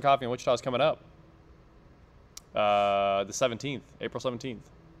 Cars and Coffee in Wichita is coming up. The 17th, April 17th.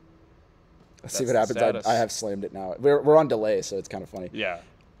 Let's see what happens. I have slammed it now. We're on delay, so it's kind of funny. Yeah.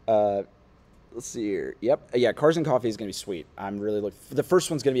 Let's see here. Yep. Yeah, Cars and Coffee is going to be sweet. I'm really looking. The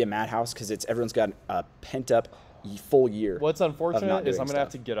first one's going to be a madhouse because everyone's got a pent up full year. What's unfortunate is I'm going to have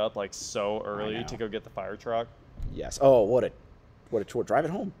to get up like so early to go get the fire truck. Yes. Oh, what a chore. Drive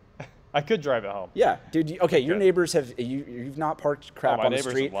it home. I could drive it home. Yeah, dude. Your neighbors you've not parked crap on the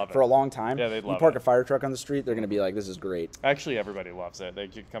street for a long time. Yeah, they'd love it. You park a fire truck on the street, they're going to be like, this is great. Actually, everybody loves it. They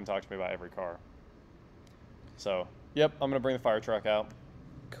could come talk to me about every car. So, yep, I'm going to bring the fire truck out.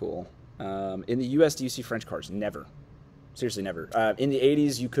 Cool. In the U.S., do you see French cars? Never. Seriously, never. In the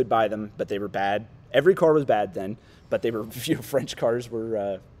 80s, you could buy them, but they were bad. Every car was bad then, but they were French cars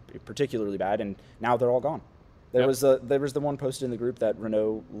were particularly bad, and now they're all gone. There was the one posted in the group, that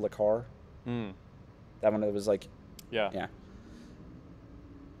Renault Le Car. That one that was like, yeah.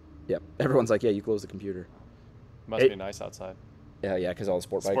 Everyone's like, yeah, you close the computer. Must be nice outside. Yeah, because all the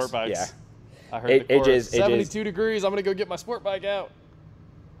sport bikes. Sport bikes. Yeah. I heard the chorus, 72 degrees. I'm gonna go get my sport bike out.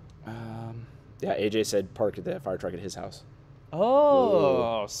 Yeah, AJ said park the fire truck at his house.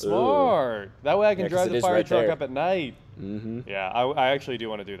 Oh, smart. Ooh. That way I can drive the fire truck up at night. Mm-hmm. Yeah, I actually do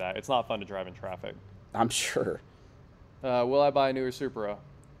want to do that. It's not fun to drive in traffic. I'm sure. Will I buy a newer Supra?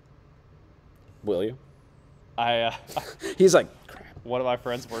 Will you? He's like, crap. One of my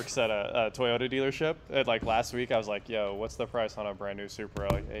friends works at a Toyota dealership. And like last week, I was like, yo, what's the price on a brand new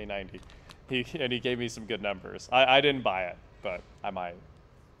Supra, like A90? He gave me some good numbers. I didn't buy it, but I might.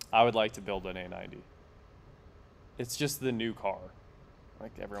 I would like to build an A90. It's just the new car.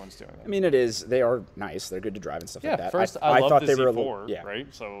 Like everyone's doing I it. mean, it is. They are nice. They're good to drive and stuff Yeah, like that. first I thought loved they the were a Z4, little, yeah. right?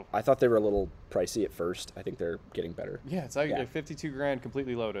 So I thought they were a little pricey at first. I think they're getting better. yeah, it's like Yeah. 52 grand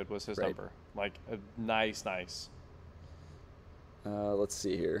completely loaded was his Right. number. Like a nice. Let's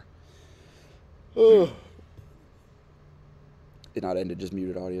see here. Oh. It not ended, just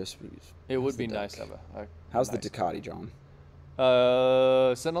muted audio. It would How's be the nice deck? to have How's nice the Ducati, John?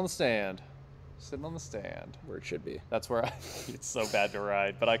 Sitting on the stand. Sitting on the stand. Where it should be. That's where it's so bad to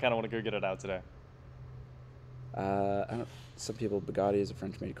ride, but I kind of want to go get it out today. Some people, Bugatti is a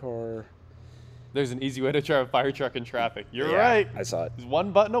French-made car. There's an easy way to drive a fire truck in traffic. You're Yeah, right. I saw it. It's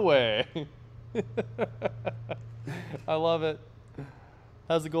one button away. I love it.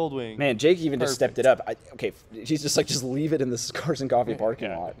 How's the Goldwing? Man, Jake even just stepped it Perfect. up. Okay, he's just like, just leave it in the Cars and Coffee parking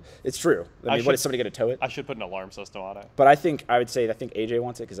Yeah. lot. It's true. I mean, what, is somebody going to tow it? I should put an alarm system on it. But I think AJ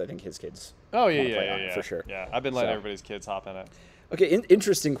wants it because I think his kids. Oh, yeah, wanna play yeah, on it, yeah. for sure. Yeah, I've been letting So. everybody's kids hop in it. Okay,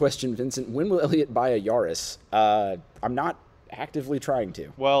 interesting question, Vincent. When will Elliot buy a Yaris? I'm not actively trying to.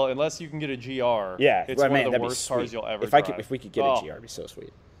 Well, unless you can get a GR. Yeah, It's well, one man, of the that'd be worst cars sweet. you'll ever if drive. if we could get Oh. a GR, it'd be so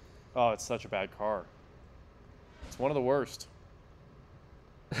sweet. Oh, it's such a bad car. It's one of the worst.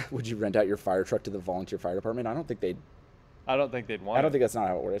 Would you rent out your fire truck to the volunteer fire department? I don't think they'd. I don't think they'd want I don't it. think that's not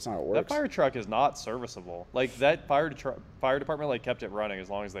how it works. That's not how it works. That fire truck is not serviceable. Like that fire department like kept it running as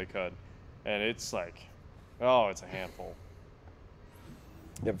long as they could, and it's like, oh, it's a handful.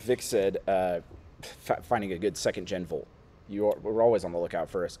 Yeah, Vic said, finding a good second-gen Volt. We're always on the lookout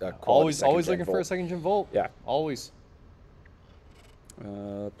for a quality Always second-gen looking for a Volt. second-gen Volt. Yeah. Always.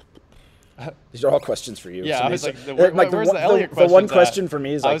 These are all questions for you. Yeah, I was Somebody's- like, where's the Elliot the one questions at? question for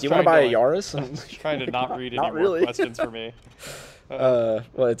me is I like, was do you want to buy trying a to, Yaris? I was trying to not read any not more really. questions for me. Well,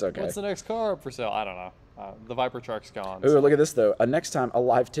 it's okay. What's the next car up for sale? I don't know. The Viper truck's gone. Ooh, look at this though. Next time, a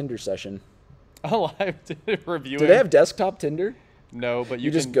live Tinder session. Alive reviewing. Do they have desktop Tinder? No, but You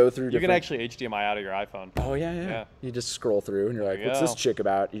you just can, go through You can different- actually HDMI out of your iPhone. Oh yeah. Yeah. You just scroll through and you're like, There you what's this go. chick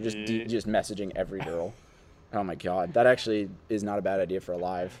about? You're Ye- just messaging every girl. Oh my god, that actually is not a bad idea for a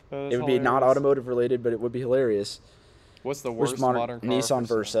live. That's It would be not hilarious. automotive related, but it would be hilarious. What's the Worst worst modern car? Nissan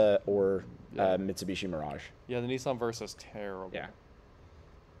for sale? Versa or Yeah. Mitsubishi Mirage. Yeah, the Nissan Versa's terrible. Yeah.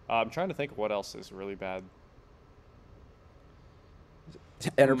 I'm trying to think of what else is really bad.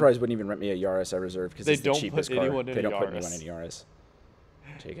 Enterprise wouldn't even rent me a Yaris I reserved because They it's the don't cheapest put car. anyone in They a don't put anyone Yaris. in a Yaris.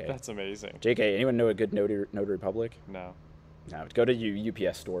 JK. That's amazing. JK, anyone know a good Notary Public? No. No, go to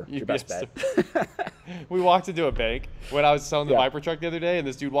UPS store. It's your best bet. We walked into a bank when I was selling the Yeah. Viper truck the other day, and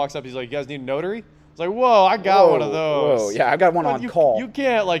this dude walks up. He's like, "You guys need a notary?" I was like, "Whoa, I got one of those." Whoa, yeah, I got one But on you, call. You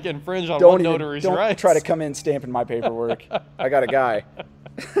can't like infringe on don't one even, notary's don't rights. try to come in stamping my paperwork. I got a guy.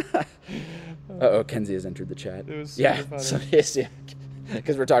 Uh-oh, Kenzie has entered the chat. It was yeah, super funny. so yes, yeah.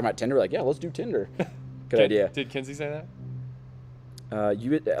 Because we're talking about Tinder, we're like, yeah, let's do Tinder. Good idea. Did Kinsey say that?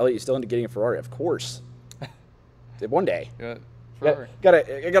 Elliot, you still into getting a Ferrari? Of course. One day. Yeah.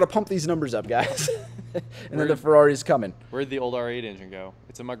 I gotta pump these numbers up, guys. And then the Where- Ferrari's coming. Where'd the old R8 engine go?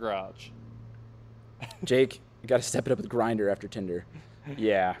 It's in my garage. Jake, you gotta step it up with Grinder after Tinder.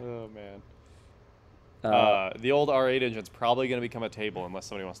 Yeah. Oh man. Uh, The old R8 engine's probably going to become a table unless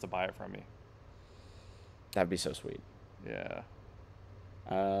somebody wants to buy it from me. That'd be so sweet. Yeah.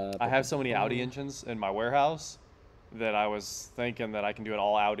 I have so many Audi engines in my warehouse that I was thinking that I can do an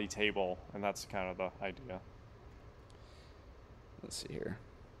all Audi table, and that's kind of the idea. Let's see here.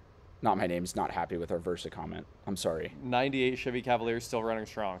 Not my name's not happy with our Versa comment. I'm sorry. 98 Chevy Cavaliers still running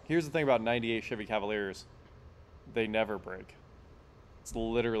strong. Here's the thing about 98 Chevy Cavaliers. They never break. It's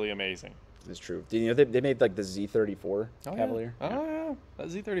literally amazing. It's true. Do you know they made like the Z34 Cavalier? Yeah. Oh yeah. That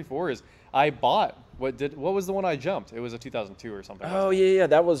Z34 is. I bought. What was the one I jumped? It was a 2002 or something. Oh yeah.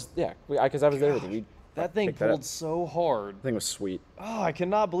 That was because I was there with you. We That thing picked that pulled up. so hard. The thing was sweet. Oh, I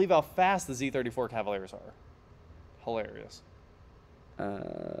cannot believe how fast the Z34 Cavaliers are. Hilarious.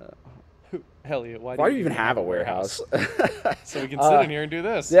 Elliot, why Why do you even have a warehouse? So we can sit in here and do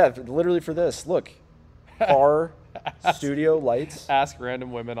this. Yeah, literally for this. Look, car, studio, lights. Ask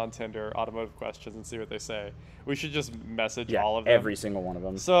random women on Tinder automotive questions and see what they say. We should just message Yeah, all of them. every single one of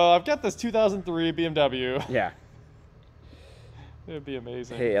them. So I've got this 2003 BMW. Yeah. It'd be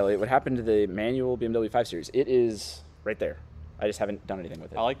amazing. Hey Elliot, what happened to the manual BMW 5 Series? It is right there. I just haven't done anything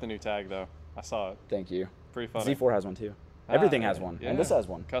with it. I like the new tag though. I saw it. Thank you. Pretty funny. Z4 has one too. Everything Ah, has one, yeah. and this has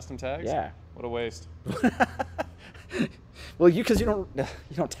one. Custom tags. Yeah. What a waste. Well, because you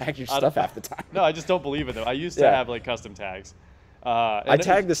don't tag your stuff half the time. No, I just don't believe it though. I used to Yeah. have like custom tags. I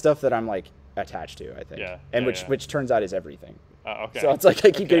tag the stuff that I'm like attached to, I think. Yeah, And yeah, which yeah. which turns out is everything. Okay. So it's like I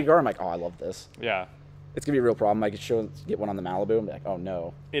keep Okay. getting a car. I'm like, oh, I love this. Yeah. It's gonna be a real problem. I could get one on the Malibu and be like, oh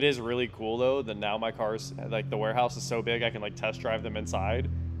no. It is really cool though that now my cars, like the warehouse is so big, I can like test drive them inside,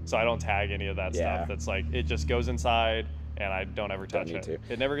 so I don't tag any of that stuff. That's like it just goes inside, and I don't ever touch it.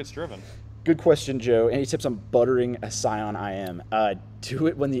 It never gets driven. Good question, Joe. Any tips on buttering a Scion IM? Do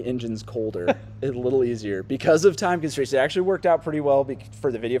it when the engine's colder. It's a little easier because of time constraints. It actually worked out pretty well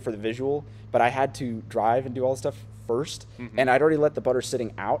for the video, for the visual, but I had to drive and do all the stuff first, and I'd already let the butter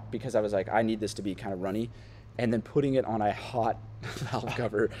sitting out because I was like, I need this to be kind of runny, and then putting it on a hot valve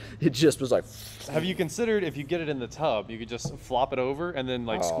cover, it just was like. Have you considered if you get it in the tub, you could just flop it over and then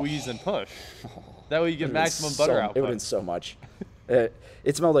like squeeze and push? That way you get maximum butter output. It would have been so much.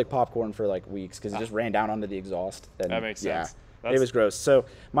 It smelled like popcorn for like weeks because it just ran down onto the exhaust. And that makes sense. It was gross. So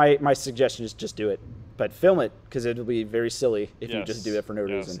my suggestion is just do it, but film it because it'll be very silly if you just do it for no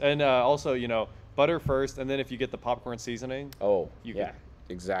reason. And also, you know, butter first, and then if you get the popcorn seasoning,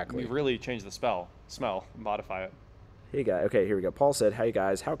 exactly. You really change the smell, modify it. Hey guys, okay, here we go. Paul said, "Hey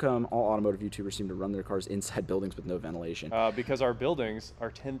guys, how come all automotive YouTubers seem to run their cars inside buildings with no ventilation?" Because our buildings are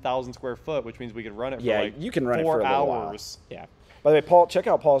 10,000 square foot, which means we could run it for like you can run 4 it for a little hours. While. Yeah. By the way, Paul, check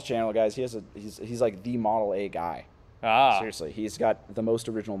out Paul's channel, guys. He's like the Model A guy. Seriously, he's got the most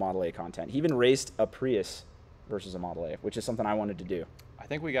original Model A content. He even raced a Prius versus a Model A, which is something I wanted to do. I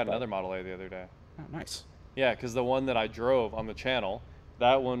think we got another Model A the other day. Oh, nice. Yeah, because the one that I drove on the channel,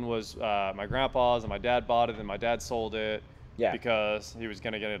 that one was my grandpa's, and my dad bought it, and my dad sold it. Yeah. Because he was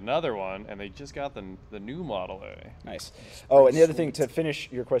going to get another one, and they just got the new Model A. Nice. Oh, and the other thing, to finish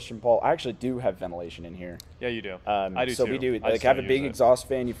your question, Paul, I actually do have ventilation in here. Yeah, you do. I do so too. We do. Like, have a big exhaust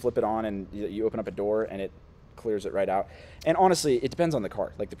fan, you flip it on, and you open up a door, and it clears it right out. And honestly, it depends on the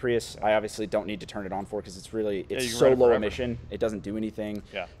car. Like the Prius, I obviously don't need to turn it on for because it's so low emission. It doesn't do anything.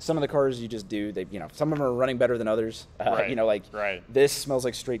 Yeah. Some of the cars you just do. Some of them are running better than others. Right. This smells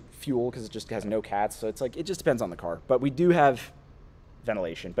like straight fuel because it just has no cats. So it's like it just depends on the car. But we do have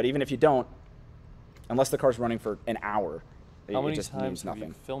ventilation. But even if you don't, unless the car's running for an hour, how many times have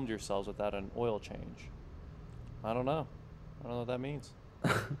you filmed yourselves without an oil change? I don't know. I don't know what that means.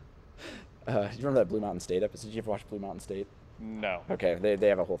 You remember that Blue Mountain State episode? Did you ever watch Blue Mountain State? No. Okay, they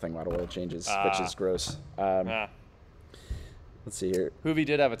have a whole thing about oil changes, which is gross. Let's see here. Hoovy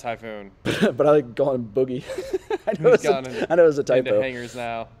did have a Typhoon. But I like calling him Boogie. I know it's a typo. Into hangers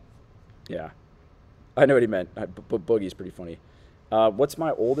now. Yeah. I know what he meant, but Boogie's pretty funny. What's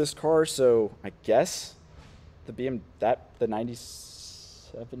my oldest car? So I guess the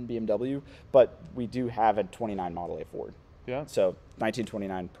 97 BMW, but we do have a 29 Model A Ford. Yeah. So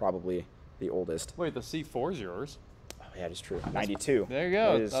 1929 probably the oldest. Wait, the C4 is yours? Oh yeah, it is true. 92. There you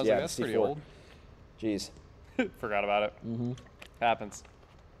go. That's pretty old. Jeez. Forgot about it. Happens.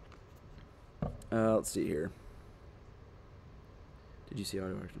 Let's see here. Did you see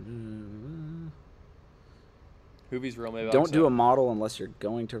auto action? Hoovy's real Maybach. Don't do a model unless you're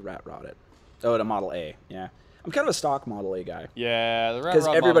going to rat rod it. Oh, a Model A. Yeah. I'm kind of a stock Model A guy. Yeah, the rat rod because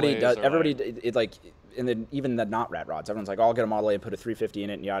everybody does. It like, and then even the not rat rods. Everyone's like, oh, I'll get a Model A and put a 350 in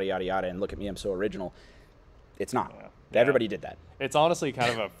it and yada yada yada. And look at me, I'm so original. It's not. Yeah. Everybody did that. It's honestly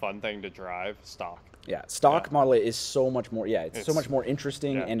kind of a fun thing to drive stock. Yeah, stock Model A is so much more. Yeah, it's so much more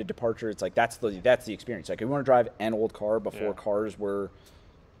interesting and a departure. It's like that's the experience. Like if you want to drive an old car before cars were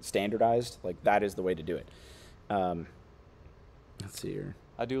standardized, like that is the way to do it. Let's see here.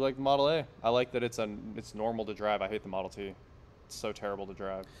 I do like the Model A. I like that it's normal to drive. I hate the Model T. It's so terrible to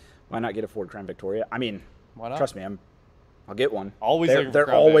drive. Why not get a Ford Crown Victoria? I mean, why not? Trust me, I'll get one. Always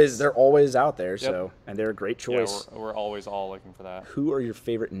they're always out there. So and they're a great choice. Yeah, we're always all looking for that. Who are your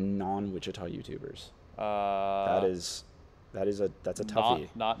favorite non-Wichita YouTubers? That's a toughie.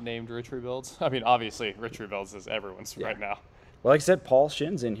 Not named Rich Rebuilds. I mean, obviously, Rich Rebuilds is everyone's right now. Well, like I said, Paul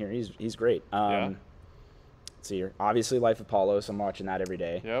Shin's in here. He's great. Let's see here. Obviously, Life of Paulo. So I'm watching that every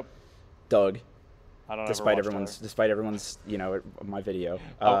day. Yep. Doug. I don't despite everyone's my video.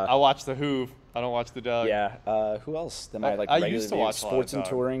 I watch the Hoov. I don't watch the Doug. Yeah. Who else? I used to watch Sports and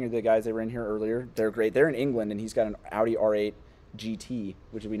Touring. The guys that were in here earlier. They're great. They're in England, and he's got an Audi R8 GT,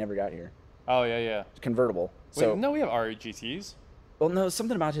 which we never got here. Oh yeah. Convertible. Wait, no, we have R8 GTs. Well, no,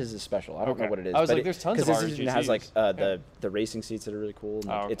 something about his is special. I don't know what it is. I was like, there's tons of R8 GTs. Because it has like the racing seats that are really cool.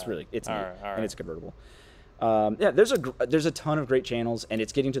 And it's neat, and it's convertible. There's a ton of great channels, and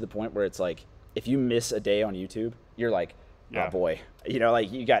it's getting to the point where it's like, if you miss a day on YouTube, you're like, oh boy,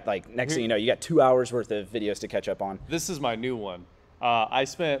 like you got like next thing you know, you got 2 hours worth of videos to catch up on. This is my new one. I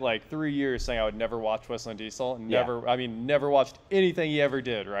spent like 3 years saying I would never watch Wesley Diesel, and never watched anything he ever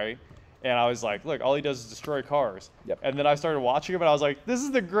did, right? And I was like, look, all he does is destroy cars. Yep. And then I started watching him, and I was like, this is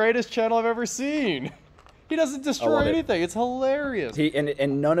the greatest channel I've ever seen. He doesn't destroy anything. It's hilarious.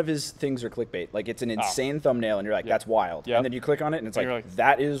 And none of his things are clickbait. Like, it's an insane thumbnail, and you're like, that's wild. Yep. And then you click on it, and it's like,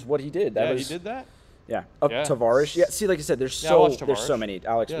 that is what he did. That was, he did that. Yeah. Tavares. Yeah. See, like I said, there's so many.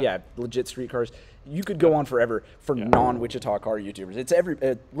 Alex. Yeah. Legit street cars. You could go on forever for non-Wichita car YouTubers. It's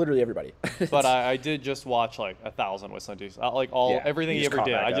literally everybody. But I did just watch like 1,000 Whistling Deuce. Everything he ever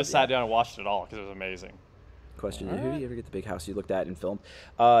did. I just sat down and watched it all because it was amazing. Question: Who do you ever get the big house you looked at and filmed?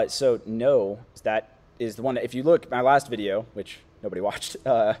 So no, that is the one. If you look, my last video, which nobody watched,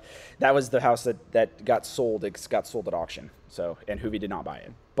 that was the house that got sold. It got sold at auction. So, and Hoovy did not buy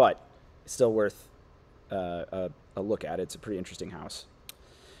it, but it's still worth a look at. It's a pretty interesting house.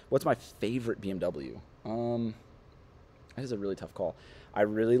 What's my favorite BMW? That is a really tough call. I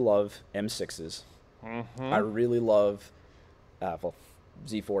really love M6s. I really love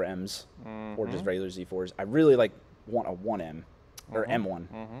Z4Ms or just regular Z4s. I really want a 1M or M1.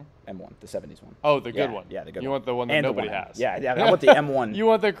 M1, the 70s one. Oh, the good one. Yeah, the good one. You want the one that nobody has. Yeah, I want the M1. You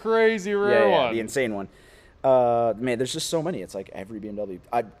want the crazy rare one. The insane one. Man, there's just so many. It's like every BMW.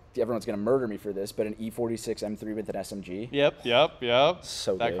 Everyone's going to murder me for this, but an E46 M3 with an SMG. Yep.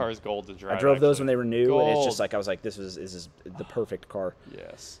 So that good. car is gold to drive. I drove those when they were new, gold. and it's just like, I was like, this is the perfect car.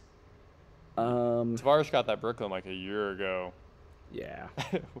 Yes. Tavares got that Brooklyn like a year ago. Yeah.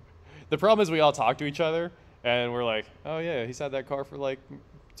 The problem is we all talk to each other, and we're like, oh, yeah, he's had that car for like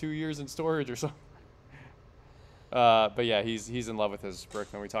 2 years in storage or something. But yeah, he's in love with his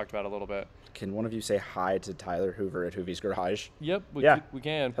Brooklyn. We talked about it a little bit. Can one of you say hi to Tyler Hoover at Hoovy's Garage? Yep, we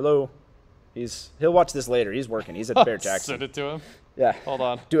can. Hello. He'll watch this later. He's working. He's at Bear Jackson. Send it to him. Yeah. Hold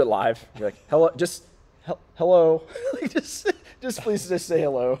on. Do it live. You're like, hello. Hello. just please just say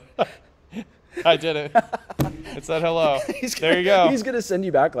hello. I did it. It said hello. There you go. He's gonna send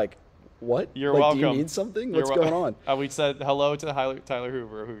you back like, what? You're welcome. Do you need something? What's going on? We said hello to Tyler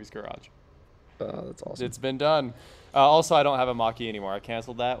Hoover at Hoovy's Garage. That's awesome. It's been done. Also, I don't have a Mach-E anymore. I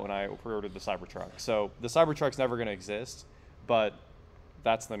canceled that when I pre-ordered the Cybertruck. So the Cybertruck's never going to exist, but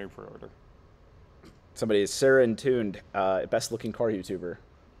that's the new pre-order. Somebody is Sarah Intuned, best-looking car YouTuber.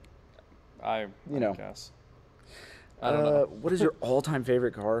 I guess. I don't know. What is your all-time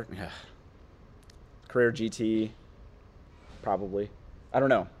favorite car? Carrera GT, probably. I don't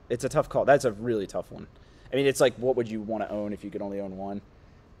know. It's a tough call. That's a really tough one. I mean, it's like, what would you want to own if you could only own one?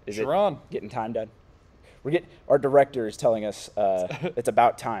 Is Chiron. It getting time done? Our director is telling us it's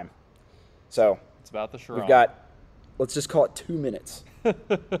about time. So it's about the Chiron. We've got, let's just call it 2 minutes.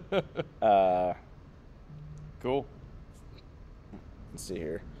 Cool. Let's see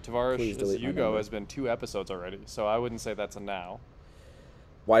here. Tavares Yugo has been 2 episodes already, so I wouldn't say that's a now.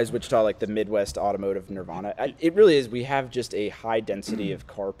 Why is Wichita like the Midwest automotive nirvana? It really is. We have just a high density of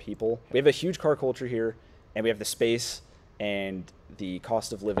car people. We have a huge car culture here, and we have the space and the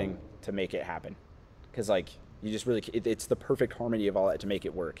cost of living to make it happen. Because you just really, it's the perfect harmony of all that to make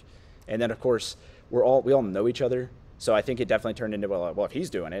it work. And then of course we all know each other, so I think it definitely turned into well if he's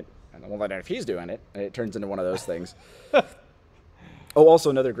doing it, and then if he's doing it, and it turns into one of those things. Oh, also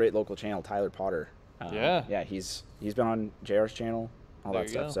another great local channel, Tyler Potter. Yeah, he's been on JR's channel, all that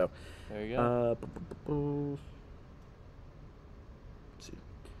stuff. So there you go. Let's see.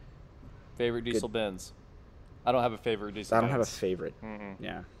 Favorite diesel Benz. I don't have a favorite diesel. I don't have a favorite.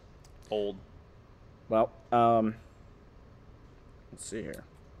 Yeah. Old. Well, let's see here.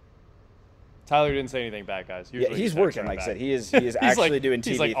 Tyler didn't say anything back, guys. Usually he's working, like I said. He is actually doing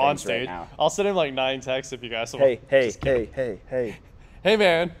TV things on stage. right now. I'll send him 9 texts if you guys want. Hey,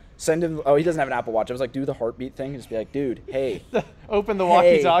 man. Send him. Oh, he doesn't have an Apple Watch. I was like, do the heartbeat thing. Just be like, dude, hey. Open the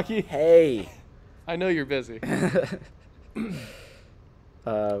walkie-talkie. Hey. I know you're busy.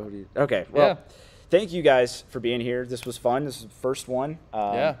 Okay. Well, thank you guys for being here. This was fun. This is the first one.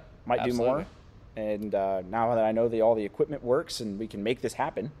 Might absolutely. do more. And now that I know all the equipment works and we can make this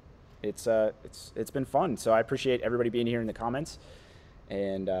happen, it's been fun. So I appreciate everybody being here in the comments.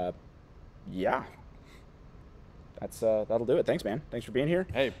 And yeah, that'll do it. Thanks, man. Thanks for being here.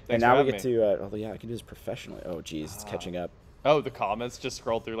 Hey, thanks and now for we having get to I can do this professionally. Oh geez, it's catching up. Oh, the comments just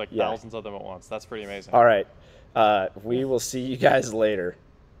scroll through thousands of them at once. That's pretty amazing. All right, we will see you guys later.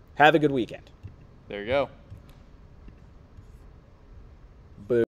 Have a good weekend. There you go.